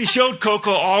had actually showed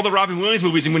Coco all the Robin Williams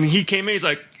movies, and when he came in, he's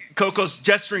like, Coco's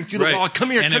gesturing through the Right. wall,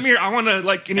 "Come here, And come if- here, I want to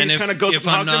like." And he just kind of goes if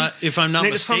up I'm and hugs not him, if I'm not and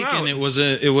they just hung mistaken,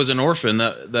 out. it was an orphan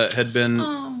that had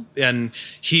been, and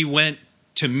he went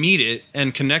to meet it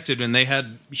and connected, and they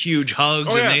had huge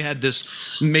hugs, Oh, yeah. and they had this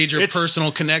major It's-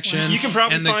 personal connection. You can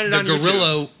probably and find it on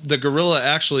gorilla. The gorilla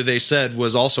actually, they said,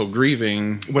 was also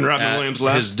grieving When Robin at Williams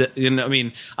left? his I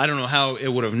mean, I don't know how it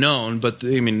would have known, but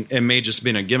I mean, it may just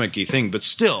been a gimmicky thing, but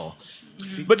still.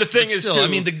 But the thing is, Still, too, I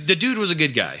mean, the dude was a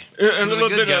good guy. a He was little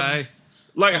good bit guy. of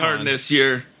lightheartedness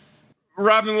here.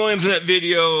 Robin Williams in that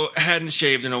video hadn't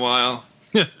shaved in a while.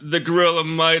 The gorilla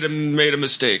might have made a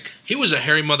mistake. He was a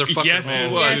hairy motherfucker. Yes, he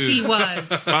man. was. Yes, he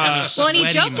was. Uh, Well, and he Sweaty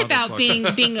joked about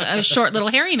motherfucker. being a short little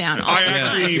hairy man. All I the time.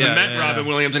 actually Yeah, met yeah, Robin yeah.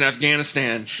 Williams in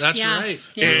Afghanistan. That's Yeah. right.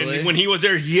 Yeah. And Really? when he was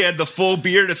there, he had the full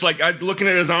beard. It's like looking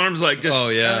at his arms, like just Oh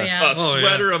yeah. Oh, yeah. a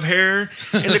sweater of hair.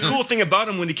 And the cool thing about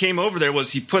him when he came over there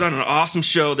was he put on an awesome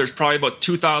show. There's probably about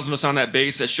 2,000 of us on that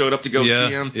base that showed up to go Yeah,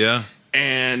 see him. yeah.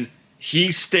 And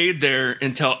he stayed there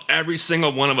until every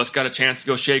single one of us got a chance to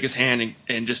go shake his hand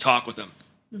and just talk with him.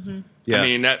 Yeah. I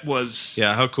mean, that was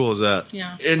Yeah, how cool is that?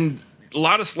 Yeah. and a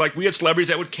lot of like we had celebrities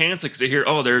that would cancel because they hear,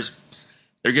 oh, they're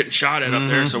getting shot at up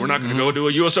there, so we're not going to go do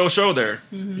a USO show there.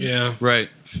 Yeah. Right.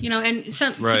 You know, and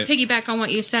so, Right. to piggyback on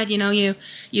what you said, you know, you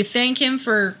thank him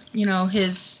for, you know,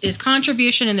 his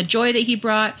contribution and the joy that he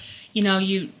brought. You know,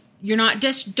 you're not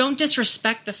don't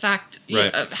disrespect the fact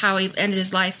Right. of how he ended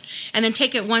his life, and then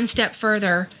take it one step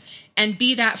further and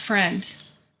be that friend,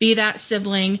 be that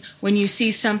sibling when you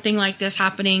see something like this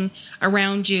happening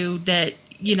around you. That,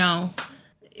 you know,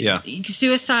 Yeah.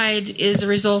 suicide is a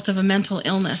result of a mental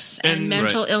illness, and And-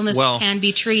 mental Right. illness Well- can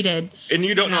be treated. And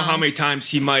you don't know No. how many times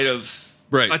he might have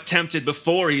Right. attempted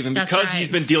before, even That's because right. he's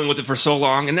been dealing with it for so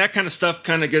long, and that kind of stuff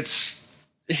kind of gets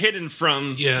hidden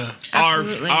from Yeah.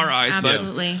 Absolutely. our eyes.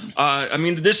 Absolutely. But I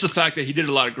mean, this is the fact that he did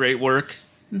a lot of great work.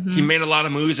 Mm-hmm. He made a lot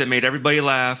of movies that made everybody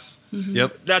laugh.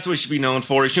 Yep. That's what he should be known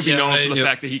for. He should be Yeah, known for the yep.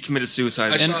 fact that he committed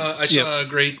suicide. I saw a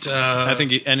great. I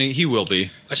think he will be.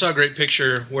 I saw a great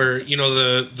picture where, you know,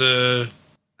 the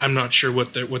I'm not sure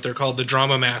what they're called, the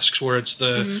drama masks, where it's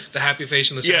the happy face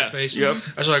and the sad Yeah, face. yep.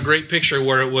 I saw a great picture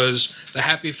where it was the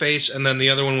happy face, and then the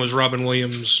other one was Robin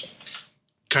Williams,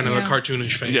 kind of Yeah. a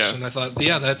cartoonish face. Yeah. And I thought,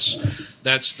 yeah,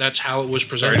 that's how it was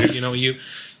presented. You know, you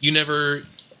never.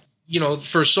 You know,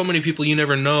 for so many people, you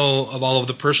never know of all of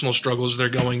the personal struggles they're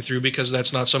going through because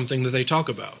that's not something that they talk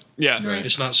about. yeah, Right.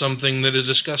 It's not something that is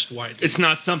discussed widely. it's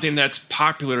not something that's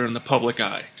popular in the public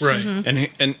eye. Right.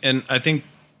 And I think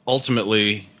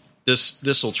ultimately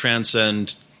this will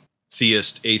transcend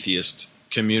atheist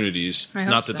communities. I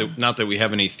hope Not that we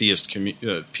have any theist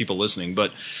people listening,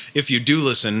 but if you do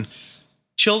listen,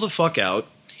 chill the fuck out.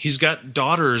 He's got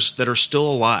daughters that are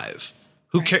still alive.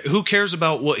 Who cares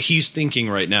about what he's thinking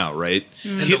right now, right?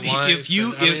 And the wife,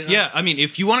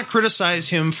 If you want to criticize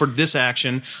him for this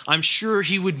action, I'm sure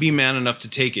he would be man enough to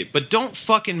take it. But don't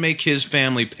fucking make his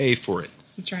family pay for it.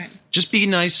 That's right. Just be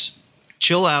nice,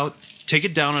 chill out, take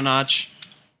it down a notch,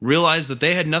 realize that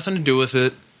they had nothing to do with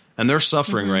it, and they're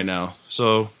suffering right now.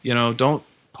 So, you know, don't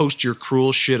post your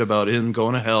cruel shit about him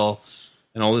going to hell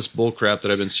and all this bull crap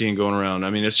that I've been seeing going around. I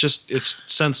mean, it's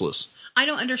senseless. I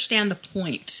don't understand the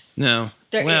point. No.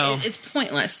 It's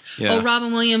pointless. Yeah. Oh,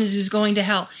 Robin Williams is going to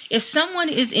hell. If someone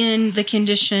is in the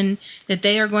condition that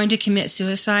they are going to commit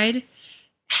suicide,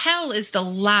 hell is the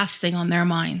last thing on their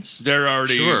minds. They're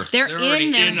already Sure. They're already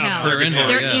in their in a hell. purgatory,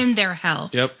 They're yeah. in their hell.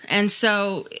 Yep. And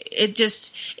so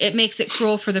it makes it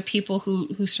cruel for the people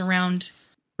who surround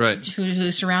Right.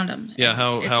 who surround them. Yeah,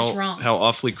 It's just wrong. how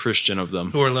awfully Christian of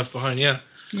them. Who are left behind, yeah.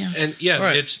 Yeah. And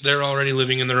Right. they're already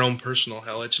living in their own personal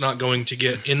hell. It's not going to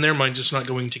get, in their minds, it's not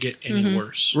going to get any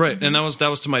worse. Right, and that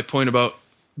was to my point about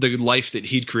the life that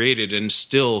he'd created, and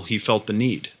still he felt the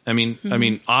need. I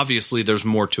mean, obviously there's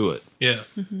more to it. Yeah.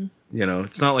 You know,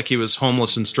 it's not like he was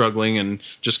homeless and struggling and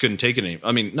just couldn't take it anymore.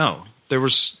 I mean, no, there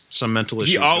was some mental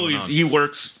issues. He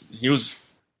was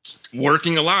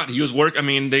working a lot. I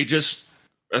mean, they just,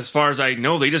 as far as I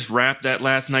know, they just wrapped that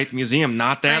Last Night at the Museum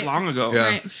not that Right. long ago. Yeah.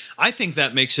 Right. I think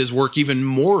that makes his work even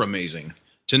more amazing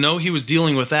to know he was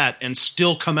dealing with that and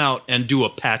still come out and do a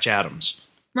Patch Adams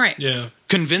Right. Yeah.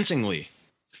 convincingly.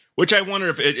 Which I wonder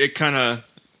if it kind of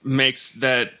makes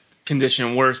that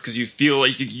condition worse, because you feel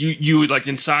like you like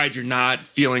inside you're not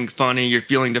feeling funny, you're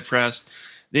feeling depressed.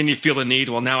 Then you feel the need.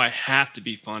 Well, now I have to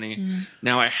be funny.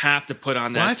 Now I have to put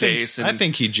on that Well, face. I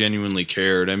think he genuinely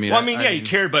cared. I mean, he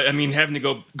cared, but I mean, having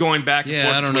to going back and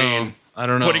forth I don't between know. I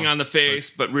don't know. putting on the face,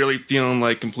 but really feeling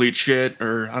like complete shit,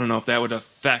 or I don't know if that would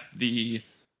affect the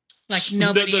Like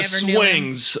nobody the ever knew him.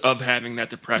 swings of having that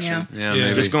depression. Yeah, Yeah.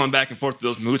 maybe. Just going back and forth with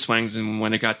those mood swings, and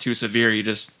when it got too severe, he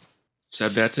just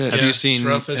said that's it. Have Yeah, you it's seen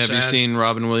rough, it's Have you sad. seen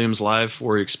Robin Williams live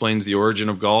where he explains the origin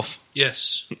of golf?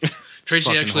 Yes. Tracy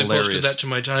fucking actually hilarious. posted that to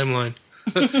my timeline.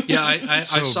 Yeah, I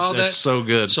saw that. That's so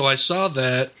good. So I saw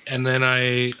that, and then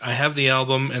I have the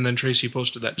album, and then Tracy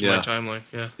posted that to my Yeah. timeline.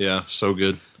 Yeah. Yeah, so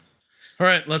good. All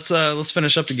right, let's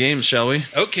finish up the games, shall we?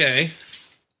 Okay.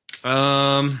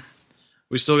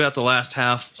 We still got the last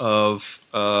half of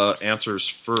answers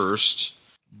first,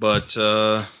 but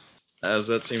as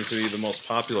that seems to be the most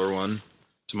popular one,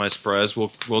 to my surprise,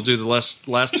 we'll do the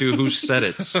last two who said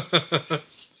it.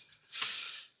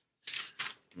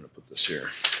 I'm gonna put this here.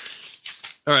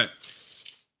 All right.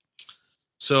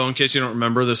 So, in case you don't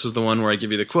remember, this is the one where I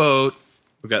give you the quote.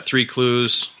 We've got 3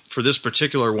 clues. For this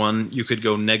particular one, you could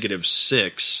go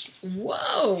 -6.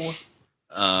 Whoa.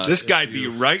 This guy be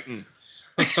writing.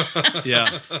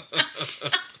 Yeah.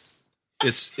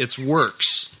 It's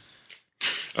works.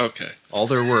 Okay. All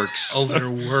their works. All their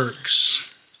works.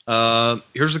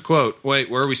 Here's the quote. Wait,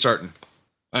 where are we starting?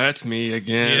 That's me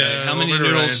again. Yeah. How many over to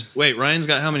noodles? Ryan. Wait, Ryan's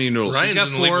got how many noodles? Ryan's He's got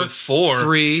in the league 4. with 4.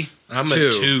 3. I'm 2.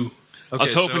 at 2. Okay, I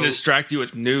was hoping so to distract you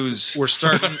with news. we're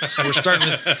starting. We're starting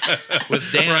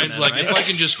with Dan. Ryan's then, like, right? if I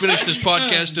can just finish this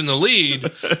podcast in the lead.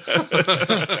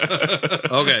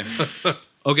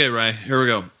 Okay, Ryan. Here we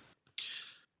go.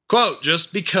 Quote: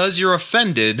 just because you're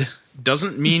offended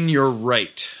doesn't mean you're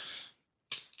right.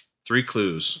 3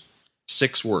 clues.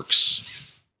 6 works.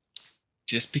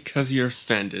 Just because you're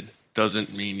offended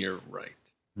doesn't mean you're right.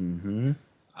 Mm-hmm.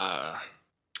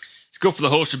 Let's go for the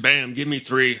whole shebang. Give me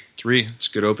 3. 3. It's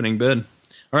a good opening bid.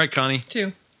 All right, Connie.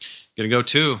 2. Gonna go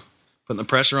 2. Putting the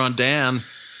pressure on Dan.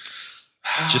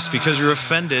 Just because you're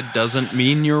offended doesn't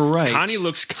mean you're right. Connie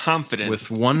looks confident. With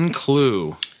 1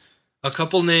 clue. A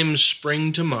couple names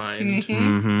spring to mind,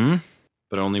 Mm-hmm.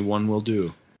 But only 1 will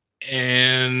do.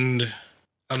 and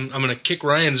I'm going to kick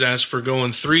Ryan's ass for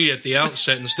going 3 at the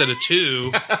outset instead of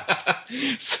 2.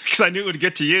 because I knew it would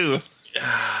get to you.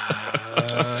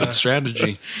 Good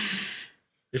strategy.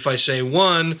 If I say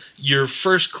 1, your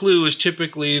first clue is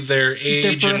typically their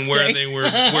age and where birthday. they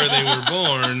were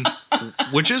born.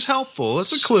 Which is helpful.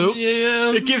 It's a clue.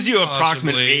 Yeah, It gives you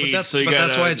approximate Possibly. age. That's, so you but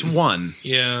that's gotta- why it's 1.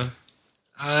 yeah.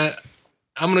 I'm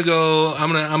gonna go.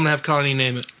 I'm gonna have Connie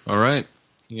name it. All right.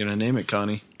 You're going to name it,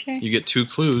 Connie. Okay. You get 2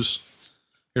 clues.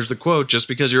 Here's the quote. Just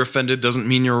because you're offended doesn't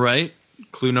mean you're right.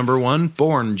 Clue number 1.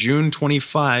 Born June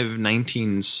 25,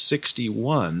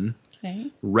 1961. Okay.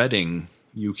 Reading,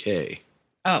 UK.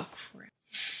 Oh, crap.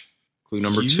 Clue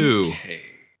number 2. Okay.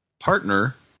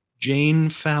 Partner, Jane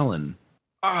Fallon.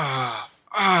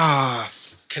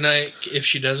 Can I? If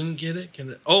she doesn't get it,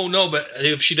 can? Oh no! But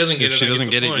if she doesn't get If it, she I doesn't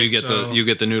the get it, point, you get so- the you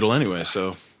get the noodle anyway.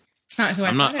 So It's not who I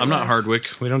I'm thought not it I'm not was.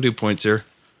 Hardwick. We don't do points here.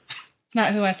 It's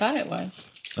not who I thought it was.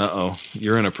 Uh-oh.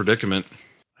 You're in a predicament.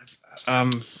 I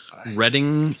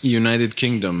Reading, United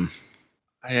Kingdom.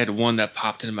 had one that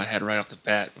popped into my head right off the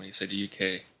bat when you said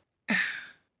UK.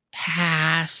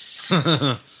 Pass.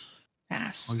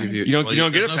 Pass. I'll give you. You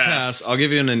don't get there's a no pass. I'll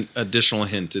give you an additional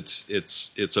hint.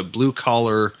 It's a blue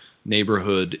collar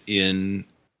neighborhood in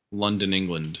London,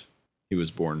 England. He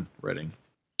was born Reading.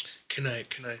 Can I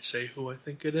say who I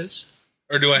think it is,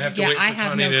 or do I have to Yeah, wait for I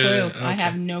have Connie no to? clue. Okay. I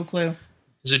have no clue.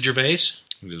 Is it Gervais?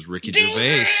 It is Ricky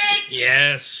Gervais.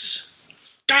 Yes.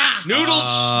 Noodles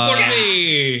for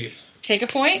me. Take a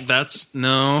point. That's a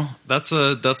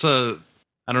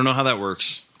I don't know how that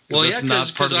works. Well, yeah, that's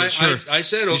not part because of the I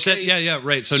said okay. You said yeah,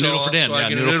 right. So, So- noodle for Dan. so I Yeah,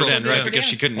 get a noodle for noodle Dan, for right? Dan. Because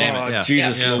she couldn't name Oh, it. Yeah.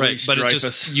 Jesus, Yeah. Louis Right, but it Dreyfus.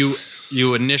 just you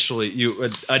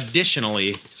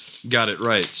additionally got it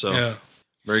right. So Yeah.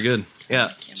 very good. Yeah.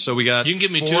 So we got You can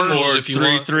give me 2 4, noodles if you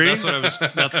 3, want. 3.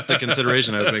 That's the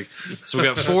consideration I was making. So we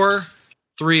got 4,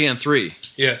 3, and 3.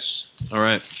 Yes. All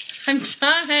right. I'm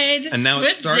tied. And now it with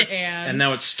starts. Dan. And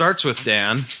now it starts with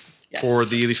Dan Yes. for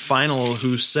the final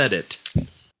Who Said It.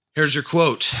 Here's your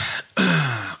quote.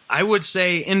 I would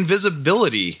say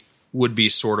invisibility would be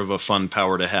sort of a fun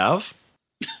power to have.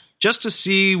 Just to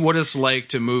see what it's like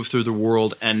to move through the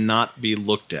world and not be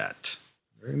looked at.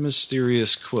 Very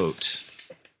mysterious quote.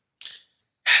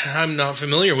 I'm not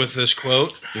familiar with this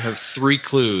quote. You have 3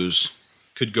 clues.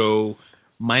 Could go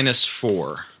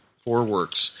 -4. 4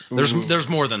 works. There's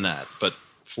more than that, but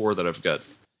 4 that I've got.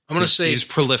 I'm going to say he's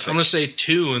prolific. I'm going to say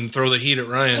 2 and throw the heat at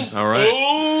Ryan. All right.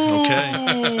 Oh! Okay.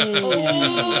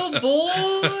 Oh boy!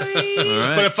 All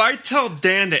right. But if I tell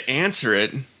Dan to answer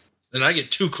it, Then I get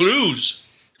 2 clues.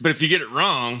 but if you get it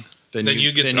wrong, then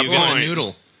you get the the point.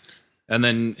 noodle. And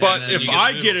then but then if you get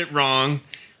I the get it wrong,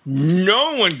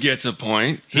 no one gets a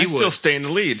point. He I would. still stay in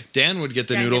the lead. Dan would get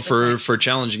the Dan noodle gets a point. for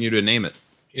challenging you to name it.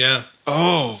 Yeah.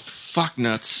 Oh, fuck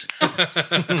nuts.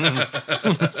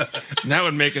 That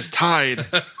would make us tied.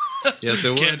 Yes,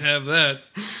 it Can't would. have that.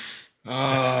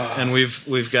 And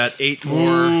we've got 8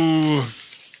 more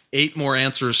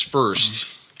answers first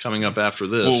coming up after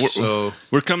this. Well, so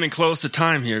we're coming close to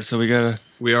time here, so we gotta.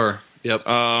 we are. Yep.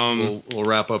 Um, We'll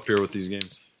wrap up here with these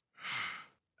games.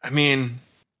 I mean,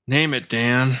 name it,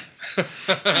 Dan.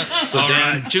 So All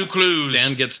Dan, right, 2 clues.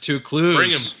 Dan gets 2 clues. Bring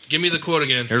him. Give me the quote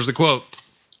again. Here's the quote.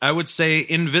 I would say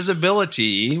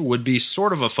invisibility would be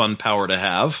sort of a fun power to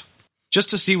have,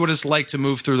 just to see what it's like to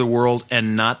move through the world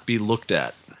and not be looked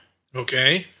at.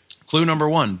 Okay. Clue number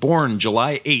 1, born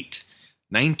July 8,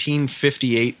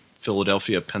 1958,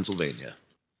 Philadelphia, Pennsylvania.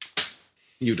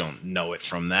 You don't know it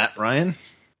from that, Ryan.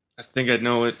 I think I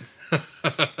know it.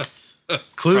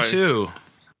 Clue Right. 2,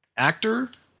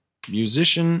 actor,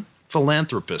 musician,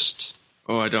 philanthropist.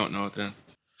 Oh, I don't know it then.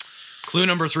 Clue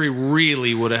number 3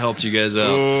 really would have helped you guys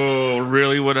out. Oh,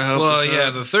 really would have helped Well, us yeah,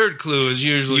 out? the third clue is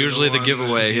usually the one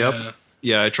giveaway, that- yep.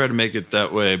 Yeah, I try to make it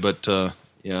that way, but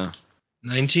yeah.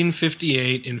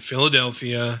 1958 in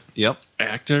Philadelphia. Yep.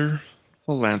 Actor,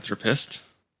 philanthropist,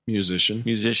 Musician.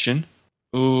 musician.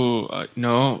 Ooh,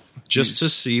 no. Just to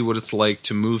see what it's like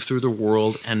to move through the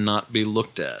world and not be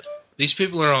looked at. These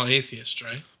people are all atheists,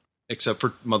 right? Except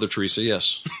for Mother Teresa,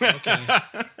 yes. Okay.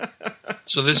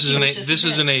 So this is an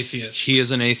atheist. He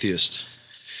is an atheist.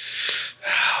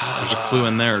 There's a clue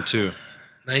in there, too.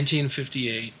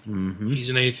 1958. Mm-hmm. He's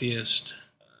an atheist.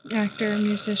 Actor,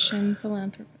 musician,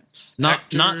 philanthropist.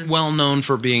 Not well known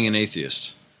for being an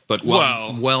atheist, but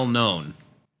well known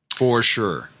for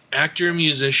sure. Actor,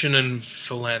 musician, and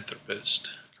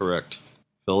philanthropist. Correct.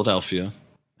 Philadelphia,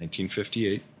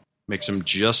 1958. Makes him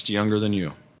just younger than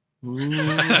you.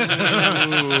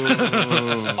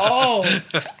 Oh,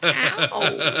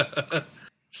 ow!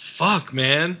 Fuck,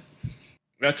 man.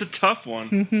 That's a tough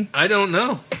one. I don't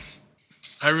know.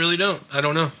 I really don't. I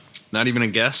don't know. Not even a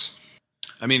guess?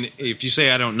 I mean, if you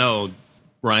say I don't know,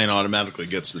 Ryan automatically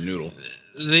gets the noodle.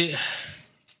 The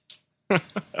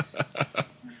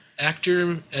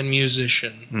actor and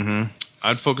musician. Mm-hmm.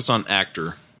 I'd focus on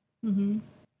actor. From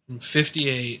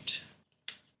 58.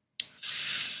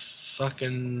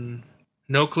 Fucking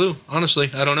no clue.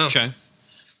 Honestly, I don't know. Okay.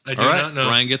 I do All right. not know.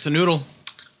 Ryan gets a noodle.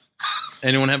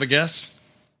 Anyone have a guess?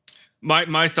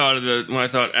 My thought of when I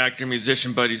thought actor,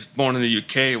 musician, but he's born in the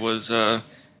UK was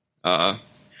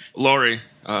Laurie.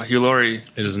 Hugh Laurie.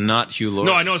 It is not Hugh Laurie.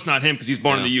 No, I know it's not him because he's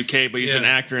born in the UK, but he's Yeah. an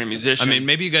actor and musician. I mean,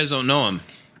 maybe you guys don't know him.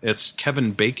 It's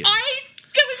Kevin Bacon. I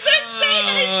was going to say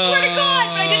that. I swear to God,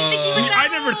 but I didn't think he was that I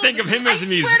never old. think of him as a I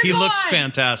musician. swear to He looks God.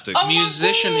 fantastic. Oh,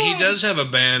 Musician. He does have a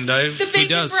band. The He Bacon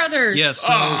does. Brothers. Yes.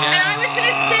 So And I was going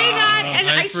to say that, and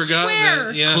I forgot swear.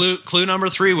 that. Yeah. clue number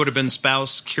 3 would have been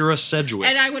spouse Kira Sedgwick.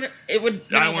 And it would.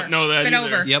 Been I over. wouldn't know that Been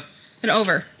either. over. Yep. Been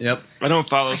over. Yep. I don't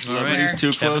follow swear. celebrities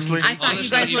too Kevin. closely. I thought you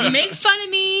Honestly, guys would make fun of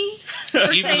me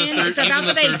for saying it's about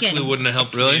the third bacon. clue wouldn't have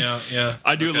helped Really? me out. Yeah.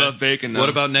 I do love bacon, though. What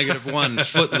about -1,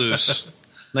 Footloose?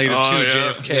 -2, Oh, yeah.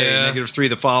 JFK. Yeah. -3,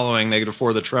 The Following.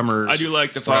 -4, The Tremors. I do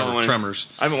like The Whatever, Following. Tremors.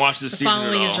 I haven't watched this The season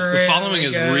following at is all. really The Following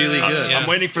is really good. Yeah. I'm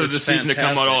waiting for It's the season to come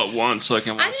out fantastic. all at once so I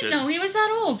can watch I didn't it. know he was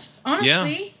that old.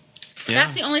 Honestly, Yeah.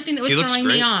 that's the only thing that was He looks throwing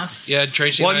me great. off. Yeah,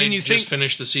 Tracy Well, and I mean, you just think-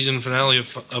 finished the season finale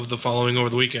of The Following over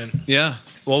the weekend. Yeah.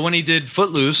 Well, when he did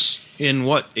Footloose in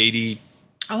what, 80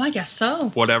 Oh, I guess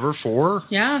so. whatever, 4?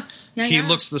 Yeah. He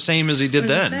looks the same as he did What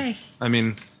does it then. say? I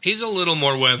mean, He's a little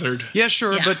more weathered. yeah,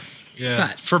 sure, Yeah. but Yeah.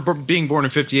 But for being born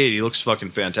in 58, he looks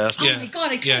fucking fantastic. Yeah. oh my God,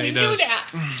 I Yeah, totally he knew does. that.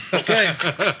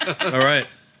 Okay. All right.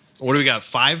 What do we got?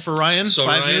 5 for Ryan? So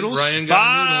 5 Ryan, noodles? Ryan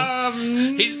got a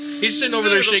noodle. He's He's sitting over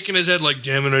there shaking his head like,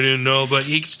 damn it, I didn't know, but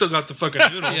he still got the fucking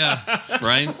noodle. Yeah,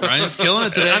 Ryan's killing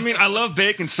it today. I mean, I love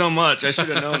bacon so much. I should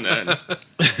have known that.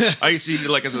 I used to eat it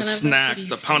like as a Son of a snack.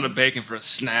 beast. It's a pound of bacon for a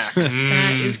snack.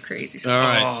 That is crazy. All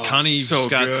right, Oh, Connie's so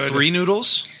got good. 3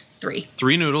 noodles. 3.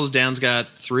 3 noodles. Dan's got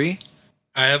 3.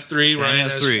 I have 3. Dan Ryan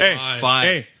has has 3. 5. 5.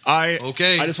 Hey,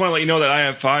 Okay. I just want to let you know that I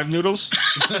have 5 noodles.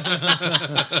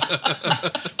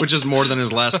 Which is more than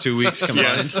his last 2 weeks combined.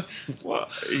 Yes. Well,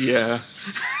 yeah.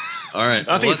 All right.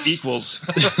 I think let's, it's equals.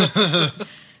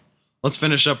 let's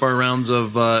finish up our rounds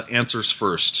of answers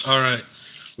first. All right.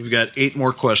 We've got 8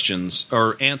 more questions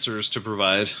or answers to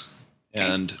provide,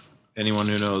 and anyone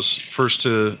who knows first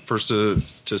to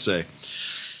say.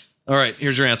 All right,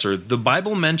 here's your answer. The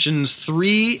Bible mentions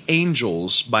 3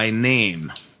 angels by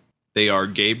name. They are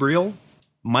Gabriel,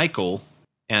 Michael,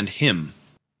 and him.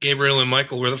 Gabriel and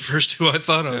Michael were the first 2 I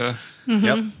thought of.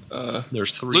 Yep.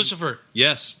 There's 3. Lucifer.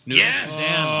 Yes. Yes.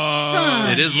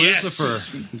 Son. It is Yes.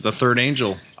 Lucifer, the 3rd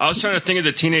angel. I was trying to think of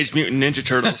the Teenage Mutant Ninja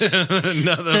Turtles.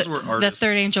 No, those were The artists.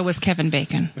 3rd angel was Kevin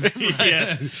Bacon.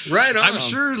 Yes. Right on. I'm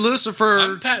sure Lucifer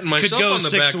I'm patting could myself go on the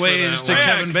 6 back for ways that to one.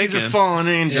 Kevin He's Bacon. a fallen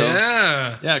angel.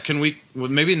 Yeah. Yeah, can we? Well,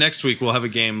 maybe next week we'll have a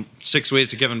game 6 ways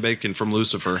to Kevin Bacon from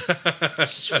Lucifer.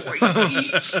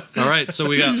 All right, so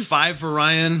we got 5 for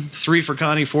Ryan, 3 for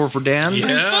Connie, 4 for Dan.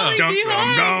 Yeah. Dum,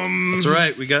 dum, dum. That's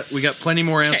right. We got plenty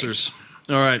more answers.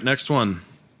 All right, next one.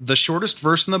 The shortest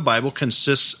verse in the Bible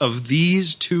consists of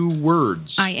these 2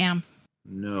 words. I am.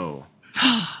 No.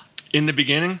 In the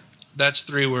beginning, That's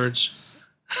 3 words.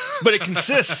 but it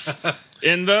consists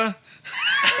in the.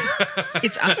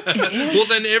 It is. Well,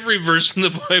 then every verse in the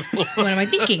Bible. What am I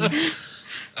thinking? What am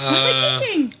I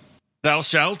thinking? Thou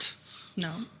shalt.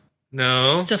 No.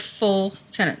 No. It's a full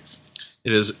sentence.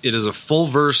 It is a full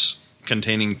verse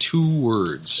containing 2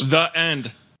 words. The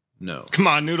end. No. Come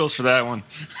on, noodles for that one.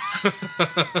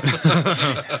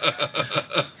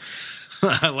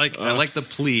 I like the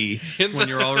plea when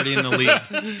you're already in the lead.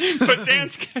 But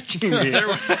Dan's catching me.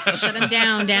 Shut him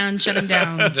down, Dan. Shut him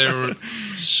down.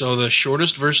 So the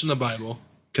shortest verse in the Bible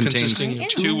Contains consisting of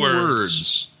 2 2 words.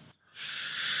 words.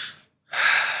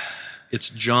 It's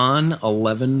John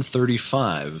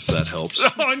 11:35. If that helps.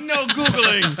 Oh, no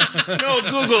Googling. No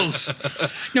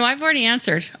Googles. No, I've already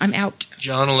answered. I'm out.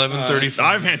 John 11:35.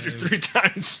 I've answered 3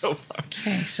 times so far.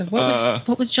 Okay, so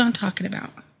what was John talking about?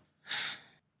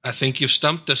 I think you've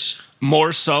stumped us.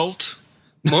 More salt.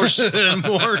 More.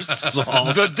 More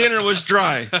salt. The dinner was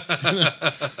dry. Or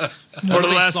the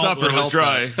Last salt Supper would was help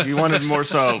dry. You wanted more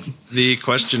salt. The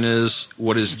question is,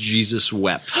 what is Jesus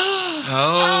wept?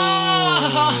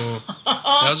 Oh,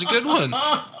 that was a good one.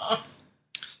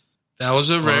 That was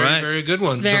a very, All right. very good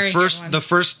one. Very good one. The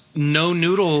first no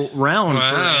noodle round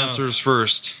for Wow. answers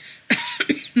first.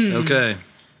 Okay.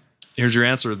 Here's your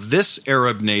answer. This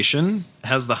Arab nation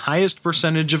has the highest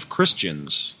percentage of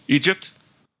Christians. Egypt?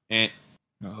 Eh,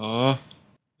 Oh.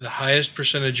 The highest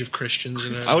percentage of Christians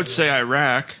in I would say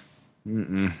Iraq. But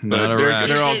not Iraq.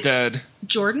 they're all Is it- dead.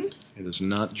 Jordan? It is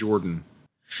not Jordan.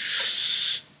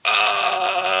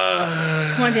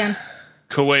 Come on, Dan.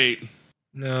 Kuwait.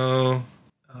 No.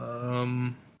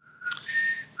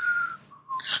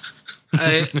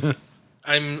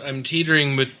 I'm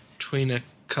teetering between a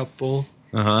couple.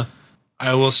 Uh-huh.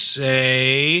 I will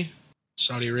say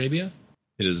Saudi Arabia.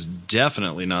 It is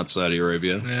definitely not Saudi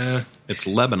Arabia. Yeah. It's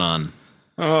Lebanon.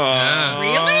 Oh.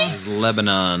 Really? It's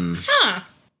Lebanon. Huh.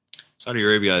 Saudi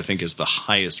Arabia, I think, is the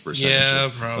highest percentage Yeah,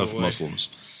 of probably. Muslims.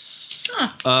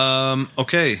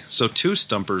 Okay, so 2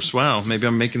 stumpers. Wow, maybe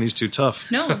I'm making these too tough.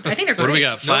 No, I think they're great. What do we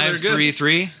got? No, they're 5, good. 3,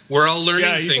 3? We're all learning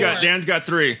Yeah, he's things. got, Dan's got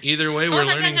 3. Either way, I we're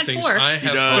thought Dan learning had things. 4. I He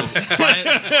have does. 4.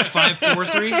 5, 4,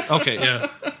 3? Okay. Yeah.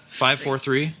 5, 4,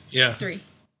 3? Yeah. 3,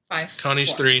 5. Connie's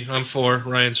 4. 3. I'm 4.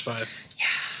 Ryan's 5.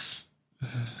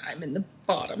 I'm in the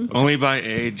bottom. Only by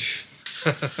age.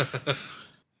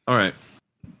 All right.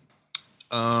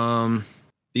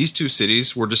 These 2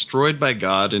 cities were destroyed by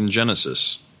God in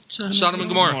Genesis. Sodom and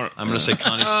Gomorrah. I'm going to say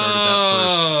Connie started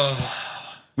that first.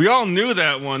 We all knew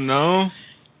that one, though.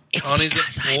 It's Connie's at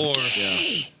because I'm 4.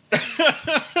 gay.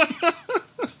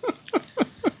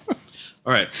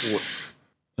 All right.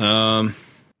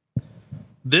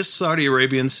 This Saudi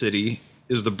Arabian city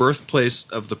is the birthplace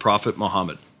of the Prophet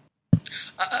Muhammad.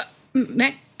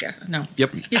 Mecca. No.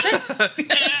 Yep. Is it?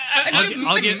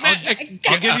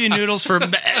 I'll give you noodles for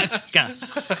Mecca.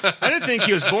 I didn't think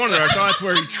he was born there. I thought that's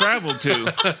where he traveled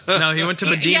to. No, he went to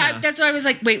Medina. Yeah, that's why I was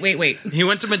like, wait. He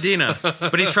went to Medina,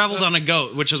 but he traveled on a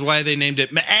goat, which is why they named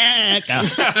it Mecca.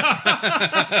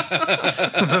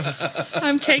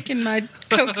 I'm taking my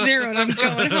Coke Zero and I'm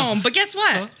going home. But guess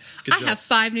what? I have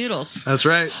 5 noodles. That's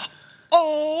right.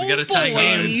 Oh, We got a tie boy.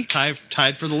 game.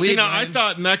 Tied for the lead. See, now I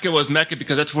thought Mecca was Mecca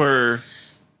because that's where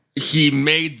he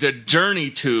made the journey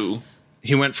to.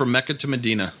 He went from Mecca to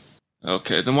Medina.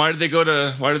 Okay, then why did they go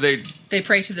to? Why did they? They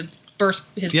pray to the birth.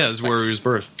 His Yeah, is where he was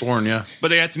born. Yeah, But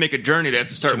they had to make a journey. They had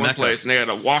to start To one Mecca. place, and they had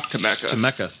to walk to Mecca. to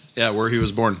Mecca. Yeah, where he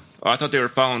was born. Oh, I thought they were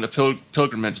following the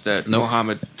pilgrimage that Nope.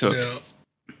 Muhammad took. Yeah.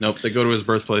 Nope, they go to his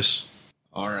birthplace.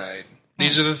 All right.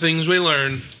 These are the things we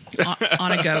learn.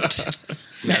 on a goat.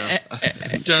 Dun,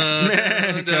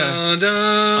 dun, dun.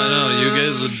 I know you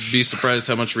guys would be surprised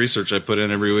how much research I put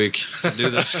in every week to do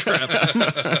this crap.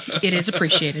 It is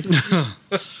appreciated.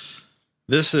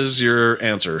 This is your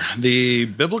answer. The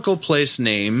biblical place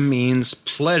name means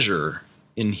pleasure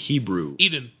in Hebrew.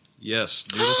 Eden. Yes,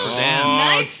 noodles for Dan.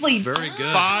 Nicely Very good.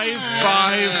 5,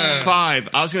 5, 5.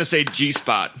 I was going to say G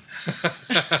spot.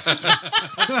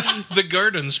 The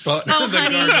garden spot. Oh,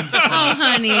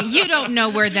 honey, you don't know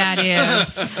where that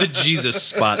is. The Jesus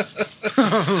spot.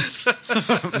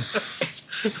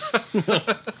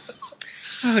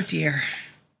 Oh dear.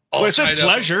 All Well, it said tied up.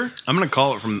 pleasure. I'm going to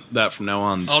call it from now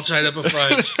on. All tied up a 5.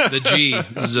 The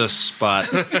Jesus spot.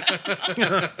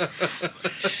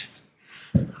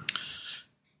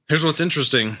 Here's what's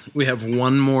interesting. We have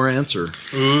one more answer.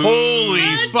 Holy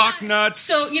fuck nuts.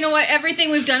 So you know what?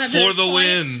 Everything we've done up to For this the point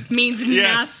win. means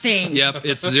Yes. nothing. Yep,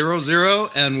 it's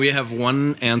 0-0, and we have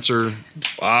one answer,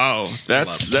 Wow.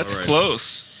 That's All right.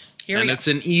 close. Here and we it's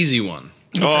an easy one.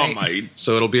 Oh, Right. my.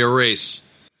 So it'll be a race.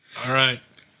 All right.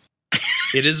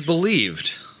 It is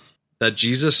believed that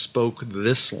Jesus spoke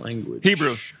this language.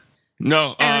 Hebrew.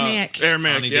 No. Aramaic.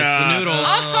 Aramaic, Connie gets the yeah. noodle.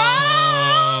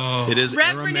 Oh, It is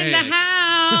Reverend in Aramaic. the house.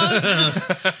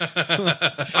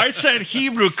 I said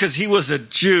Hebrew because he was a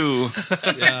Jew.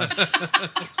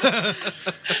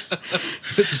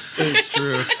 It's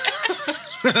true.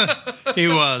 He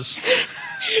was.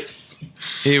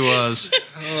 He was.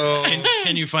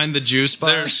 Can you find the Jew spot?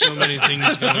 There's so many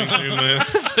things going through my.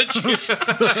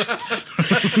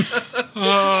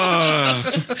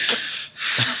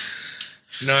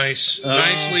 Nice.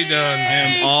 Nicely done. I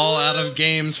am all out of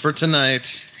games for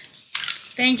tonight.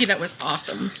 Thank you. That was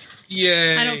awesome.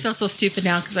 Yay. I don't feel so stupid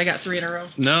now because I got 3 in a row.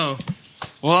 No.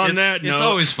 Well, on It's, that note, it's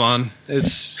always fun.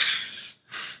 It's.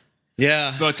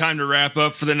 Yeah. about time to wrap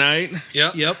up for the night.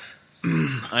 Yep. Yep.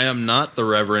 I am not the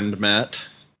Reverend Matt.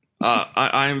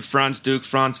 I am Franz Duke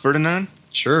Franz Ferdinand.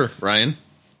 Sure, Ryan.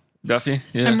 Duffy.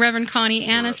 Yeah. I'm Reverend Connie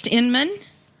Anist Inman.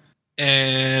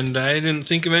 And I didn't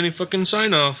think of any fucking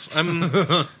sign off. I'm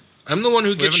the one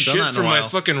who gets haven't done shit that in for a my while.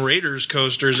 fucking Raiders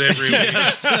coasters every week.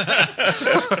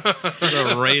 He's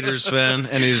a Raiders fan,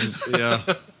 and he's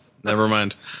Never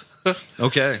mind.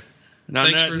 Okay. And on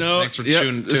Thanks that for- note, thanks for this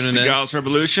tuning is the in. Gauss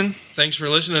Revolution. Thanks for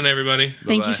listening, everybody.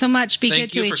 Thank Bye-bye. you so much. Be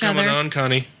Thank good you to for each coming other. on,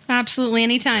 Connie. Absolutely,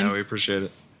 anytime. Yeah, we appreciate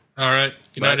it. All right.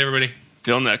 Good night, everybody.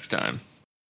 Till next time.